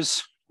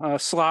Cabrera's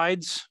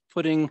slides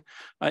putting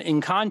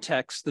in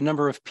context the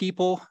number of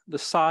people, the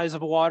size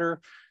of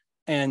water,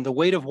 and the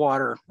weight of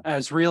water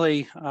as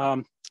really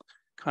kind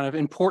of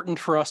important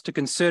for us to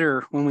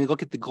consider when we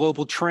look at the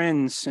global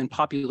trends in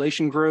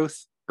population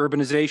growth,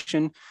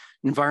 urbanization,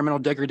 environmental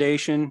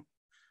degradation,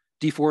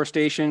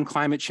 deforestation,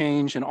 climate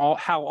change, and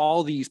how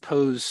all these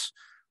pose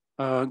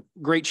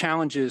great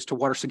challenges to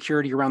water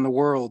security around the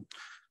world.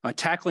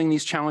 Tackling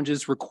these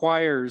challenges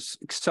requires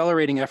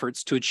accelerating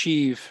efforts to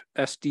achieve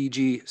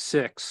SDG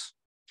 6.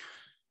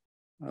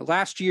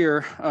 Last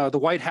year, the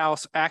White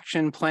House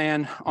Action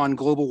Plan on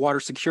Global Water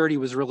Security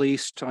was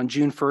released on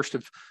June 1st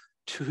of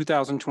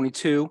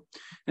 2022,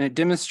 and it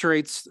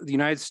demonstrates the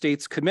United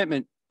States'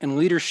 commitment and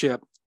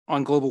leadership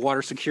on global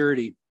water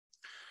security.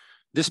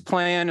 This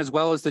plan, as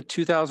well as the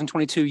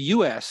 2022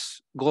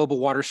 U.S. Global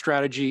Water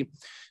Strategy,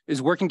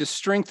 is working to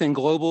strengthen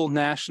global,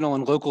 national,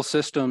 and local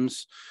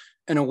systems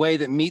in a way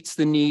that meets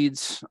the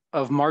needs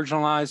of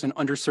marginalized and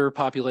underserved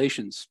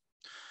populations.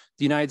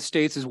 The United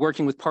States is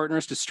working with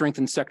partners to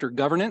strengthen sector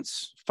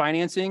governance,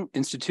 financing,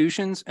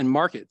 institutions, and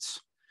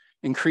markets,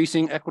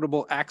 increasing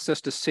equitable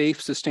access to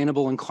safe,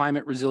 sustainable, and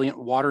climate-resilient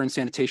water and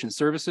sanitation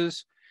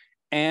services,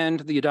 and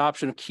the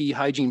adoption of key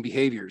hygiene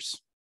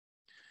behaviors.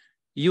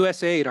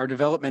 USAID, our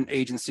development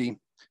agency,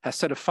 has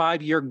set a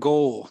 5-year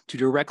goal to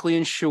directly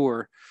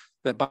ensure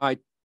that by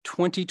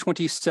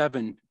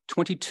 2027,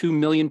 22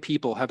 million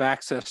people have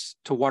access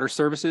to water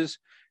services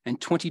and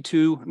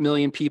 22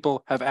 million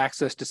people have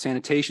access to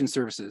sanitation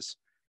services,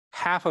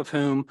 half of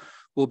whom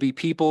will be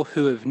people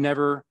who have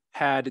never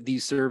had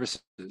these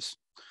services.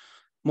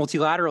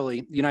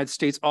 Multilaterally, the United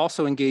States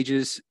also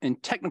engages in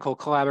technical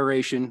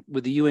collaboration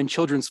with the UN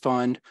Children's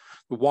Fund,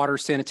 the Water,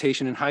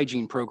 Sanitation, and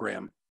Hygiene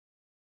Program.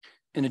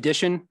 In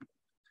addition,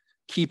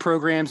 key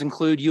programs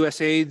include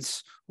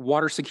USAID's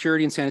water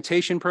security and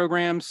sanitation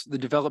programs, the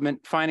Development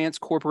Finance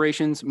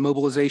Corporation's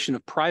mobilization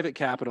of private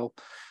capital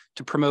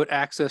to promote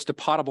access to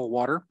potable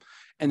water,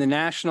 and the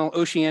National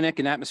Oceanic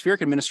and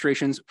Atmospheric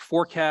Administration's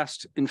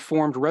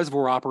Forecast-Informed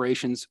Reservoir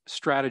Operations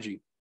strategy.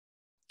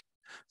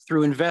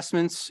 Through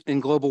investments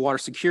in global water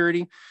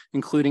security,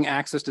 including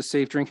access to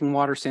safe drinking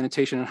water,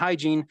 sanitation, and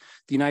hygiene,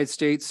 the United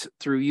States,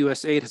 through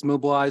USAID, has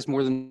mobilized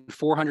more than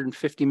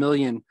 $450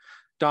 million.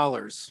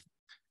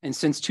 And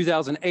since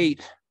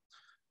 2008,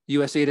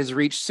 USAID has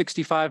reached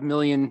 65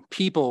 million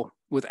people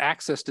with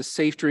access to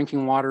safe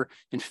drinking water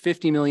and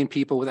 50 million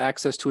people with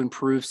access to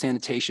improved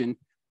sanitation,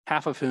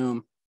 half of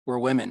whom were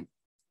women.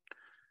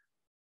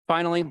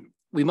 Finally,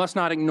 we must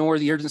not ignore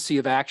the urgency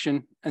of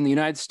action, and the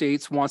United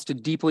States wants to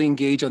deeply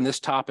engage on this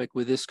topic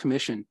with this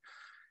commission.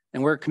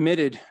 And we're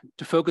committed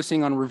to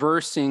focusing on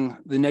reversing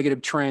the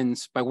negative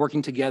trends by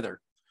working together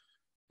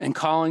and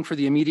calling for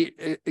the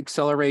immediate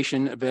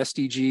acceleration of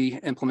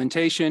SDG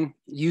implementation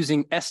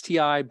using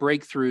STI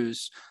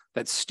breakthroughs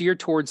that steer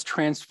towards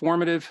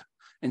transformative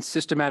and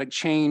systematic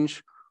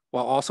change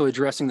while also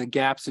addressing the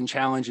gaps and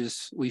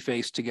challenges we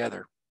face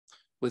together.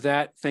 With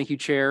that, thank you,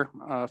 Chair,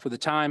 for the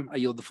time. I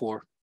yield the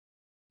floor.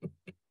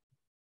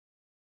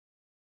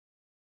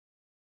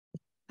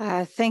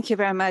 Thank you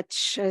very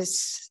much,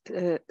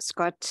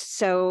 Scott.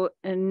 So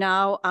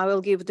now I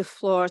will give the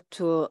floor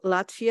to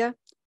Latvia.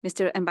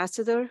 Mr.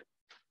 Ambassador,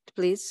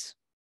 please.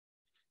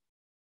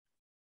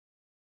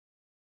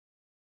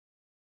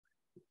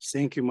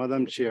 Thank you,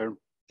 Madam Chair.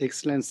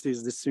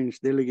 Excellencies,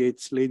 distinguished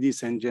delegates,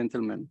 ladies and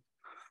gentlemen.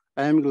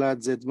 I am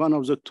glad that one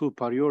of the two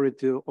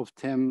priorities of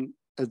them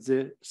at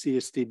the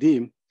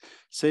CSTD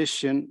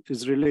session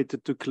is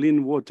related to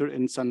clean water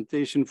and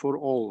sanitation for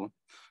all.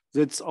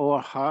 That's our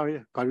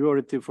high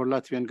priority for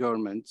Latvian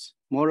governments.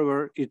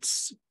 Moreover,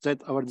 it's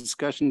that our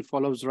discussion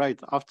follows right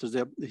after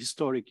the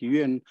historic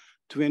UN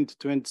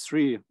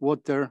 2023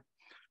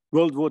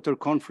 World Water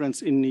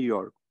Conference in New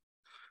York.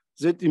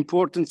 That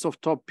importance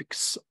of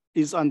topics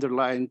is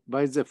underlined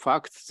by the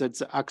fact that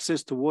the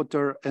access to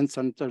water and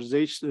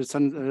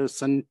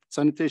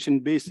sanitation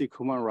basic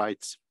human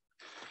rights.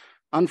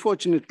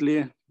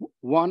 Unfortunately,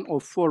 1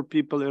 of 4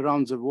 people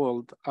around the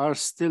world are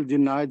still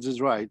denied these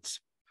rights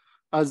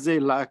as they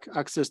lack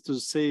access to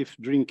safe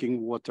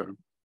drinking water.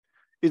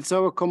 It's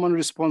our common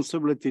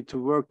responsibility to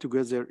work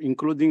together,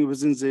 including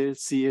within the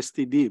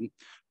CSTD,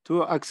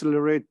 to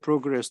accelerate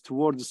progress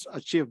towards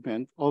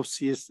achievement of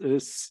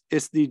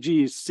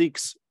SDG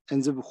 6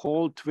 and the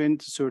whole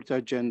 2030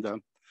 agenda.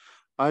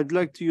 I'd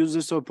like to use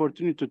this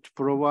opportunity to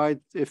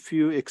provide a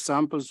few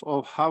examples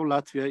of how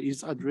Latvia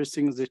is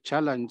addressing the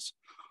challenge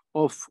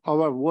of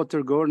our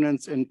water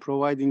governance and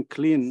providing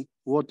clean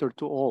water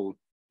to all.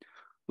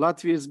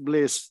 Latvia is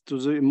blessed to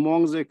be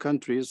among the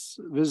countries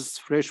with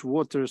fresh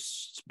water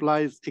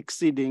supplies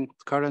exceeding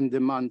current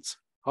demands.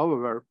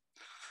 However,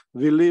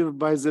 we live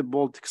by the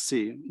Baltic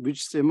Sea,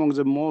 which is among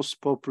the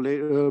most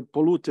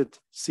polluted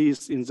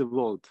seas in the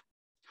world.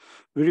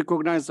 We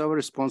recognize our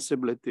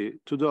responsibility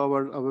to do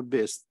our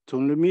best to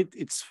limit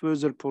its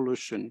further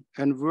pollution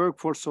and work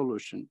for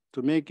solutions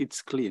to make it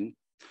clean.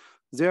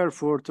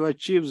 Therefore, to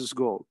achieve this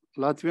goal,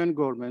 Latvian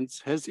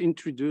government has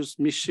introduced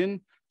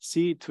Mission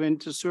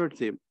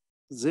C2030.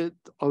 That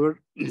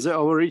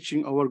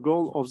overreaching our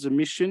goal of the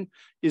mission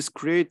is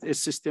create a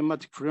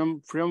systematic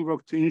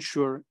framework to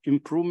ensure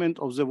improvement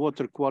of the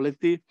water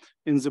quality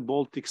in the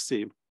Baltic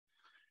Sea.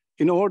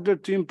 In order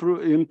to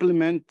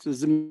implement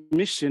the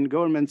mission,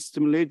 government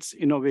stimulates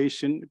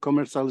innovation,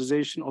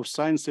 commercialization of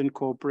science and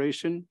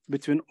cooperation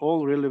between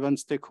all relevant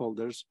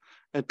stakeholders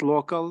at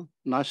local,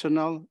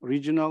 national,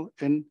 regional,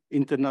 and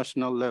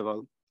international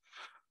level.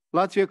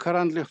 Latvia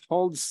currently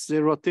holds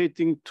the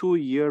rotating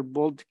 2-year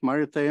Baltic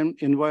Maritime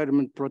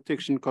Environment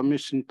Protection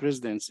Commission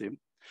presidency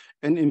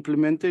and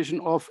implementation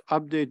of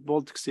update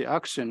Baltic Sea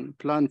Action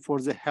Plan for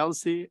the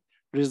healthy,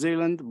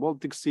 resilient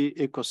Baltic Sea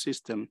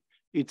ecosystem.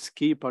 It's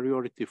key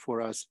priority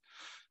for us.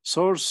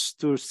 Source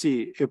to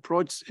sea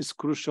approach is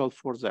crucial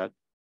for that.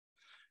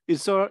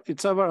 It's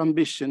our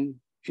ambition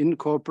in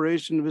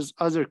cooperation with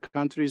other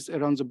countries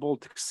around the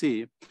Baltic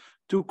Sea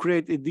to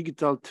create a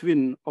digital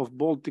twin of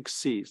Baltic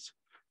Seas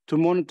to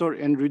monitor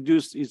and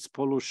reduce its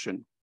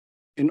pollution.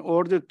 In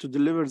order to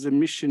deliver the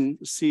Mission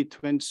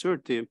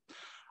C2030,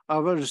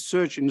 our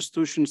research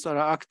institutions are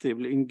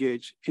actively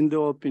engaged in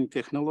developing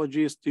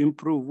technologies to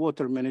improve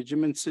water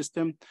management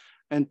system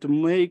and to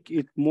make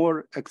it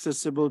more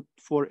accessible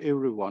for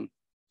everyone.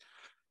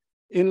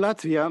 In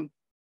Latvia,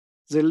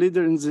 the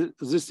leader in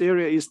this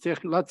area is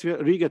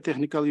Latvia Riga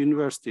Technical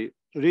University.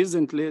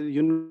 Recently, the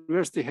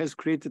university has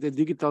created a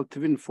digital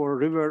twin for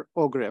River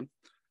Ogre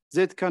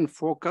that can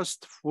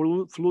forecast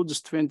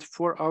floods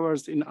 24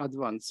 hours in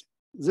advance.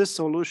 This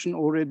solution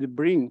already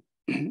brings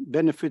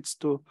benefits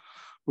to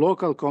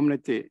local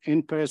community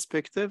in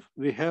perspective,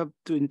 we have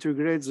to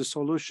integrate the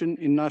solution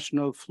in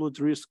national flood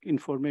risk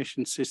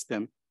information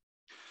system.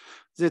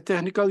 The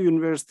Technical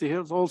University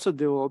has also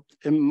developed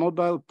a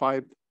mobile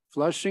pipe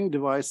flushing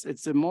device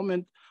at the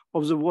moment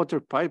of the water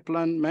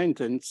pipeline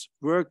maintenance.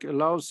 Work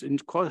allows in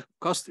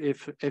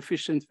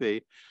cost-efficient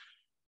way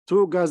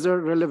to gather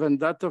relevant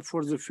data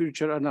for the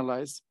future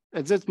analysis.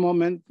 At that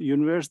moment, the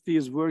university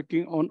is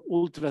working on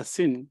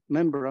ultra-thin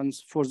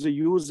membranes for the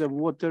use of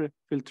water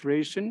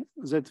filtration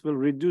that will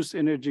reduce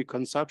energy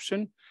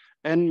consumption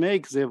and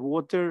make the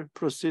water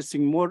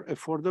processing more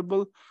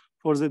affordable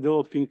for the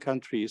developing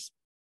countries.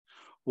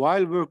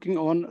 While working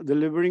on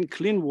delivering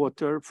clean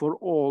water for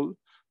all,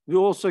 we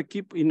also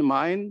keep in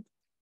mind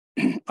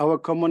our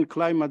common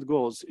climate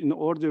goals in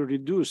order to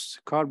reduce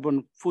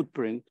carbon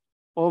footprint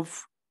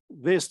of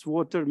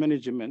wastewater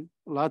management.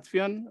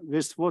 Latvian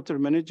wastewater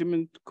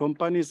management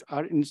companies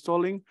are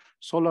installing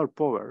solar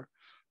power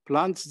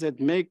plants that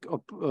make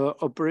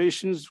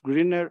operations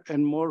greener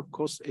and more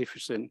cost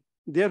efficient.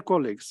 Dear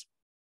colleagues,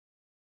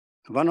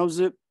 one of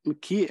the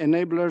key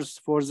enablers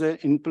for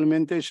the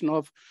implementation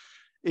of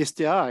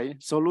STI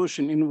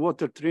solution in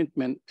water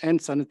treatment and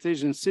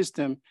sanitation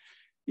system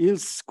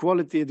is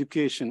quality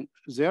education.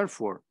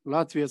 Therefore,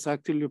 Latvia is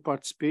actively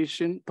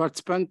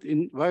participant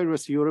in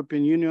various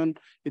European Union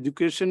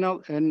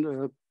educational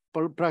and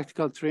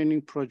practical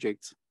training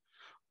projects.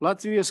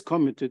 Latvia is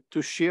committed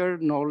to share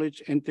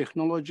knowledge and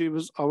technology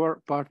with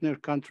our partner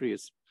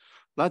countries.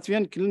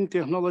 Latvian Clean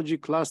Technology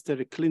Cluster,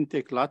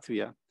 Cleantech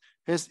Latvia,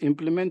 has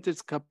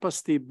implemented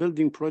capacity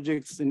building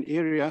projects in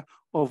area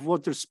of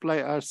water supply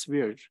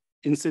elsewhere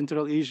in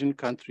Central Asian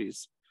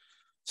countries.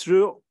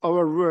 Through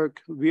our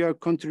work, we are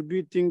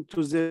contributing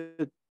to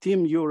the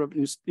Team Europe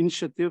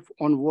initiative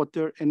on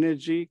water,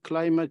 energy,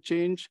 climate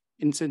change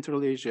in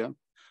Central Asia.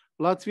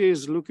 Latvia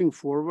is looking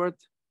forward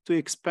to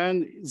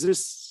expand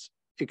this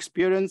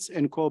experience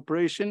and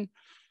cooperation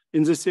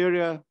in this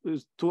area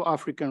to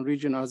African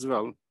region as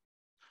well.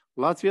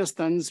 Latvia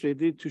stands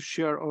ready to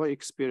share our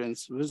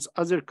experience with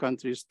other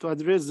countries to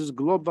address this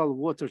global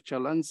water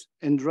challenge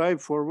and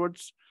drive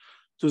forwards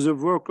to the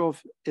work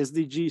of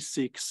SDG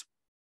 6.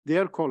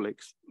 Dear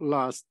colleagues,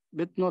 last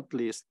but not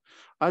least,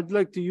 I'd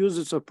like to use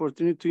this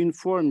opportunity to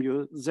inform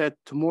you that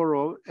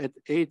tomorrow at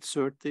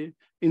 8:30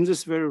 in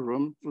this very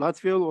room,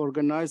 Latvia will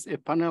organize a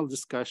panel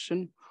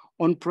discussion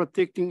on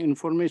protecting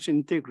information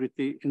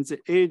integrity in the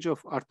age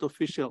of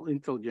artificial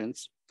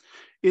intelligence.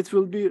 It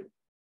will be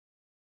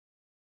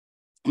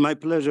my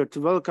pleasure to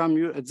welcome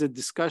you at the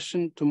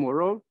discussion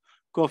tomorrow.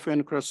 Coffee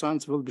and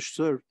croissants will be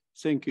served.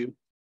 Thank you.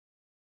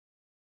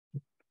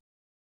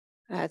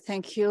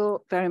 Thank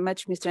you very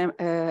much, Mr.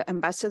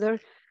 Ambassador.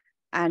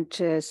 And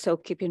so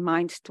keep in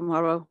mind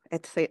tomorrow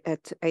at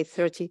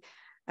 8:30,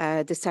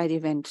 the side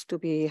event to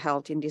be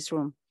held in this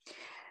room.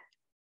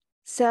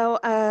 So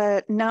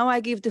now I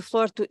give the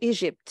floor to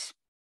Egypt.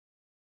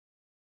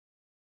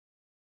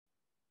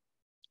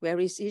 Where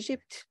is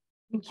Egypt?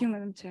 Thank you,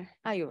 Madam Chair.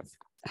 Yours.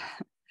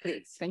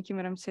 Please. Thank you,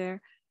 Madam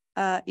Chair.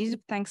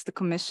 Egypt thanks the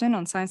Commission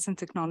on Science and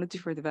Technology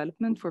for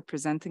Development for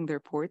presenting the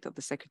report of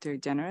the Secretary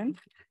General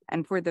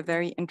and for the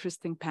very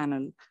interesting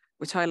panel,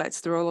 which highlights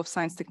the role of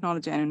science,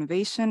 technology, and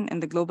innovation in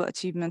the global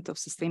achievement of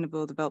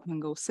Sustainable Development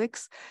Goal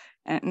 6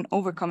 and in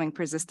overcoming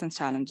persistent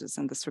challenges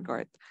in this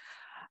regard.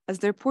 As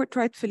the report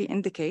rightfully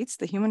indicates,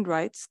 the human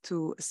rights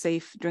to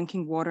safe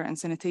drinking water and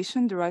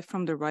sanitation derive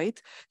from the right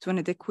to an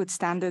adequate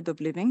standard of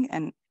living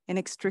and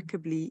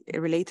inextricably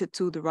related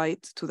to the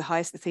right to the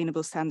highest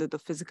attainable standard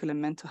of physical and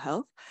mental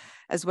health,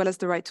 as well as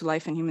the right to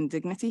life and human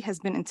dignity, has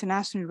been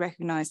internationally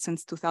recognized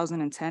since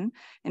 2010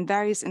 in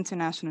various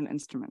international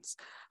instruments.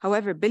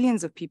 However,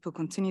 billions of people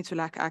continue to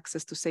lack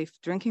access to safe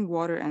drinking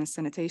water and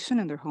sanitation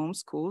in their homes,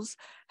 schools,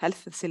 health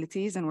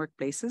facilities, and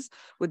workplaces,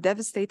 with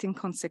devastating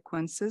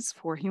consequences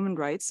for human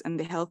rights and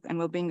the health and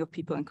well-being of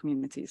people and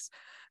communities.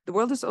 The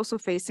world is also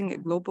facing a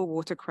global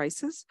water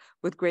crisis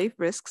with grave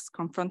risks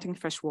confronting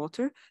fresh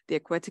water, the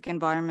aquatic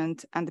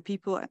environment, and the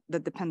people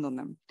that depend on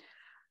them.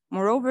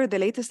 Moreover, the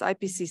latest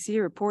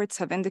IPCC reports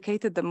have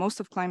indicated that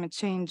most of climate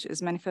change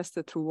is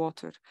manifested through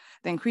water.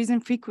 The increasing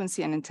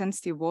frequency and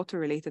intensity of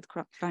water-related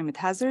climate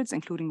hazards,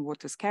 including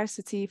water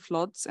scarcity,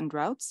 floods, and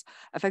droughts,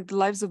 affect the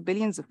lives of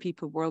billions of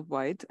people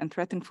worldwide and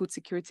threaten food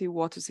security,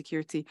 water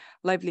security,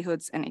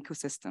 livelihoods, and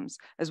ecosystems,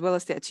 as well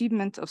as the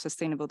achievement of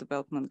Sustainable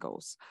Development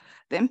Goals.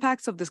 The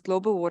impacts of this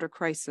global water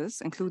crisis,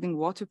 including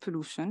water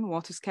pollution,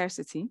 water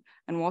scarcity,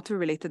 and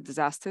water-related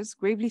disasters,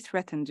 gravely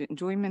threaten the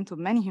enjoyment of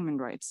many human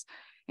rights,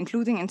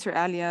 including inter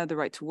alia, the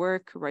right to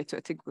work, right to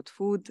adequate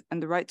food,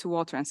 and the right to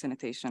water and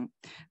sanitation.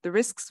 The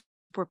risks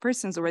for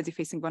persons already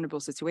facing vulnerable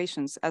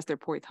situations, as the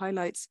report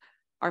highlights,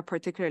 are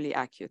particularly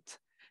acute.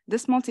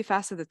 This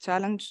multifaceted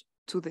challenge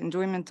to the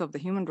enjoyment of the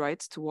human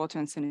rights to water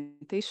and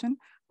sanitation,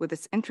 with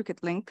its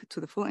intricate link to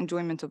the full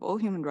enjoyment of all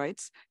human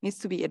rights, needs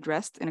to be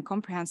addressed in a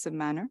comprehensive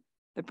manner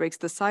that breaks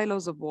the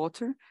silos of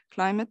water,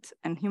 climate,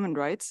 and human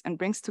rights and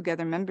brings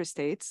together member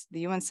states,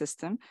 the UN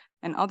system,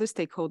 and other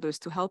stakeholders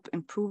to help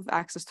improve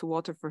access to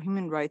water for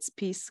human rights,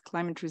 peace,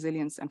 climate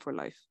resilience, and for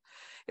life.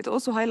 It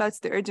also highlights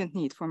the urgent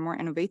need for more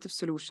innovative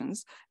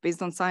solutions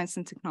based on science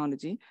and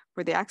technology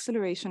for the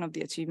acceleration of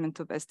the achievement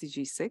of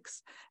SDG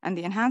 6 and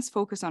the enhanced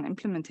focus on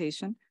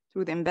implementation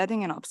through the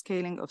embedding and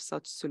upscaling of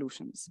such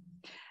solutions.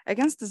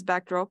 Against this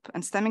backdrop,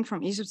 and stemming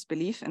from Egypt's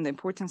belief in the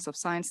importance of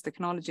science,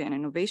 technology, and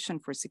innovation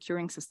for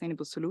securing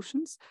sustainable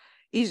solutions,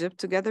 Egypt,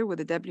 together with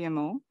the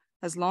WMO,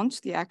 has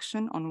launched the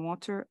Action on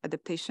Water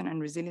Adaptation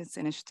and Resilience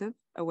Initiative,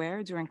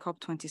 AWARE, during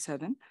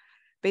COP27,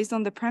 based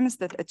on the premise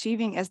that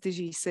achieving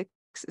SDG 6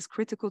 is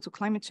critical to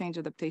climate change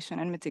adaptation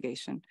and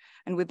mitigation,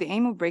 and with the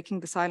aim of breaking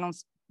the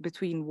silence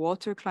between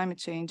water, climate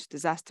change,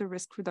 disaster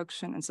risk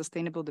reduction, and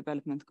sustainable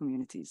development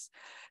communities.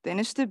 The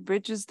initiative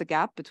bridges the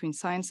gap between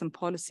science and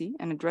policy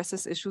and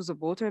addresses issues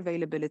of water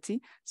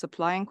availability,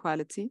 supply and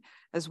quality,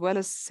 as well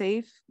as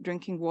safe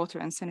drinking water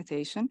and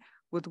sanitation,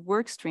 with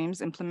work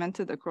streams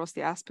implemented across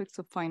the aspects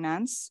of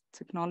finance,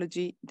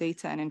 technology,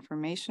 data and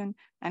information,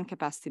 and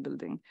capacity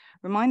building,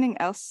 reminding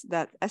us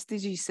that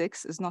SDG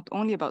 6 is not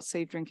only about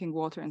safe drinking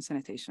water and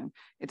sanitation,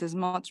 it is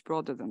much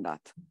broader than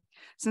that.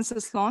 Since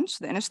its launch,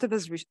 the initiative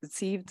has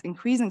received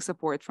increasing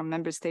support from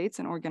member states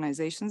and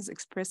organizations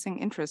expressing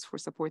interest for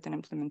support and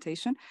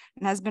implementation,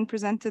 and has been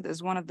presented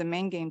as one of the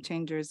main game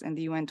changers in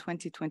the UN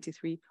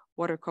 2023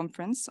 Water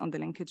Conference on the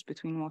linkage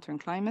between water and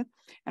climate,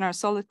 and our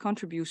solid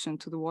contribution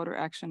to the Water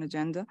Action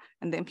Agenda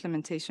and the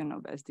implementation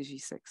of SDG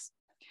 6.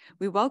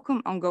 We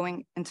welcome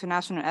ongoing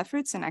international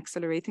efforts in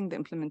accelerating the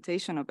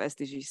implementation of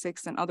SDG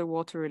 6 and other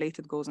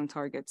water-related goals and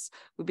targets.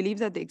 We believe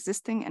that the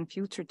existing and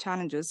future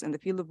challenges in the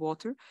field of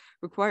water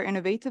require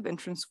innovative and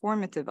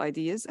transformative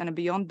ideas and a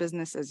beyond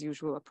business as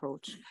usual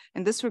approach.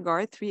 In this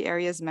regard, 3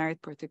 areas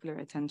merit particular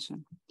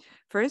attention.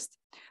 First,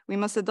 we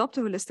must adopt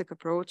a holistic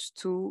approach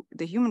to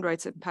the human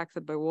rights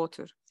impacted by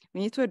water. We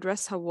need to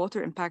address how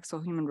water impacts all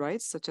human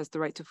rights, such as the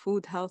right to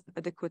food, health,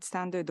 adequate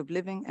standard of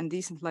living, and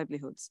decent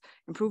livelihoods.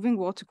 Improving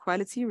water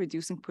quality,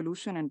 reducing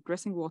pollution, and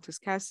addressing water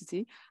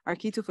scarcity are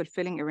key to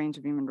fulfilling a range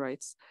of human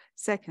rights.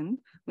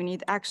 Second, we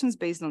need actions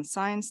based on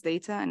science,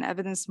 data, and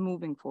evidence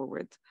moving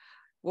forward.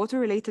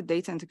 Water-related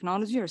data and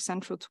technology are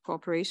central to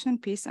cooperation,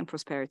 peace, and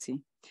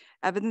prosperity.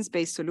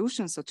 Evidence-based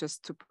solutions, such as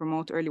to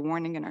promote early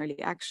warning and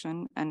early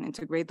action and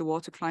integrate the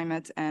water,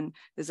 climate, and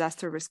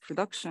disaster risk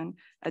reduction,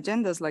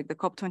 agendas like the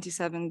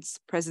COP27's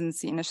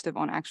Presidency Initiative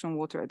on Action on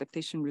Water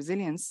Adaptation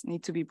Resilience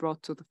need to be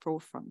brought to the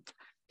forefront.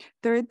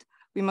 Third,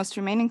 we must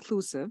remain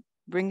inclusive,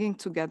 bringing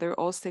together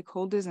all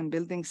stakeholders and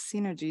building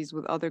synergies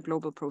with other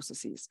global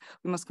processes.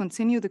 We must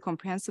continue the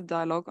comprehensive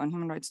dialogue on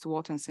human rights to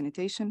water and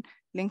sanitation,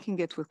 linking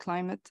it with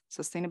climate,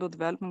 sustainable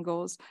development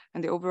goals,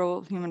 and the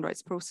overall human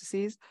rights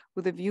processes,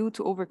 with a view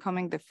to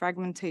overcoming the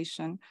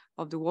fragmentation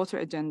of the water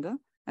agenda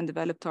and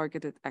develop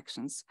targeted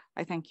actions.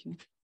 I thank you.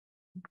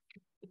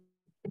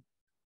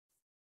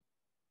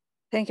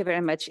 Thank you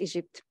very much,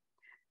 Egypt.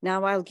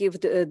 Now I'll give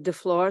the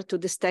floor to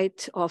the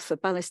State of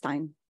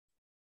Palestine.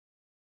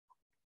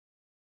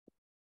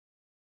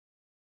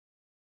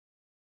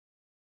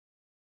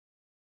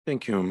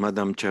 Thank you,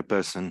 Madam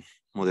Chairperson,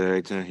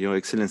 Moderator, Your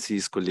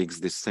Excellencies, colleagues,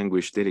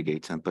 distinguished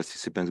delegates and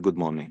participants, good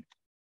morning.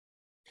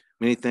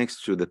 Many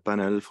thanks to the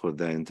panel for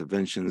their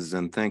interventions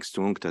and thanks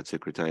to UNCTAD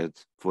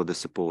Secretariat for the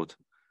support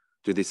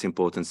to this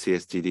important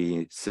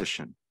CSTD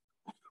session.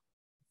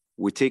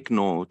 We take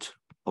note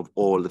of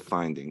all the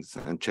findings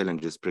and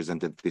challenges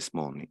presented this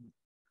morning.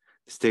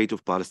 The State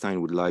of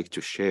Palestine would like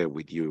to share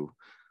with you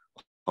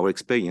our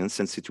experience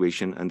and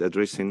situation and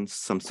addressing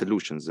some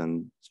solutions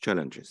and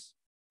challenges.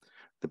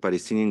 The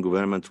Palestinian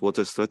government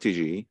water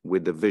strategy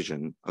with the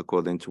vision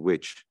according to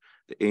which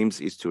the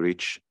aims is to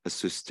reach a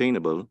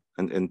sustainable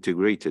and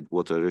integrated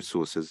water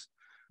resources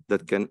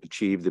that can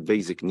achieve the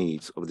basic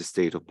needs of the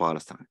State of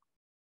Palestine.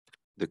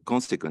 The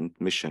consequent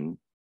mission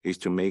is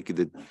to make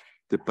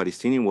the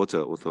Palestinian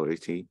Water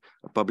Authority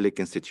a public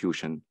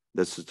institution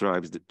that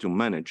strives to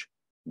manage,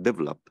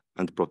 develop,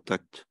 and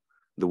protect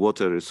the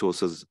water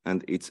resources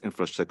and its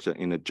infrastructure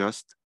in a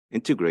just,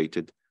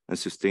 integrated, and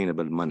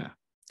sustainable manner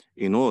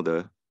in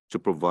order to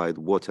provide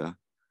water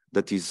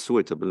that is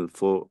suitable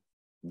for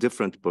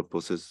different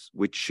purposes,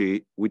 which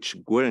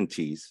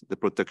guarantees the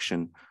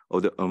protection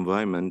of the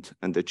environment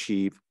and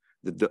achieve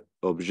the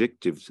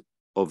objectives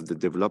of the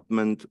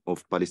development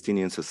of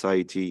Palestinian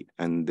society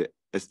and the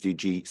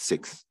SDG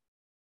 6.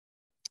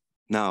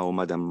 Now,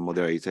 Madam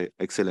Moderator,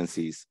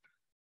 Excellencies,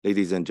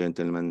 ladies and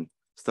gentlemen,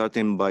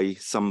 starting by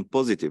some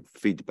positive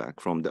feedback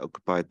from the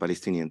occupied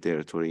Palestinian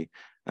territory,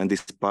 and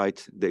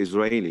despite the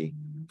Israeli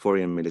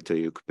foreign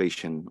military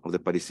occupation of the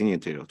Palestinian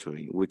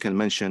territory, we can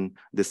mention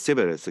the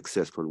several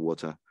successful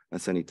water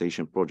and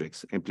sanitation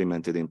projects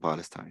implemented in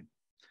Palestine.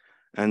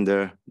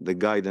 Under the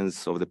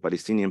guidance of the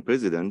Palestinian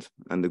president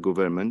and the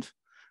government,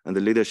 and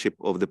the leadership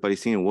of the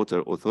Palestinian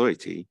Water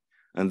Authority,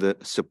 and the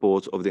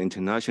support of the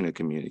international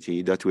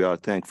community, that we are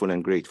thankful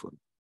and grateful.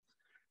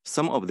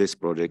 Some of these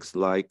projects,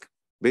 like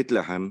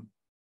Bethlehem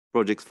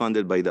projects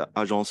funded by the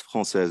Agence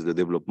Française de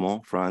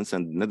Développement, France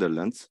and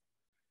Netherlands,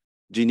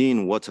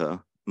 Jenin Water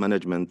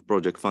Management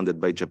Project funded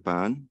by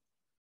Japan,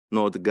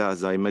 North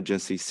Gaza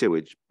Emergency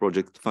Sewage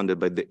Project funded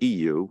by the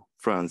EU,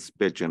 France,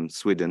 Belgium,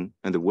 Sweden,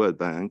 and the World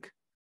Bank,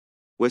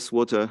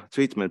 Wastewater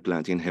Treatment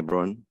Plant in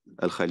Hebron,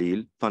 Al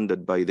Khalil,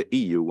 funded by the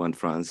EU and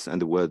France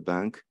and the World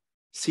Bank,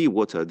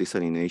 Seawater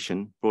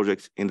Desalination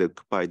Project in the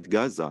occupied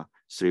Gaza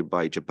Strip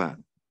by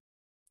Japan.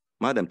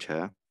 Madam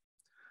Chair,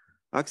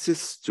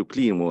 access to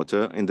clean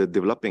water in the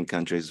developing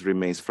countries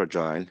remains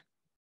fragile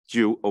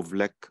due to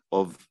lack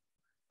of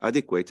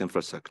adequate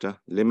infrastructure,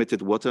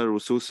 limited water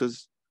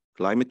resources,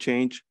 climate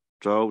change,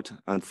 drought,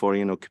 and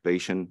foreign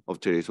occupation of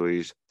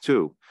territories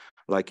too,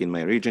 like in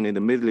my region in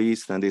the Middle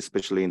East and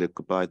especially in the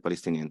occupied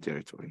Palestinian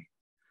territory.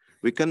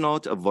 We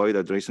cannot avoid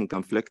addressing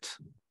conflict,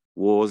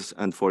 wars,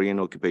 and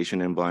foreign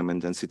occupation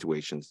environment and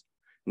situations,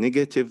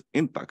 negative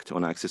impact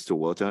on access to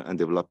water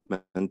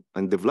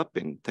and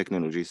developing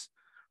technologies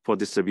for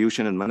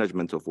distribution and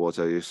management of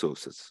water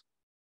resources.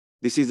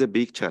 This is a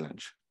big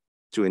challenge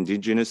to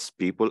indigenous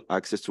people,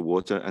 access to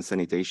water and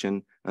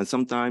sanitation, and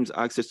sometimes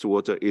access to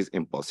water is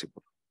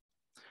impossible.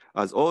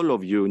 As all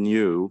of you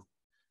knew,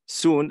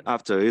 soon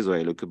after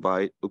Israel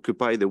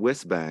occupied the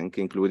West Bank,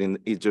 including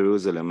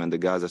Jerusalem and the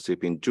Gaza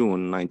Strip in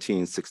June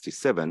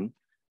 1967,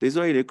 the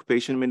Israeli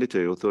occupation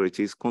military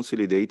authorities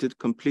consolidated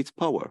complete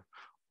power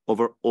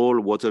over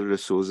all water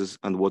resources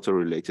and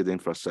water-related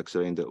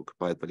infrastructure in the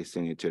occupied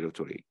Palestinian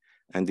territory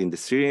and in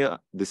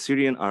the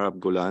Syrian Arab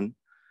Golan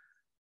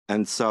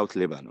and South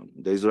Lebanon.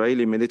 The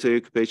Israeli military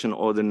occupation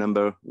order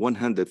number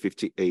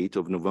 158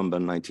 of November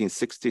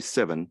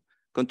 1967,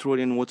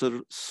 controlling water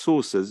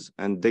sources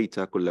and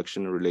data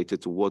collection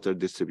related to water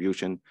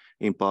distribution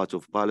in part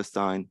of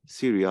Palestine,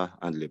 Syria,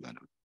 and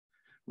Lebanon.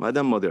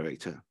 Madam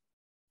Moderator,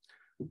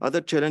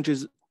 other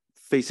challenges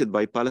faced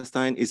by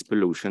Palestine is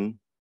pollution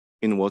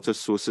in water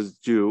sources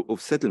due to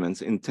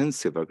settlements,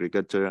 intensive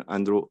agriculture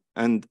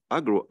and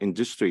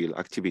agro-industrial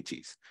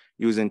activities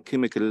using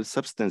chemical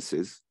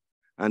substances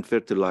and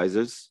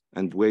fertilizers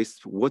and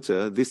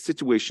wastewater. This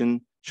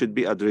situation should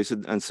be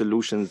addressed and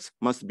solutions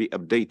must be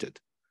updated.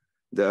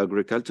 The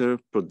agriculture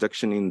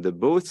production in the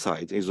both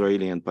sides,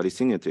 Israeli and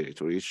Palestinian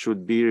territories,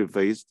 should be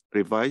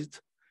revised.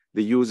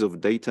 The use of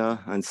data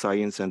and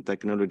science and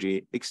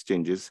technology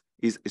exchanges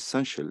is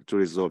essential to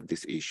resolve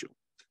this issue.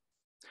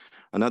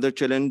 Another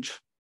challenge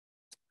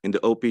in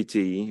the OPT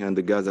and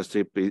the Gaza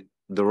Strip,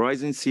 the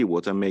rising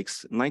seawater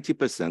makes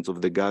 90%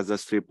 of the Gaza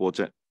Strip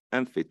water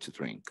unfit to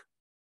drink.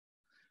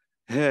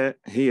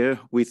 Here,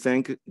 we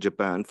thank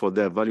Japan for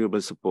their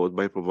valuable support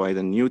by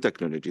providing new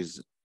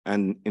technologies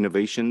and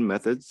innovation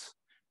methods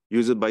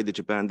used by the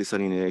Japan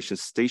Desalination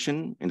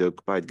Station in the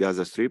occupied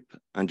Gaza Strip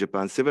and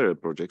Japan's several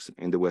projects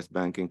in the West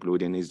Bank,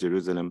 including East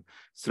Jerusalem,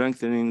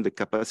 strengthening the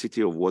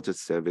capacity of water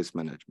service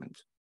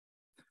management.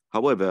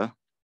 However,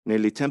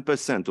 nearly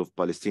 10% of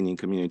Palestinian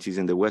communities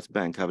in the West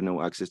Bank have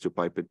no access to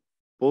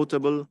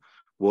potable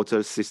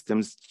water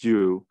systems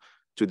due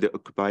to the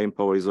occupying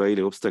power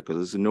Israeli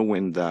obstacles,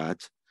 knowing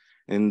that,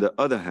 on the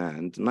other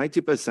hand,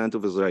 90%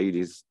 of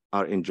Israelis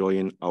are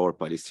enjoying our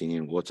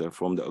Palestinian water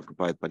from the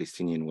occupied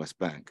Palestinian West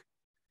Bank.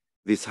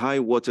 This high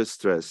water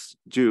stress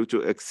due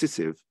to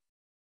excessive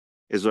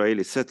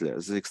Israeli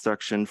settlers'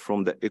 extraction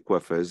from the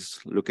aquifers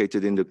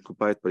located in the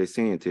occupied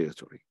Palestinian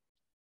territory.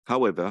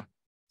 However,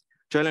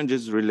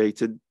 challenges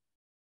related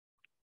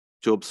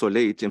to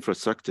obsolete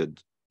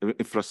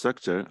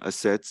infrastructure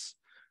assets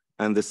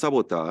and the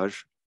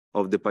sabotage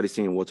of the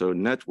Palestinian water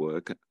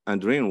network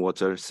and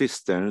rainwater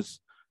cisterns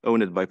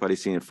owned by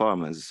Palestinian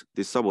farmers,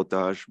 the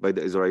sabotage by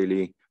the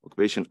Israeli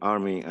occupation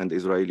army and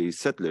Israeli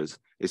settlers,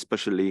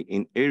 especially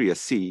in Area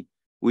C,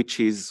 which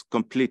is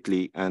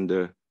completely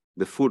under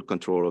the full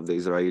control of the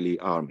Israeli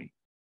army.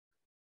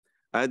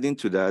 Adding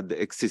to that,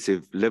 the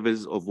excessive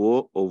levels of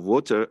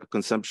water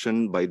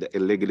consumption by the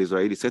illegal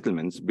Israeli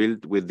settlements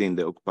built within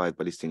the occupied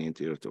Palestinian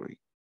territory.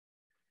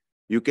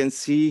 You can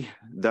see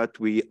that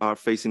we are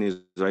facing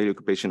Israeli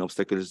occupation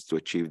obstacles to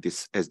achieve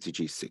this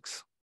SDG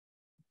 6.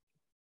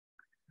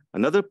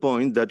 Another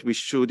point that we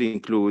should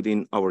include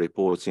in our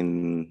reports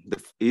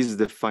is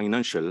the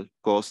financial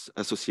costs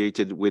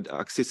associated with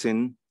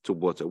accessing to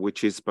water,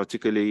 which is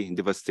particularly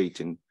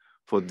devastating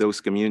for those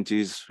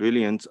communities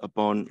reliant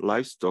upon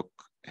livestock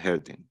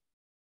herding.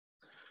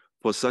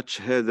 For such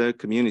herder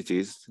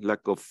communities,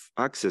 lack of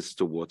access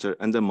to water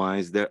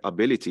undermines their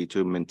ability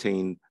to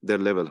maintain their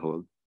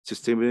livelihood,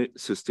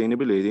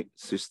 sustainably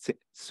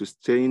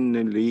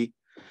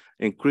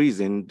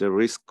increasing the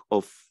risk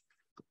of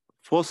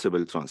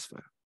forcible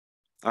transfer.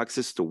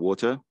 Access to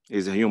water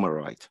is a human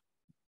right.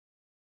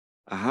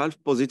 A half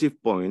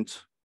positive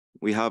point,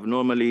 we have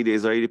normally the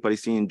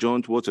Israeli-Palestinian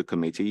Joint Water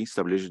Committee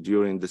established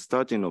during the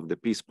starting of the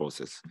peace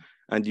process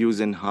and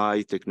using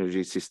high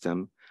technology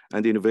system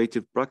and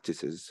innovative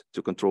practices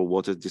to control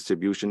water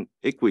distribution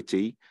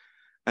equity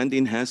and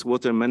enhance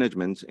water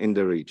management in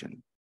the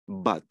region.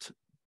 But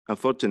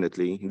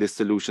unfortunately, the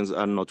solutions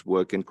are not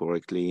working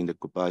correctly in the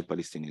occupied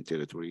Palestinian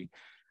territory.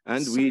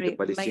 And we, the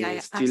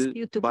Palestinians,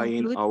 still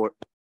buying our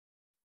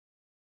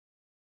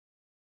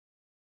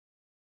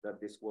that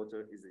this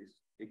water is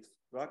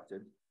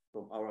extracted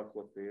from our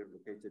aquifer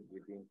located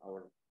within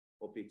our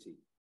OPT.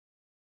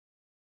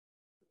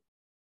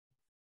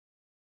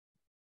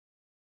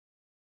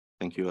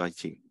 Thank you,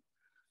 IT.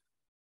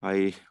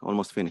 I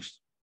almost finished.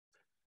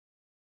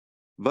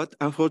 But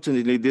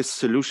unfortunately, these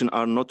solutions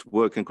are not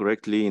working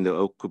correctly in the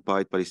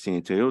occupied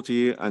Palestinian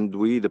territory, and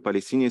we, the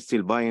Palestinians,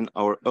 still buying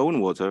our own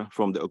water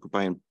from the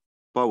occupying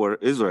power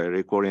Israel,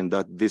 recording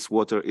that this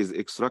water is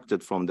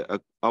extracted from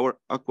our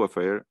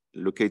aquifer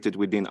located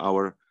within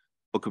our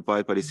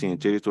occupied Palestinian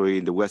territory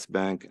in the West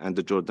Bank and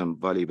the Jordan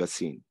Valley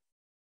Basin.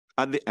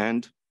 At the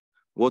end,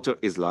 water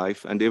is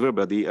life, and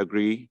everybody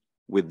agree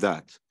with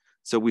that.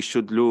 So we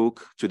should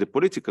look to the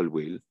political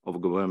will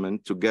of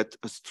government to get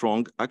a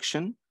strong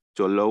action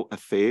to allow a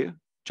fair,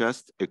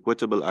 just,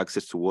 equitable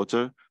access to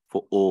water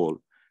for all.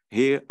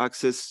 Here,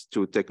 access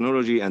to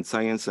technology and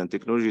science and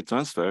technology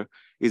transfer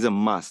is a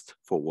must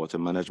for water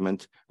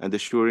management and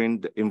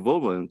assuring the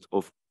involvement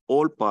of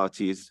all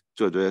parties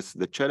to address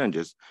the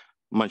challenges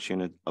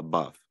mentioned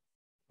above.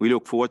 We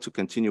look forward to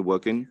continue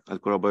working in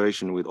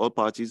collaboration with all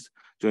parties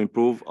to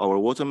improve our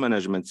water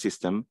management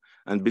system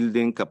and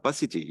building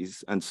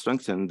capacities and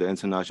strengthen the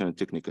international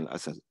technical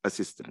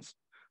assistance.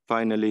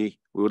 Finally,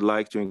 we would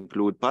like to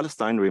include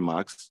Palestine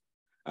remarks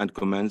and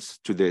comments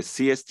to the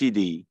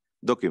CSTD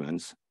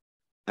documents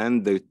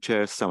and the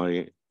chair's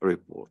summary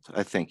report.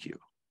 I thank you.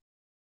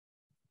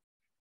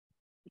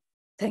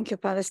 Thank you,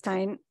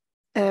 Palestine.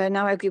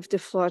 Now I give the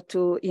floor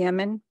to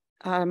Yemen.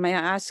 May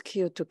I ask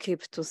you to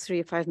keep to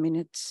 3-5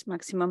 minutes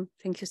maximum?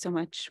 Thank you so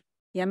much.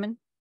 Yemen.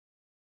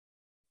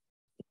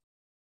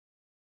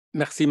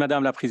 Merci,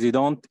 Madame la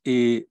Présidente,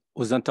 et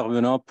aux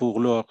intervenants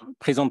pour leur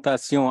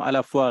présentation à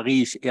la fois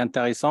riche et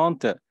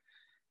intéressante.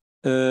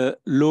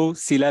 L'eau,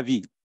 c'est la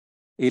vie.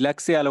 Et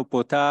l'accès à l'eau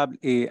potable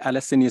et à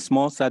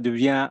l'assainissement, ça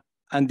devient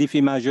un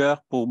défi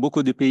majeur pour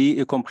beaucoup de pays,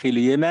 y compris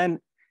le Yémen,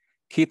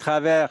 qui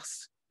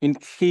traverse une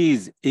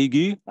crise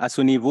aiguë à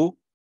ce niveau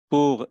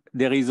pour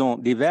des raisons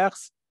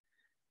diverses,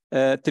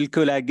 telles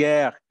que la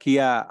guerre qui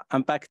a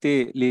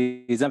impacté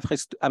les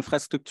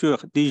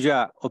infrastructures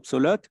déjà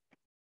obsolètes,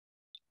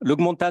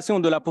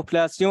 l'augmentation de la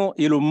population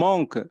et le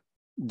manque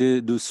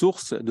de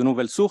sources, de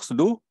nouvelles sources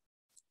d'eau,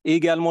 et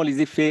également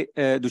les effets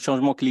du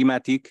changement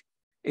climatique,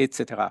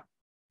 etc.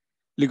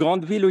 Les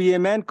grandes villes au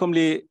Yémen, comme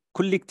les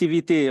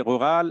collectivités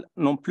rurales,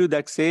 n'ont plus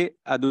d'accès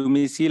à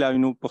domicile à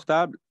une eau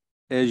potable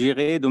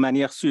gérée de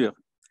manière sûre.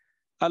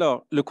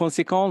 Alors, les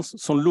conséquences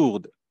sont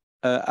lourdes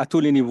à tous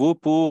les niveaux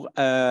pour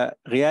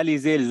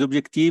réaliser les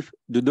objectifs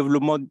de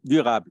développement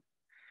durable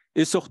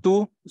et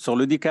surtout sur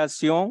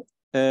l'éducation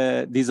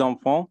des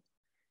enfants,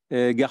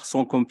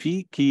 garçons comme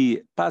filles,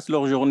 qui passent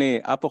leur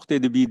journée à porter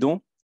des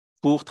bidons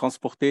pour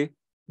transporter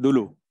de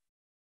l'eau.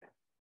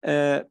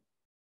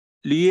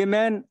 Le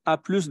Yémen a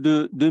plus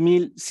de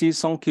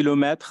 2600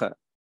 km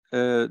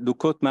de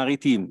côte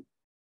maritime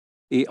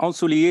et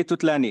ensoleillée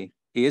toute l'année.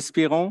 Et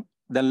espérons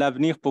dans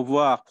l'avenir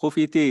pouvoir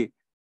profiter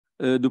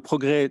de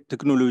progrès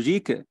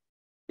technologiques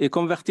et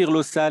convertir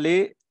l'eau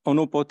salée en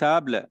eau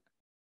potable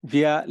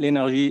via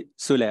l'énergie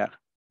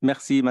solaire.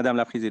 Merci, Madame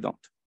la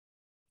Présidente.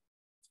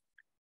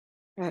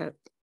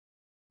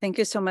 Thank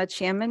you so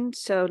much, Yemen.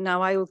 So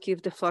now I will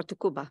give the floor to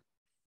Cuba.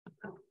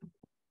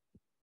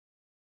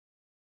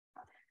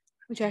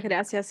 Muchas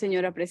gracias,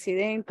 señora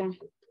presidenta.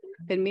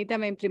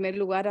 Permítame, en primer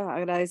lugar,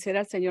 agradecer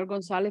al señor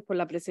González por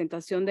la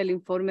presentación del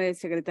informe del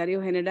secretario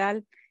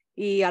general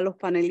y a los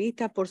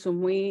panelistas por sus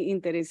muy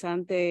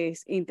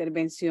interesantes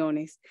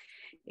intervenciones.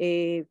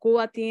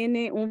 Cuba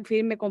tiene un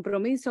firme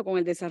compromiso con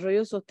el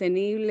desarrollo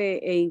sostenible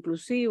e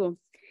inclusivo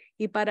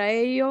y para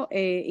ello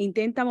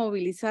intenta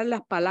movilizar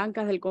las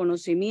palancas del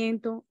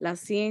conocimiento, la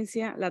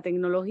ciencia, la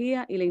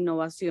tecnología y la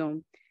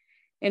innovación.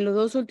 En los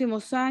 2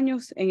 últimos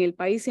años, en el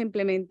país se ha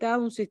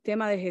implementado un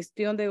sistema de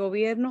gestión de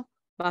gobierno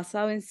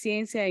basado en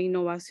ciencia e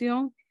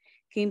innovación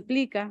que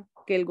implica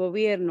que el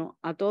gobierno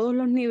a todos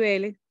los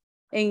niveles,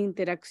 en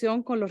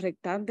interacción con los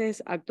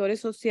restantes actores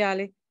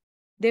sociales,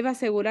 debe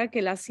asegurar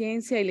que la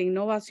ciencia y la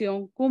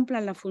innovación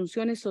cumplan las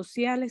funciones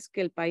sociales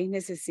que el país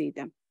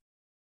necesita.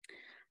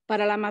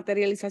 Para la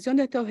materialización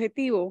de este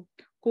objetivo,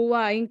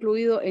 Cuba ha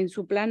incluido en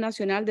su Plan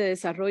Nacional de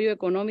Desarrollo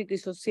Económico y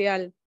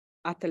Social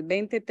hasta el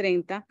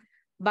 2030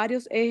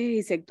 varios ejes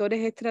y sectores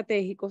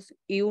estratégicos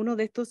y uno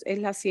de estos es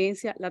la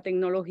ciencia, la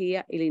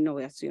tecnología y la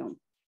innovación.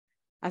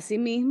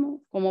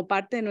 Asimismo, como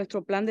parte de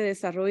nuestro Plan de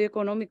Desarrollo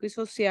Económico y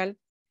Social,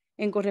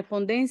 en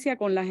correspondencia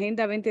con la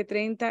Agenda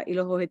 2030 y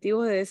los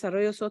Objetivos de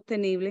Desarrollo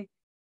Sostenible,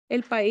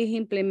 el país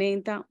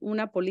implementa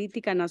una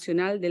política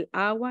nacional del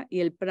agua y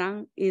el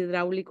Plan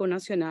Hidráulico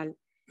Nacional,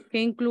 que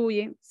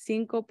incluye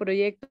 5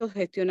 proyectos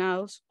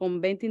gestionados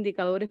con 20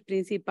 indicadores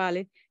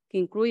principales que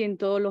incluyen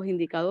todos los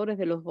indicadores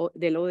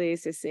del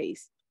ODS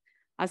 6.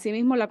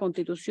 Asimismo, la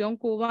Constitución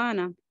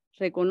cubana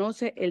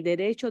reconoce el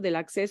derecho del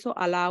acceso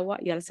al agua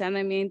y al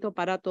saneamiento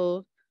para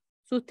todos,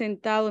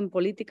 sustentado en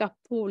políticas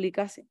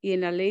públicas y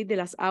en la Ley de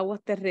las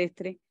Aguas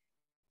Terrestres,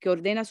 que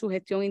ordena su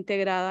gestión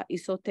integrada y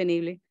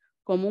sostenible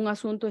como un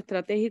asunto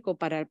estratégico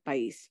para el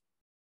país.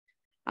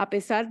 A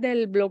pesar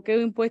del bloqueo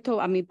impuesto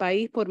a mi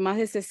país por más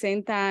de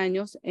 60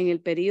 años en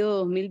el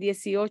periodo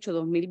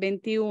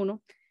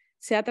 2018-2021,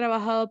 se ha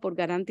trabajado por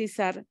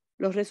garantizar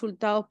los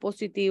resultados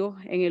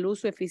positivos en el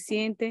uso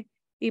eficiente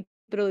y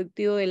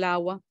productivo del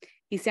agua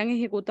y se han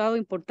ejecutado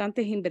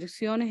importantes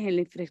inversiones en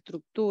la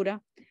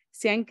infraestructura.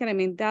 Se ha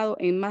incrementado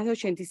en más de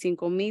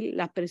 85,000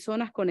 las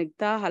personas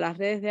conectadas a las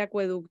redes de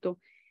acueducto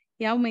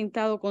y ha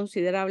aumentado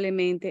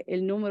considerablemente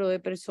el número de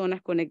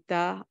personas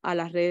conectadas a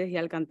las redes y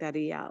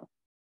alcantarillado.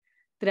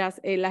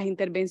 Tras las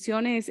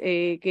intervenciones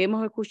que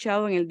hemos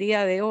escuchado en el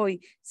día de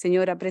hoy,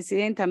 señora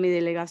presidenta, mi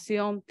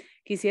delegación,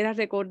 quisiera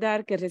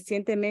recordar que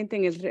recientemente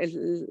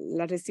en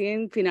la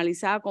recién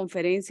finalizada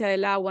conferencia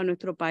del agua,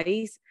 nuestro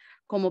país,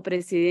 como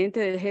presidente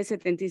del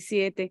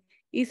G77,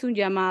 hizo un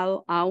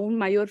llamado a un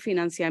mayor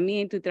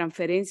financiamiento y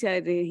transferencia de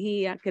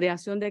energía,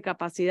 creación de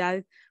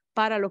capacidades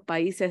para los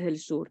países del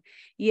sur.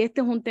 Y este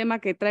es un tema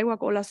que traigo a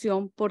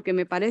colación porque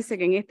me parece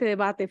que en este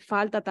debate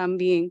falta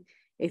también.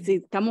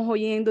 Estamos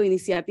oyendo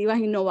iniciativas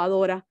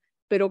innovadoras,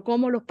 pero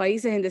cómo los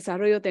países en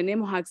desarrollo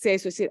tenemos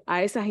acceso, es decir,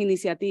 a esas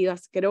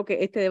iniciativas. Creo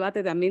que este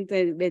debate también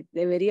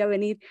debería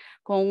venir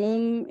con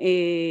un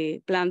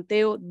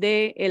planteo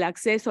del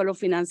acceso a los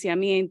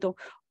financiamientos,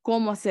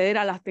 cómo acceder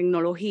a las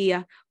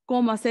tecnologías,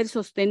 cómo hacer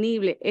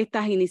sostenible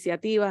estas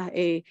iniciativas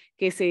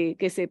que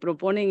se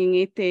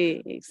proponen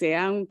se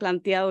han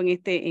planteado en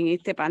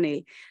este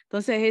panel.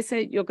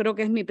 Entonces, yo creo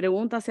que es mi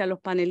pregunta hacia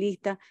los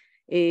panelistas.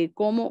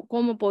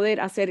 Cómo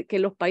poder hacer que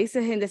los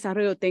países en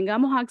desarrollo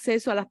tengamos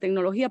acceso a las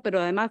tecnologías, pero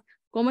además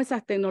cómo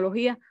esas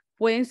tecnologías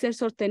pueden ser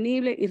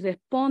sostenibles y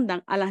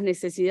respondan a las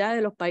necesidades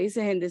de los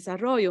países en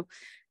desarrollo.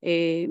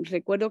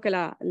 Recuerdo que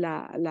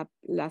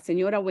la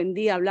señora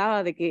Buendía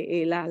hablaba de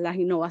que las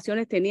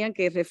innovaciones tenían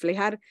que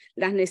reflejar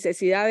las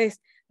necesidades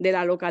de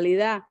la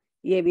localidad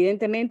y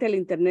evidentemente el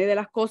Internet de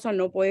las cosas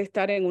no puede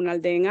estar en una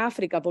aldea en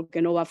África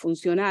porque no va a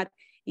funcionar.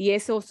 Y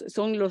esos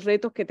son los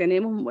retos que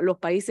tenemos los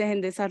países en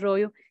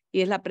desarrollo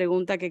y es la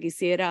pregunta que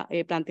quisiera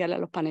plantearle a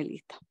los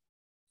panelistas.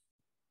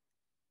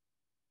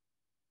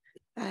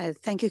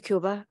 Thank you,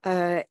 Cuba.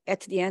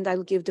 At the end, I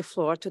will give the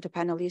floor to the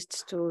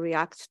panelists to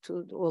react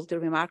to all the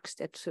remarks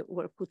that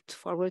were put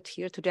forward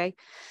here today.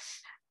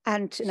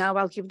 And now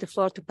I'll give the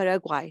floor to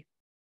Paraguay.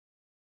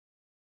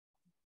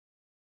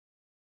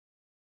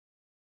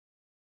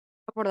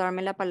 Por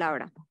darme la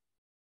palabra.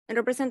 En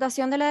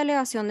representación de la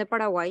delegación de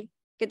Paraguay,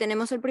 que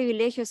tenemos el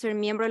privilegio de ser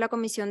miembro de la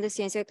Comisión de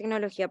Ciencia y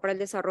Tecnología para el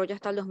Desarrollo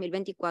hasta el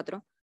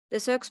 2024,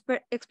 deseo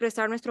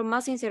expresar nuestro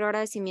más sincero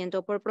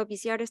agradecimiento por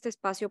propiciar este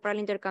espacio para el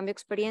intercambio de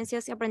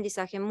experiencias y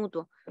aprendizaje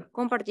mutuo,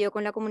 compartido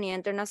con la comunidad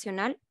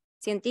internacional,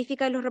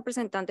 científica y los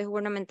representantes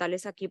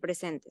gubernamentales aquí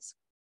presentes.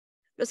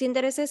 Los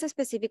intereses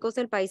específicos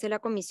del país de la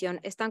Comisión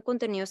están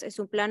contenidos en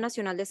su Plan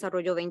Nacional de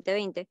Desarrollo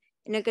 2020,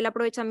 en el que el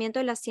aprovechamiento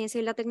de la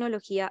ciencia y la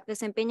tecnología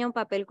desempeña un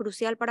papel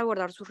crucial para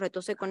abordar sus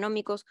retos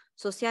económicos,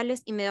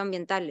 sociales y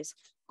medioambientales,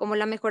 como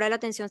la mejora de la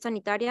atención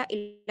sanitaria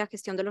y la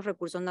gestión de los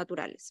recursos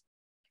naturales.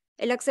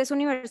 El acceso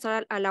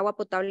universal al agua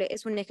potable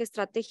es un eje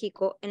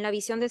estratégico en la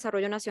visión de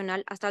desarrollo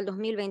nacional hasta el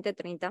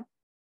 2020-30,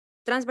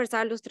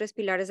 transversal a los 3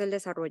 pilares del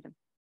desarrollo.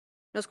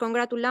 Nos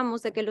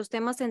congratulamos de que los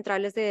temas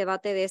centrales de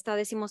debate de esta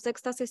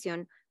 16ª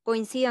sesión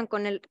coincidan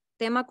con el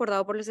tema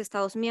acordado por los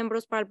Estados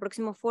miembros para el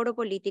próximo Foro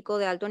Político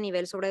de Alto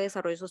Nivel sobre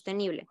Desarrollo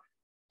Sostenible.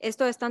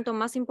 Esto es tanto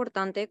más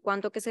importante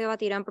cuanto que se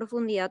debatirá en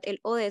profundidad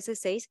el ODS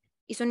 6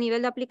 y su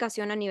nivel de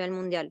aplicación a nivel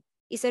mundial,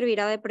 y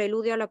servirá de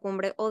preludio a la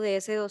cumbre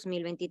ODS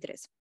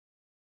 2023.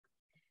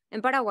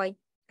 En Paraguay,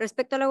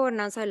 respecto a la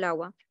gobernanza del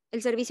agua,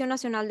 el Servicio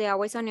Nacional de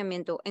Agua y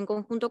Saneamiento, en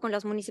conjunto con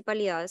las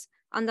municipalidades,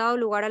 han dado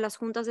lugar a las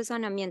juntas de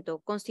saneamiento,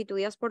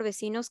 constituidas por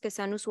vecinos que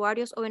sean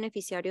usuarios o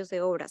beneficiarios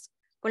de obras,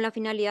 con la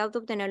finalidad de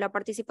obtener la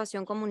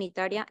participación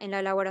comunitaria en la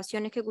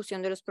elaboración y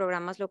ejecución de los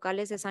programas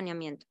locales de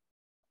saneamiento.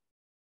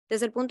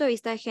 Desde el punto de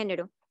vista de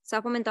género, se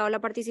ha fomentado la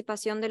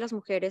participación de las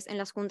mujeres en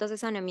las juntas de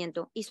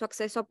saneamiento y su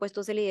acceso a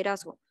puestos de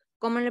liderazgo,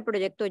 como en el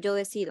proyecto Yo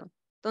Decido,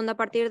 donde a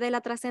partir de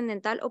la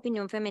trascendental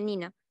opinión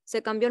femenina,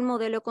 se cambió el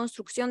modelo de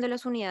construcción de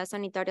las unidades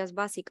sanitarias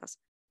básicas,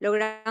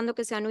 logrando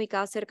que sean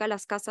ubicadas cerca de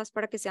las casas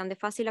para que sean de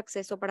fácil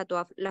acceso para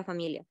toda la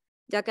familia,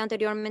 ya que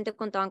anteriormente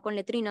contaban con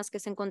letrinas que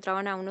se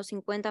encontraban a unos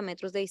 50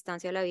 metros de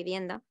distancia de la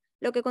vivienda,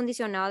 lo que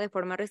condicionaba de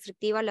forma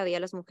restrictiva la vida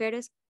de las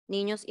mujeres,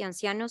 niños y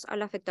ancianos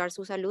al afectar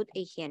su salud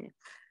e higiene.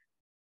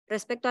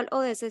 Respecto al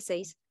ODS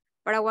 6,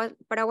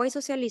 Paraguay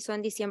socializó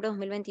en diciembre de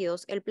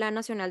 2022 el Plan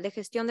Nacional de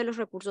Gestión de los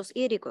Recursos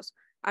Hídricos,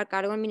 a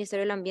cargo del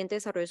Ministerio del Ambiente y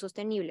Desarrollo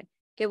Sostenible,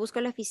 que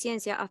busca la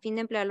eficiencia a fin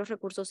de emplear los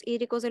recursos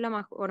hídricos de la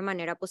mejor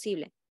manera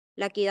posible,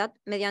 la equidad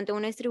mediante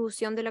una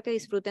distribución de la que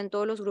disfruten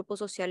todos los grupos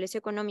sociales y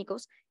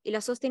económicos y la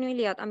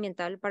sostenibilidad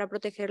ambiental para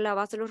proteger la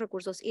base de los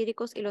recursos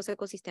hídricos y los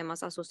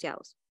ecosistemas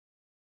asociados.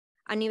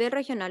 A nivel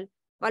regional,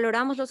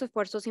 valoramos los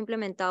esfuerzos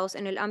implementados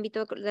en el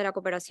ámbito de la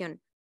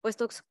cooperación,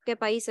 puesto que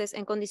países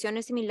en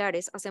condiciones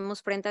similares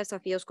hacemos frente a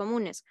desafíos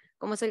comunes,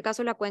 como es el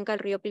caso de la cuenca del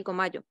río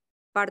Pilcomayo,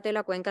 parte de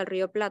la cuenca del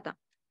río Plata,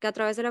 que a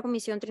través de la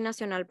Comisión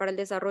Trinacional para el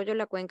Desarrollo de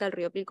la Cuenca del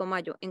Río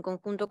Pilcomayo, en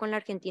conjunto con la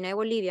Argentina y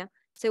Bolivia,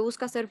 se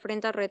busca hacer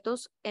frente a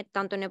retos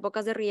tanto en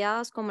épocas de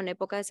riadas como en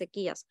épocas de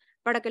sequías,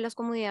 para que las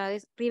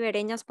comunidades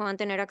ribereñas puedan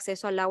tener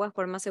acceso al agua de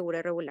forma segura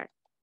y regular.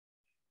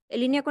 En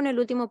línea con el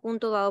último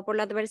punto dado por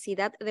la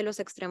adversidad de los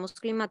extremos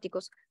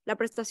climáticos, la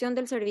prestación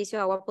del servicio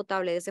de agua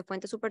potable desde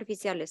fuentes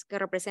superficiales, que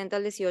representa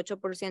el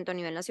 18% a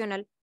nivel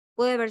nacional,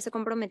 puede verse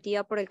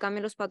comprometida por el cambio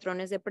en los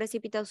patrones de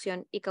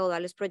precipitación y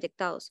caudales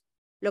proyectados,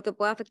 lo que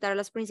puede afectar a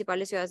las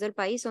principales ciudades del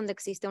país donde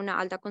existe una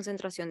alta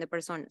concentración de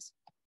personas.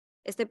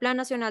 Este Plan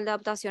Nacional de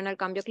Adaptación al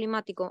Cambio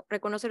Climático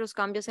reconoce los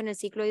cambios en el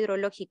ciclo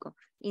hidrológico,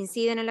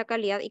 inciden en la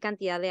calidad y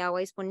cantidad de agua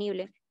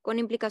disponible, con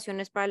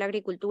implicaciones para la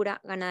agricultura,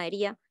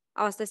 ganadería,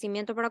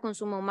 abastecimiento para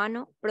consumo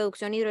humano,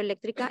 producción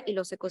hidroeléctrica y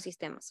los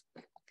ecosistemas.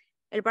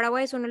 El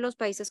Paraguay es uno de los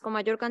países con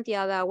mayor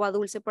cantidad de agua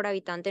dulce por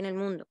habitante en el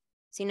mundo.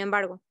 Sin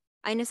embargo,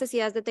 hay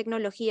necesidades de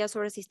tecnología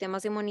sobre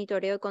sistemas de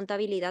monitoreo y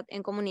contabilidad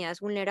en comunidades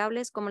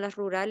vulnerables como las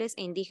rurales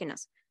e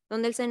indígenas,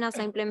 donde el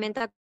SENASA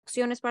implementa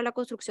acciones para la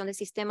construcción de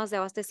sistemas de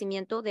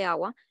abastecimiento de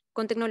agua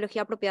con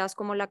tecnología apropiadas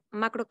como la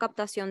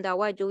macrocaptación de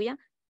agua de lluvia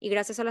y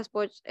gracias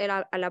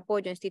al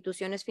apoyo de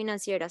instituciones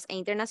financieras e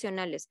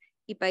internacionales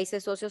y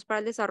países socios para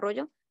el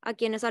desarrollo, a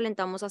quienes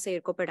alentamos a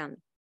seguir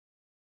cooperando.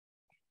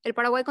 El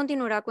Paraguay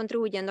continuará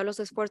contribuyendo a los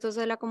esfuerzos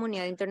de la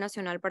comunidad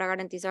internacional para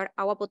garantizar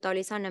agua potable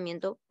y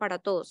saneamiento para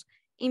todos,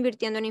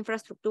 invirtiendo en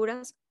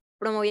infraestructuras,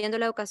 promoviendo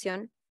la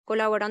educación,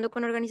 colaborando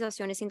con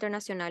organizaciones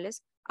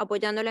internacionales,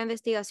 apoyando la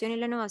investigación y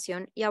la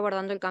innovación y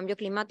abordando el cambio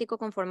climático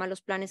conforme a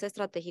los planes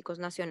estratégicos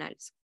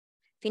nacionales.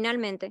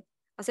 Finalmente,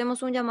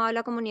 hacemos un llamado a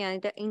la comunidad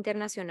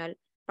internacional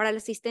para la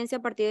asistencia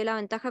a partir de la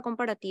ventaja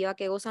comparativa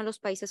que gozan los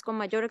países con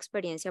mayor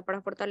experiencia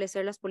para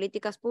fortalecer las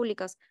políticas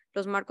públicas,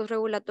 los marcos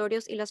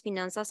regulatorios y las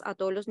finanzas a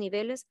todos los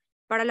niveles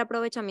para el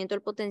aprovechamiento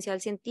del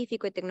potencial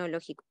científico y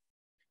tecnológico.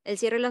 El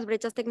cierre de las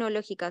brechas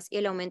tecnológicas y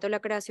el aumento de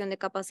la creación de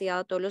capacidad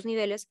a todos los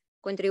niveles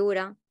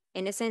contribuirá,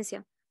 en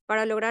esencia,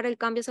 para lograr el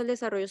cambio hacia el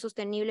desarrollo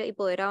sostenible y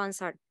poder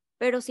avanzar,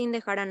 pero sin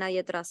dejar a nadie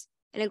atrás,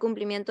 en el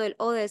cumplimiento del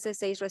ODS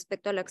 6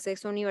 respecto al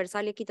acceso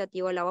universal y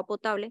equitativo al agua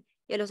potable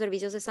y a los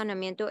servicios de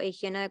saneamiento e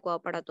higiene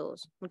adecuado para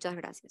todos. Muchas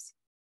gracias.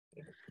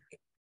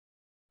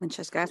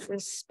 Muchas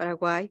gracias,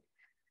 Paraguay.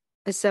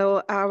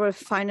 So our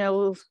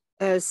final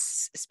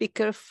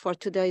speaker for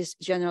today's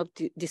general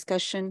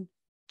discussion,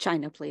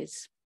 China,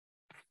 please.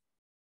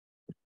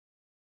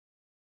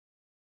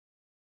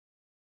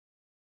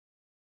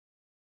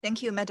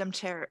 Thank you, Madam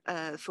Chair,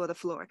 for the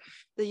floor.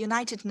 The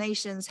United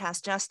Nations has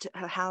just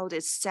held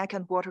its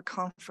second water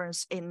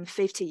conference in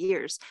 50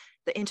 years.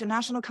 The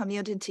international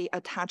community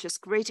attaches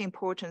great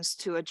importance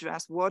to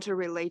address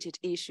water-related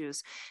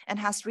issues and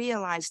has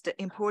realized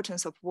the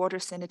importance of water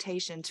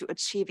sanitation to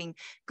achieving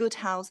good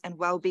health and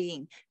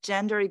well-being,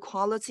 gender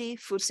equality,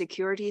 food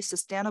security,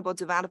 sustainable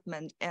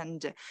development,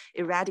 and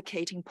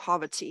eradicating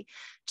poverty.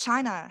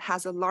 China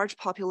has a large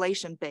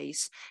population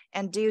base,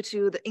 and due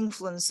to the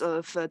influence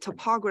of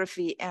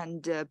topography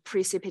and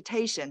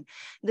precipitation,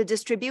 the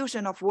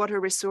distribution of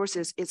water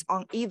resources is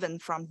uneven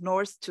from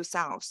north to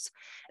south.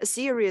 A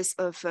series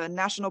of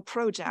national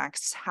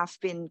projects have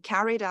been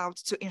carried out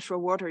to ensure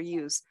water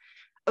use.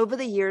 Over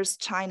the years,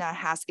 China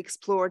has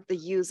explored the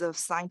use of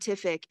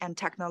scientific and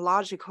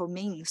technological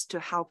means to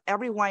help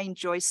everyone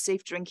enjoy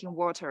safe drinking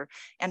water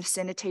and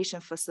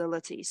sanitation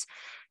facilities,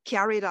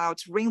 carried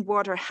out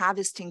rainwater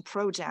harvesting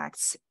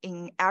projects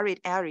in arid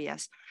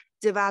areas,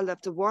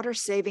 developed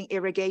water-saving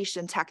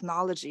irrigation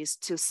technologies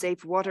to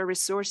save water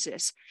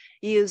resources,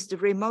 used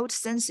remote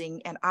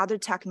sensing and other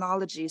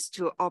technologies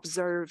to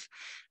observe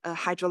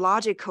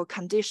hydrological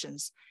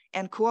conditions,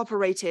 and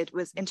cooperated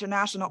with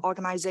international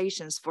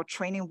organizations for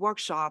training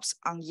workshops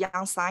on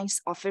young science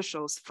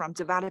officials from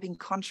developing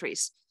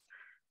countries,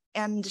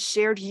 and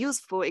shared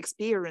useful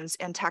experience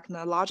and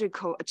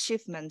technological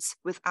achievements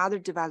with other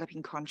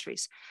developing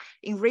countries.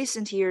 In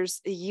recent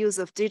years, the use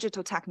of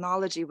digital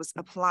technology was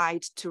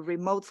applied to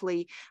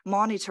remotely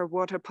monitor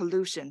water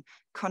pollution,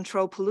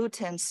 control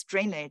pollutants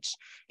drainage,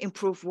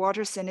 improve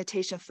water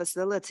sanitation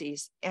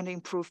facilities, and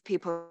improve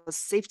people's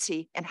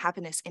safety and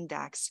happiness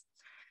index.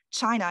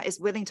 China is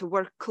willing to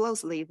work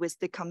closely with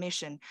the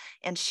Commission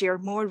and share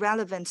more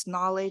relevant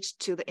knowledge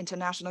to the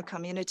international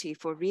community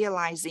for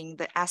realizing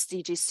the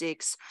SDG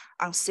 6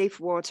 on safe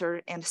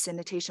water and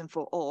sanitation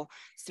for all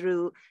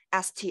through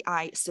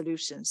STI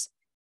solutions.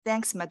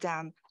 Thanks,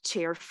 Madam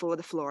Chair, for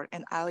the floor,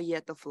 and I'll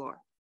yield the floor.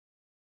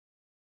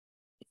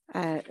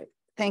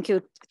 Thank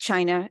you,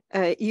 China.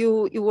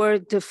 You were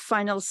the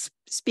final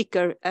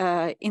speaker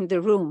in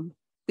the room.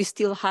 We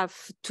still have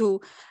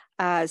two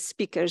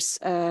speakers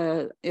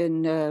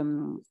in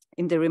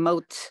the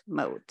remote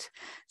mode.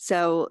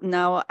 So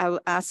now I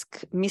will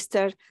ask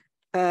Mr.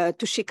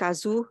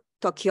 Toshikazu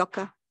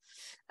Tokioka,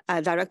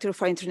 Director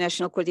for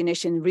International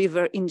Coordination,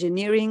 River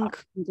Engineering,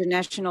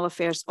 International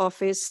Affairs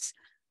Office,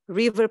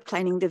 River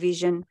Planning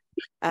Division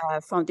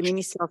from the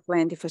Ministry of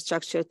Land,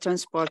 Infrastructure,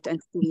 Transport and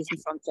Tourism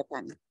from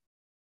Japan.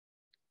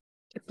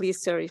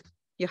 Please, sir,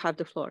 you have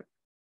the floor.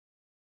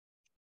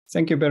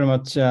 Thank you very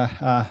much,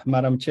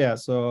 Madam Chair.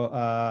 So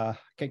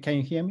can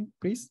you hear me,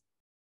 please?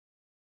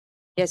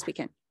 Yes, we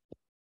can.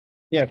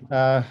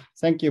 Yeah,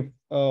 thank you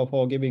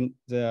for giving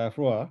the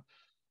floor.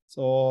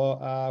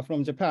 So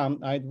from Japan,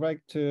 I'd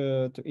like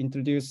to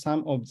introduce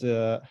some of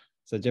the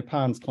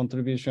Japan's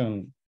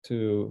contribution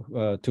to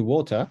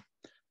water,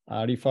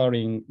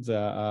 referring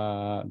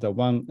the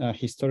one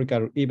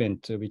historical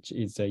event, which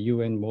is the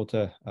UN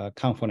Water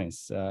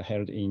Conference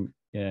held in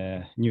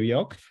New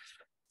York.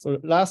 So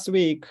last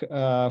week,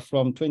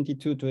 from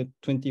 22 to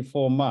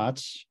 24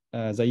 March,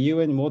 the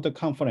UN Water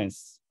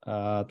Conference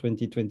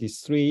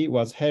 2023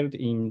 was held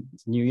in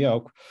New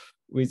York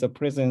with the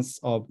presence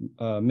of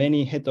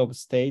many head of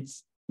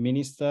states,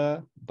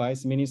 minister,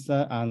 vice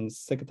minister, and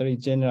secretary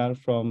general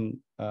from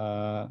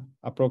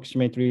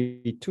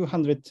approximately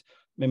 200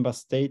 member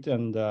states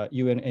and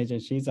UN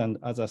agencies and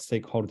other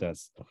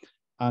stakeholders.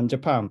 And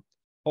Japan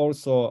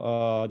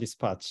also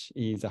dispatched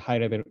is a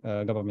high-level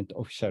government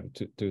official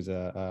to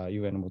the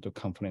UN Water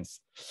Conference.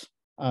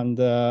 And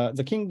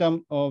the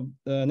Kingdom of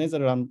the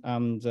Netherlands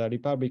and the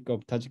Republic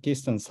of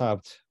Tajikistan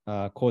served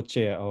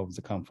co-chair of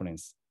the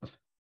conference.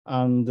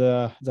 And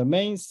the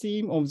main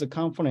theme of the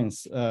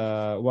conference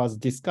was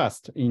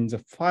discussed in the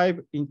 5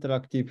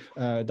 interactive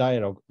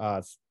dialogue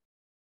as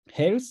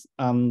health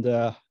and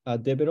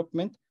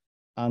development,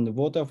 and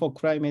water for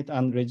climate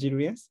and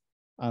resilience,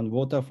 and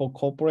water for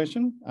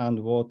cooperation, and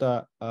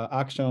water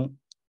action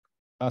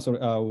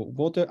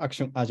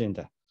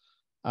agenda.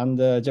 And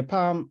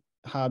Japan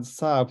had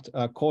served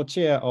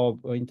co-chair of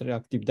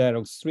Interactive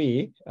Dialogue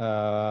 3,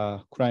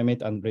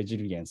 Climate and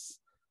Resilience,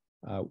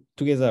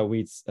 together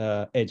with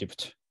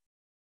Egypt.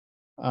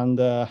 And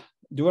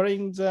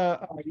during the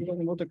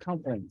UN Water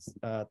Conference,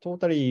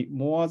 totally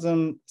more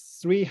than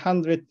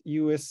 300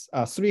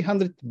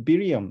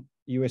 billion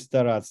US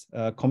dollars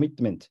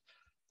commitment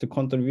to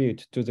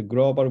contribute to the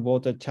global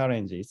water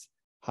challenges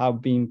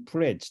have been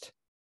pledged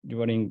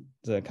during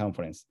the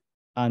conference.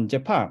 And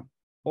Japan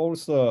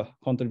also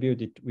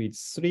contributed with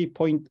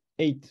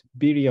 3.8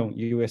 billion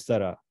US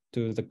dollar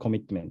to the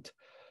commitment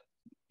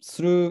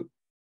through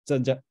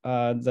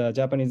the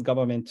Japanese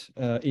government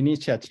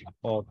initiative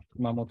of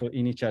Kumamoto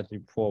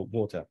Initiative for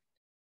Water.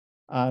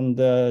 And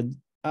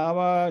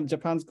our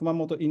Japan's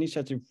Kumamoto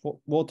Initiative for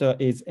Water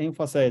is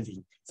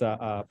emphasizing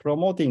the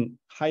promoting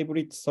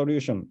hybrid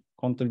solution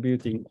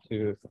contributing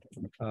to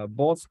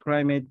both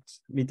climate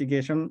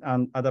mitigation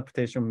and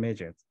adaptation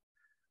measures,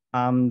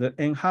 and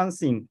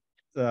enhancing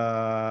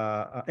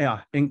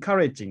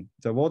encouraging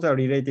the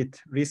water-related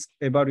risk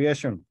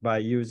evaluation by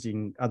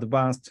using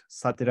advanced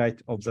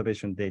satellite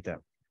observation data,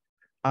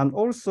 and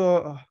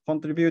also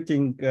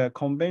contributing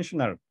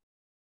conventional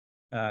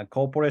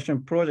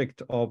cooperation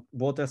project of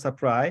water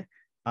supply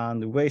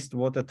and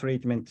wastewater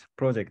treatment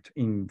project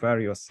in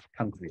various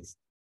countries.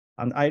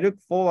 And I look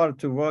forward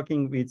to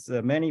working with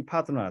many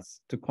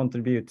partners to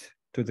contribute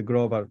to the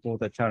global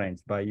water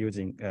challenge by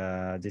using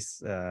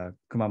this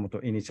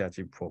Kumamoto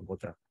Initiative for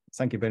Water.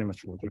 Thank you very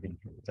much for giving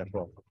that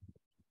floor.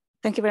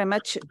 Thank you very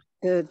much,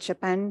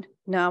 Japan.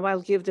 Now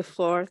I'll give the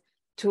floor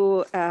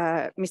to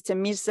Mr.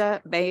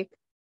 Mirza Beg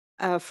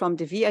from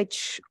the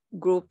VH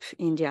Group,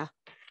 India.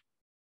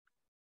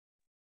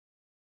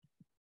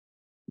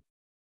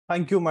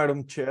 Thank you,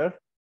 Madam Chair,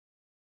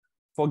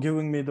 for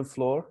giving me the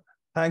floor.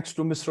 Thanks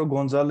to Mr.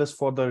 Gonzalez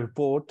for the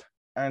report,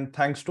 and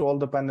thanks to all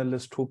the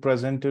panelists who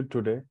presented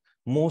today.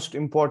 Most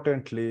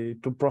importantly,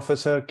 to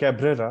Professor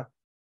Cabrera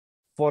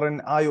for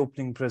an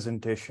eye-opening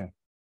presentation.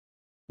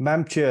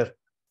 Madam Chair,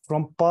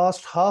 from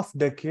past half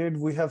decade,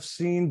 we have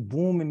seen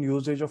boom in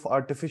usage of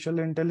artificial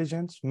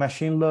intelligence,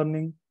 machine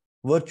learning,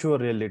 virtual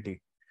reality,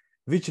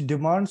 which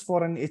demands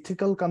for an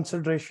ethical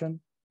consideration,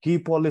 key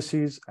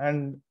policies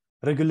and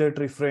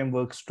regulatory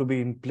frameworks to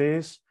be in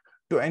place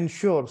to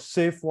ensure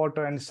safe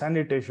water and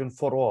sanitation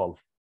for all,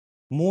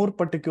 more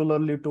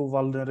particularly to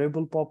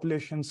vulnerable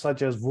populations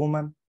such as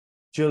women,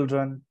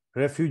 children,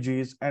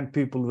 refugees, and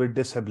people with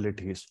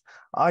disabilities.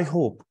 I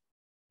hope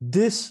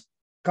this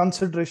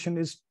consideration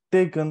is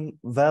taken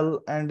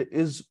well and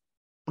is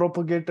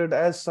propagated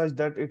as such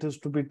that it is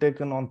to be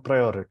taken on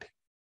priority.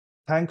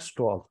 Thanks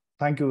to all.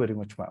 Thank you very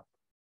much, ma'am.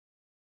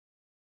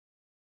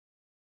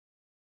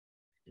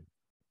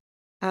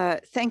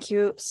 Thank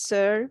you,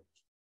 sir.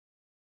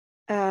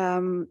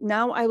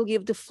 Now I will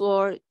give the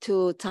floor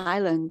to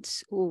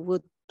Thailand, who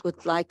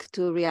would like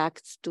to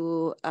react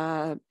to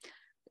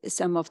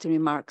some of the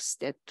remarks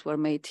that were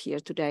made here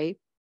today.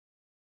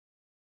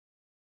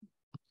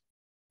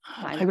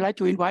 I would like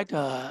to invite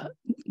our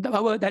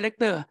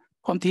director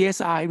from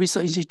TSI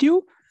Research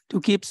Institute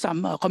to give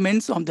some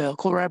comments on the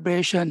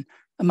collaboration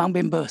among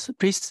members,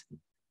 please.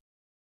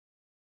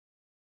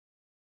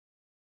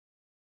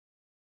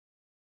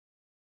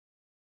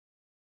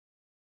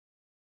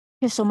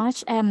 Thank you so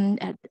much. I'm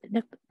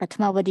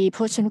Patmawadi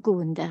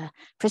Pochankul, the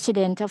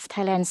President of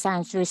Thailand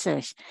Science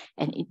Research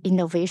and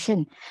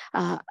Innovation.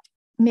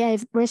 May I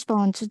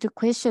respond to the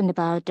question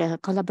about the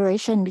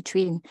collaboration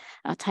between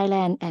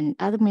Thailand and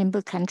other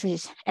member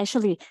countries?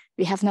 Actually,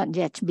 we have not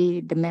yet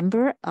been the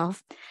member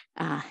of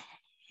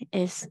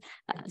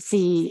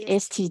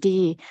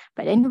CSTD.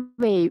 But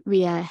anyway,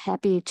 we are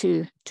happy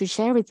to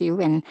share with you,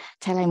 and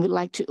Thailand would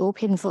like to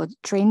open for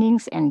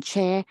trainings and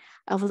share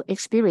our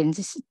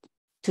experiences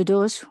to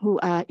those who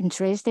are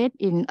interested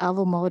in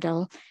our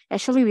model.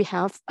 Actually, we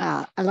have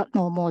a lot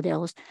more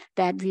models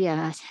that we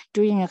are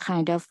doing a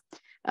kind of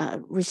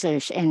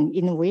research and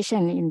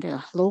innovation in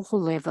the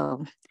local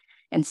level.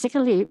 And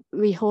secondly,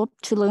 we hope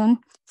to learn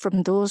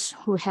from those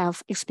who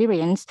have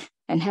experience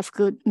and have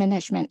good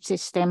management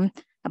system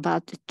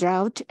about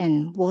drought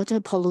and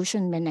water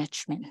pollution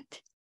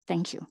management.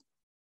 Thank you.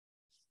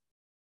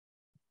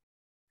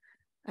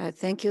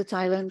 Thank you,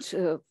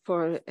 Thailand,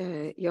 for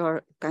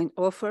your kind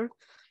offer.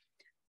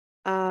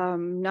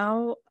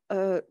 Now,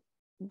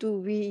 do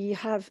we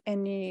have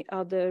any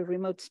other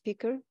remote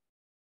speaker?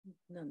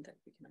 None that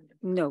we can identify.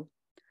 No,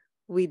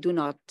 we do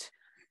not.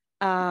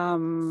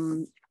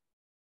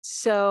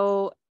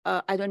 So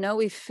I don't know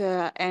if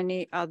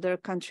any other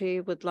country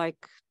would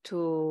like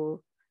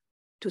to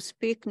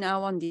speak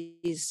now on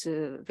this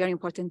very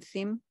important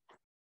theme.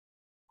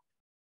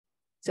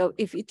 So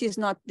if it is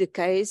not the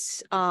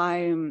case,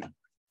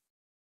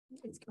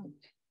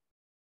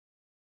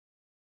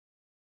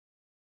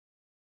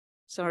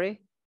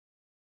 sorry.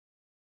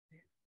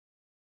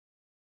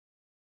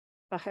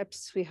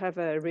 Perhaps we have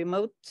a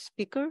remote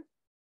speaker.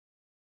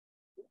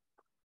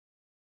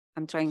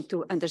 I'm trying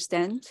to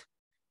understand.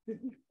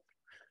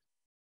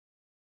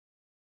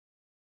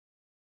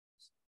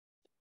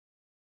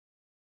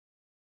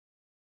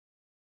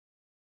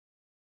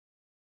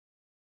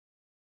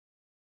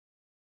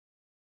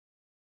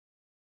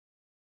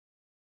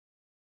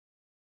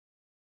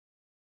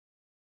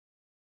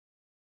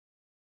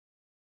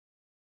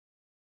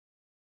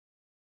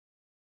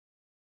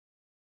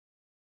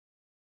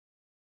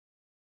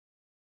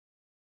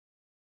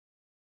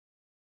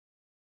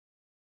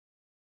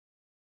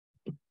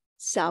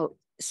 So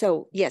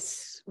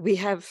yes, we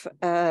have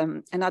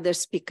another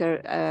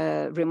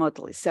speaker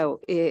remotely.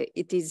 So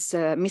it is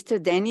Mr.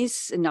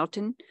 Dennis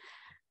Norton,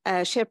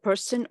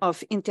 chairperson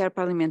of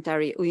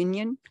Interparliamentary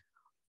Union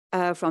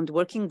from the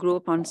Working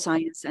Group on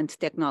Science and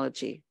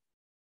Technology.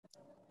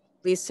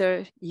 Please,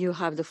 sir, you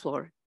have the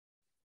floor.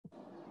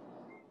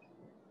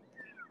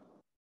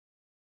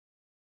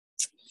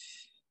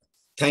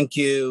 Thank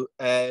you,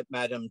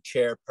 Madam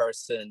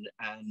Chairperson,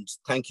 and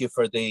thank you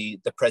for the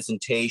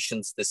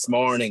presentations this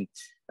morning.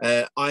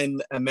 I'm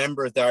a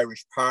member of the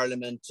Irish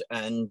Parliament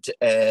and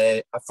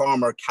a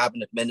former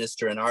Cabinet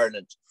Minister in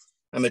Ireland.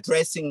 I'm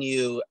addressing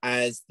you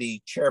as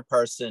the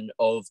Chairperson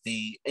of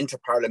the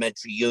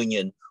Interparliamentary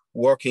Union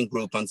Working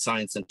Group on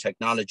Science and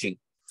Technology.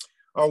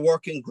 Our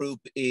working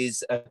group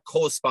is a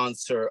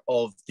co-sponsor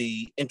of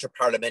the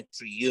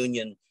Interparliamentary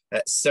Union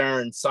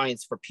CERN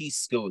Science for Peace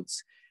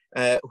Schools,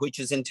 which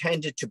is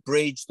intended to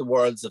bridge the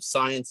worlds of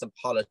science and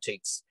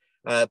politics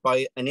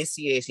by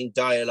initiating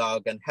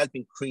dialogue and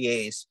helping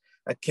create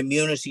a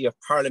community of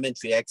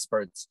parliamentary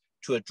experts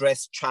to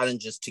address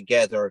challenges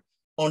together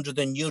under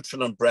the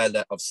neutral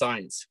umbrella of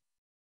science.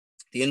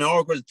 The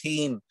inaugural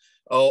theme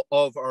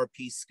of our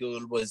Peace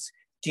School was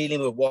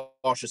dealing with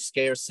water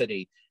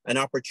scarcity, an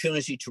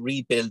opportunity to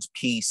rebuild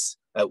peace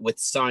with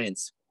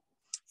science.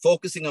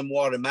 Focusing on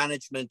water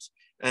management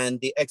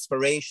and the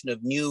exploration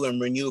of new and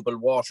renewable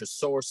water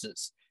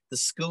sources, the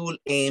school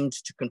aimed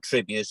to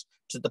contribute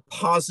to the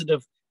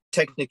positive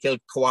technical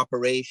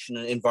cooperation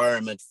and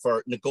environment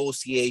for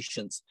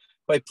negotiations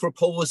by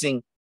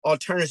proposing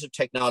alternative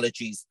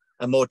technologies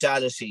and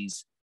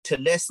modalities to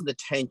lessen the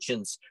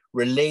tensions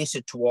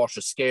related to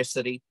water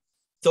scarcity,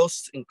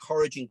 thus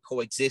encouraging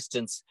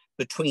coexistence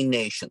between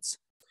nations.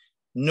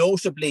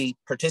 Notably,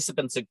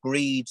 participants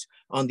agreed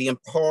on the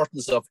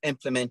importance of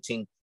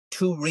implementing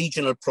 2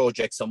 regional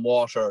projects on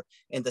water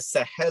in the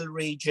Sahel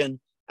region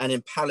and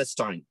in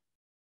Palestine.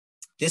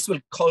 This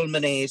will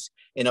culminate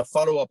in a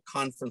follow-up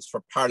conference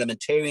for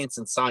parliamentarians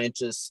and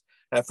scientists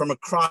from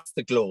across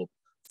the globe,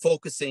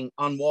 focusing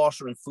on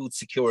water and food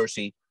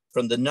security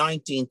from the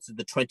 19th to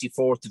the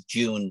 24th of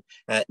June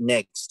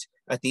next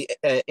at the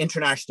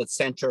International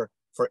Center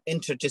for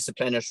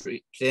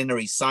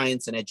Interdisciplinary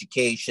Science and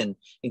Education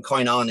in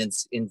Quy Nhon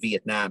in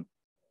Vietnam.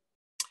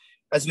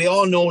 As we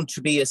all know,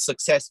 to be a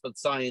successful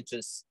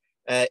scientist,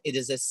 it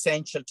is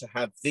essential to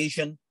have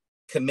vision,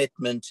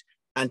 commitment,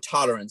 and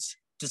tolerance,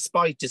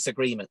 despite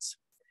disagreements.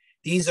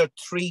 These are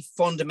 3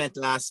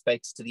 fundamental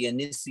aspects to the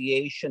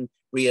initiation,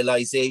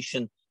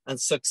 realization, and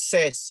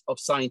success of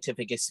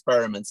scientific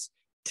experiments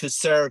to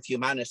serve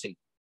humanity.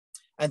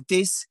 And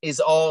this is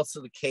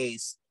also the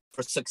case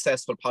for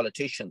successful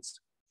politicians.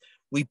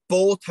 We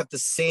both have the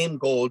same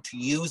goal to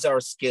use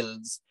our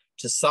skills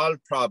to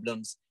solve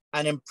problems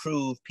and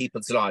improve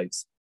people's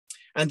lives.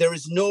 And there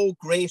is no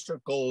greater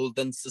goal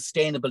than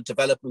Sustainable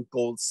Development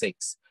Goal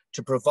 6,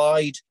 to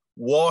provide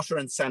water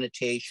and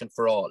sanitation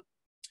for all.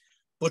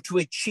 But to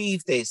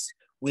achieve this,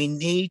 we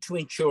need to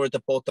ensure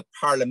that both the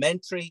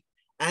parliamentary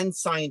and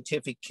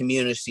scientific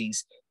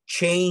communities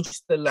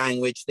change the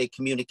language they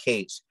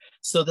communicate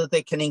so that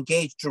they can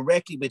engage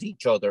directly with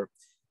each other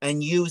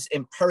and use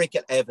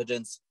empirical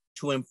evidence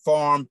to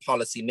inform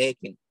policy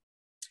making.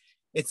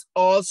 It's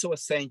also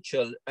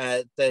essential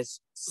that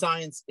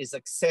science is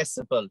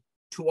accessible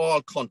to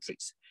all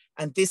countries.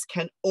 And this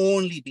can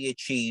only be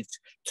achieved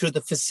through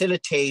the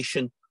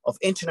facilitation of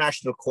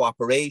international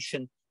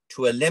cooperation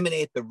to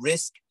eliminate the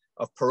risk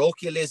of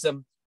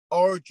parochialism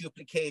or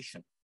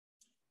duplication.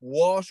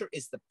 Water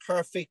is the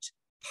perfect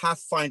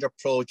pathfinder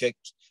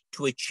project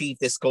to achieve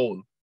this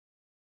goal.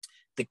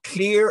 The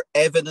clear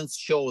evidence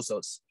shows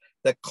us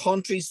that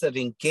countries that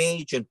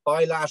engage in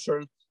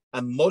bilateral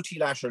and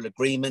multilateral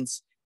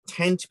agreements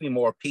tend to be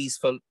more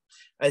peaceful,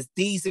 as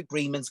these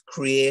agreements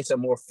create a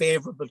more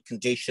favorable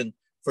condition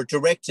for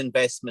direct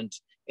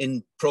investment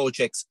in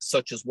projects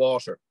such as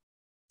water.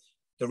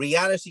 The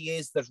reality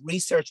is that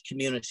research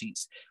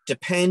communities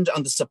depend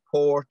on the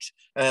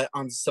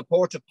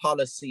supportive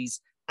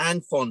policies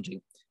and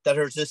funding that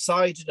are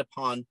decided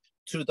upon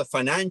through the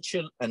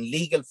financial and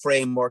legal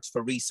frameworks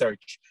for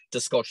research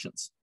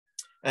discussions.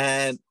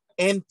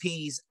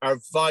 MPs are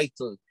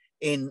vital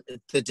in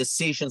the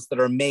decisions that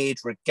are made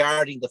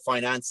regarding the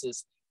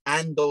finances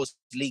and those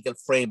legal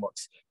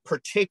frameworks,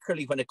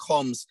 particularly when it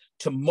comes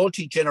to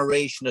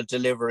multi-generational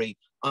delivery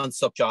on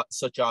such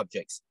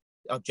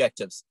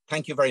objectives.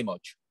 Thank you very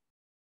much.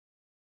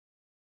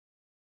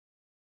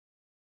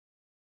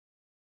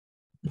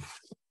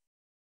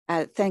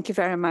 Thank you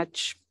very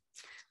much.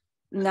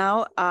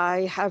 Now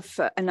I have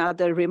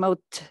another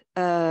remote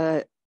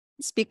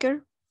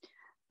speaker,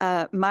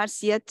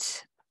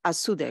 Marziet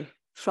Asude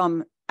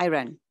from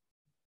Iran.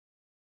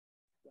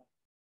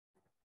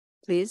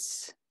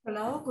 Please.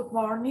 Hello, good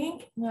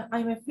morning.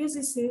 I'm a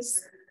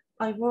physicist.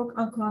 I work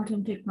on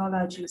quantum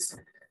technologies.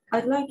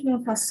 I'd like to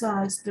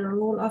emphasize the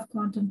role of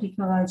quantum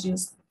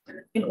technologies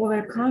in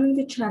overcoming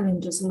the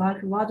challenges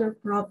like water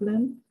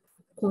problem,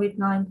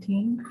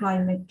 COVID-19,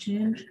 climate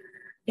change,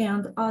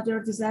 and other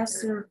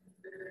disasters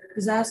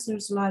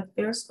like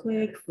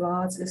earthquake,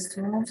 floods,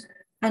 storms,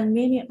 and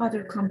many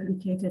other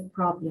complicated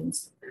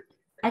problems.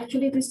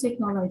 Actually, these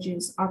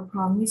technologies are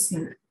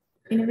promising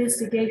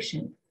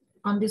investigation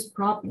on these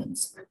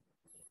problems,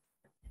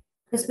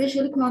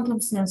 especially quantum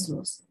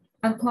sensors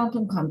and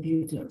quantum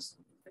computers.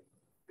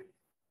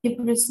 The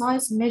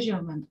precise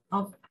measurement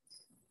of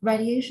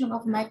radiation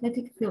of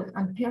magnetic field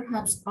and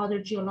perhaps other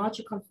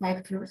geological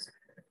factors,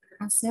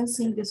 and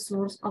sensing the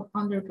source of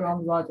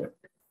underground water.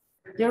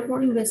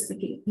 Therefore,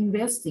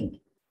 investing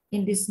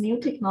in these new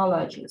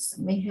technologies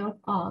may help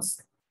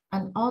us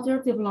and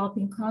other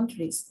developing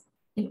countries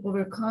in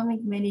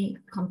overcoming many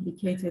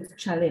complicated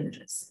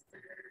challenges.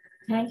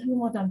 Thank you,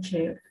 Madam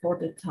Chair, for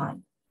the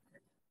time.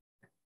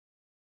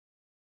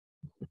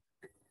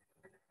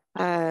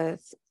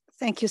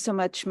 Thank you so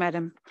much,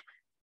 Madam.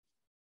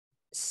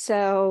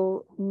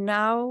 So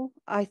now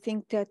I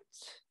think that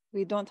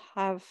we don't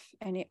have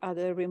any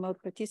other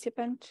remote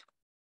participant.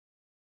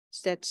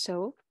 Is that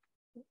so?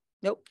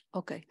 Nope.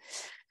 Okay.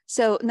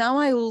 So now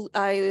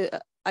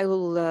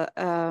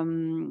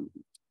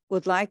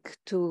would like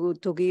to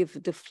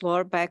give the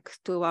floor back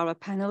to our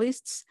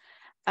panelists.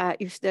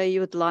 If they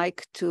would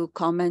like to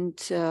comment,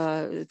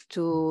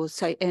 to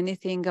say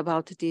anything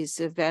about these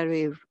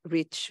very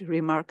rich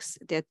remarks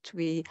that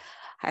we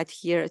had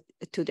here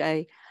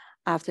today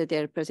after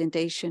their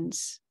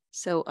presentations.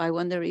 So I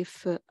wonder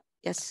if,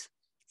 yes,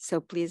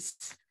 so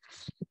please,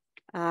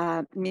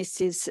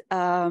 Mrs.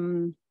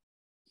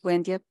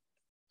 Wendia.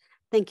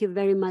 Thank you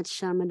very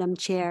much, Madam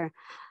Chair.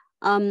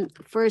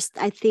 First,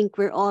 I think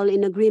we're all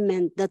in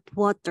agreement that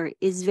water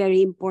is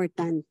very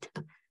important.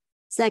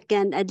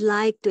 Second, I'd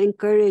like to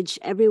encourage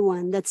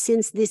everyone that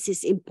since this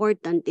is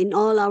important in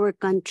all our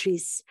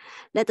countries,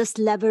 let us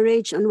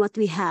leverage on what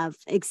we have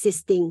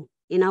existing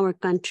in our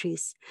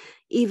countries,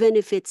 even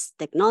if it's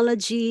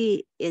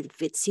technology,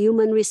 if it's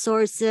human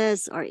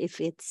resources, or if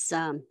it's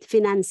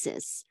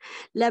finances.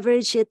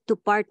 Leverage it to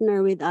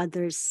partner with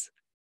others.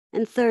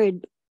 And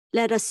third,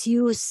 let us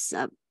use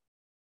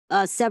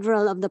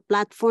several of the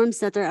platforms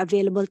that are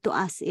available to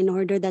us in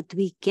order that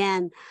we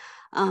can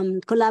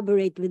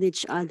collaborate with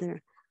each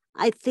other.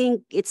 I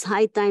think it's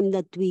high time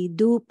that we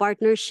do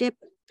partnership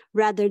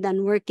rather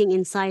than working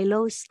in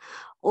silos,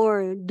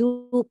 or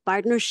do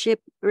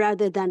partnership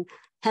rather than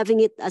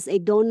having it as a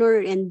donor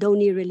and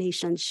donee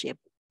relationship.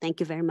 Thank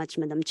you very much,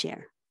 Madam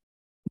Chair.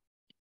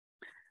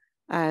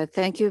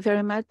 Thank you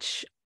very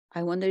much.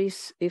 I wonder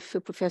if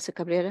Professor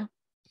Cabrera.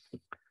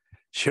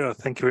 Sure,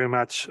 thank you very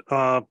much.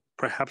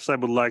 Perhaps I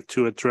would like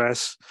to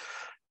address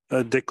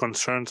the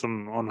concerns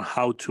on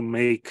how to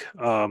make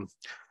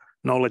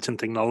knowledge and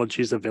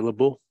technologies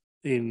available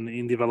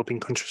in developing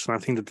countries. And I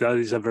think that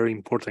is a very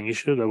important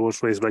issue that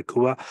was raised by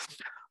Cuba.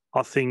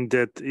 I think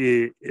that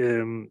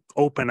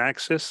open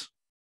access,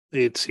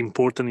 it's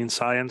important in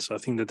science. I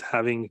think that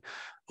having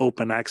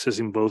open access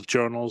in both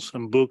journals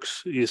and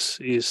books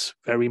is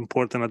very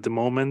important at the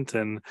moment.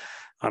 And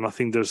I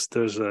think there's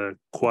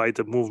quite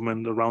a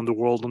movement around the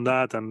world on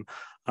that. And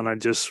I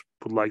just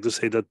would like to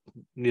say that,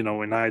 you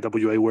know, in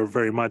IWA, we're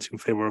very much in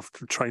favor of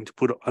trying to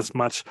put as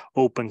much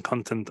open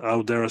content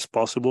out there as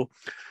possible.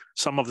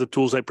 Some of the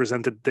tools I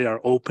presented, they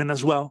are open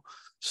as well,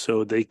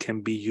 so they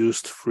can be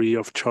used free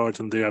of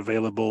charge, and they're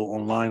available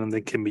online and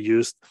they can be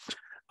used.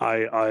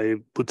 I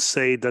would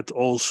say that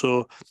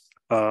also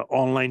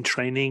online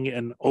training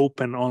and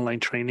open online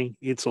training,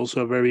 it's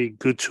also a very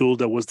good tool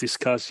that was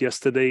discussed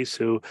yesterday.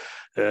 So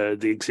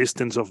the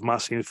existence of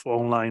massive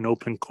online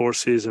open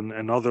courses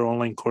and other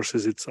online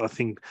courses, it's, I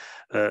think,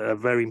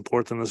 very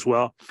important as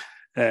well.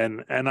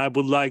 And I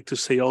would like to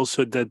say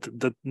also that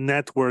the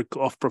network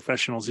of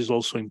professionals is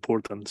also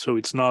important. So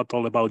it's not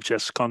all about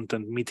just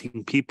content.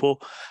 Meeting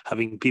people,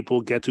 having people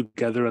get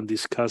together and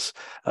discuss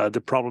the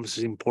problems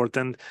is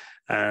important.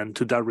 And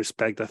to that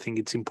respect, I think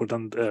it's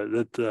important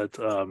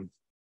that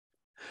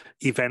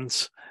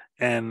events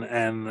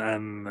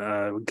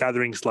and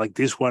gatherings like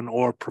this one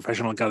or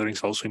professional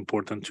gatherings are also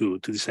important to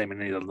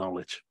disseminate the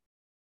knowledge.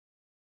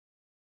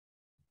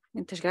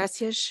 Muchas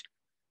gracias.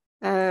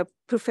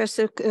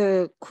 Professor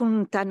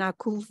Kuntana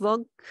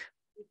Kulvog,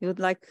 you would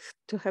like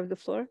to have the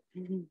floor?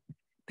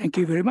 Thank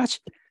you very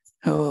much.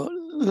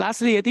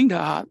 Lastly, I think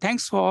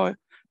thanks for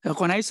the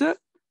organizer.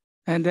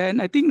 And then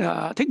I think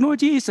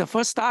technology is the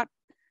first start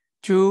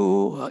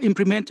to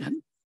implement.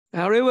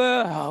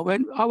 However,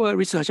 when our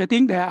research, I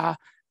think there are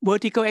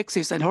vertical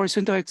axis and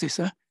horizontal axis.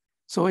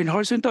 So in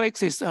horizontal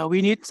axis,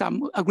 we need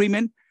some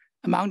agreement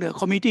among the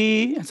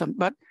committee and some,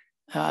 but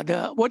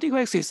the vertical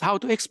axis, how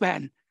to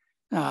expand.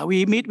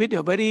 We meet with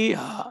a very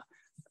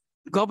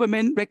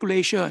government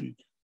regulation,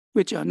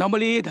 which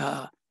normally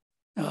the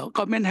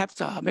government has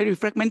very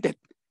fragmented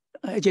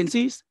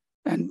agencies,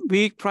 and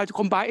we try to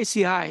combine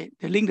HCI,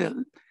 to link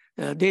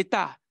the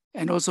data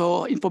and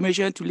also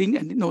information to link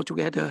and know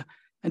together.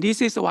 And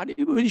this is what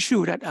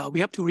issue that we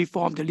have to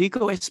reform the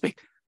legal aspect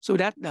so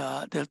that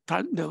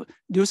the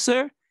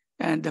user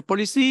and the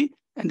policy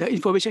and the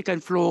information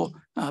can flow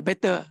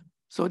better.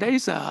 So that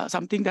is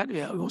something that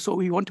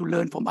we want to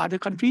learn from other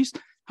countries,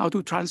 how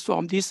to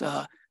transform this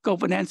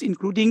governance,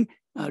 including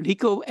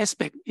legal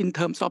aspect in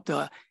terms of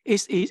the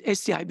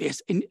SCI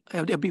based in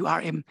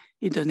LWRM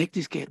in the next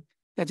decade.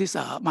 That is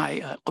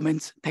my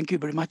comments. Thank you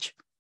very much.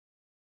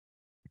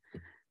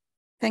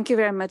 Thank you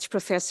very much,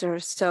 Professor.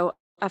 So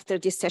after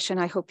this session,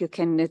 I hope you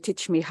can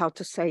teach me how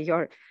to say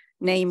your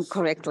name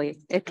correctly,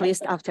 at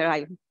least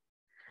after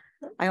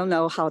I'll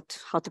know how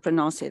to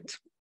pronounce it.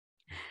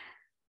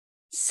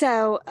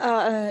 So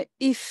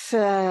if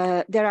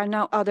there are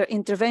no other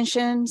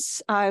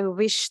interventions, I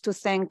wish to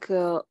thank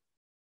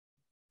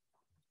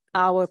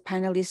our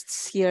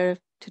panelists here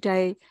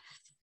today,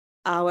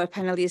 our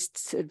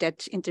panelists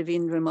that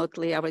intervene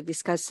remotely, our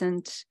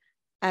discussant,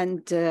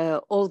 and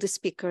all the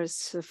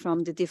speakers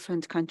from the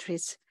different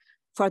countries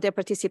for their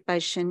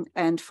participation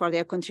and for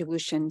their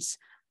contributions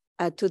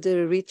to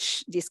the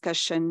rich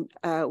discussion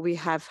we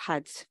have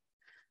had.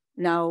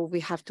 Now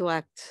we have to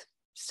act.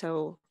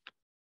 So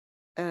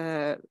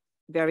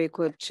very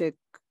good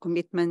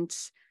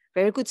commitments,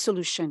 very good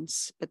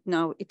solutions, but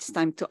now it's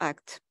time to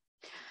act.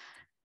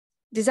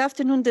 This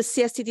afternoon, the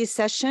CSTD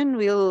session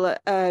will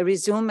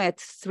resume at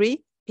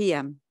 3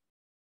 p.m.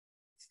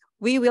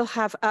 We will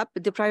have up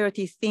the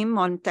priority theme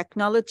on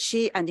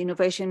technology and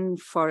innovation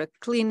for a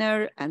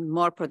cleaner and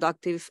more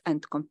productive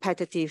and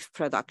competitive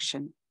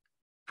production.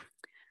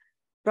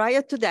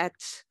 Prior to that,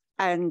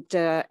 and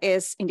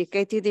as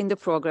indicated in the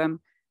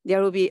program,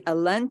 there will be a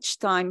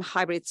lunchtime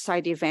hybrid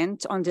side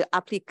event on the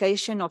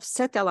application of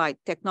satellite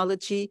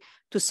technology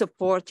to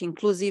support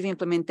inclusive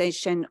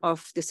implementation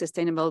of the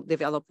Sustainable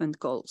Development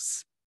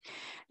Goals.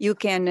 You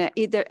can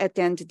either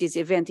attend this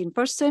event in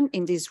person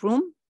in this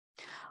room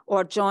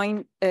or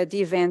join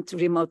the event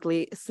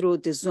remotely through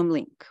the Zoom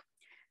link.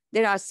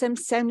 There are some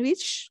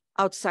sandwich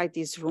outside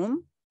this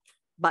room,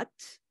 but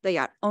they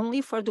are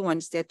only for the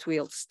ones that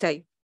will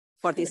stay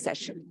for this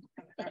session.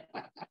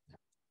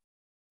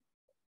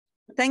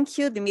 Thank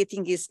you. The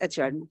meeting is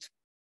adjourned.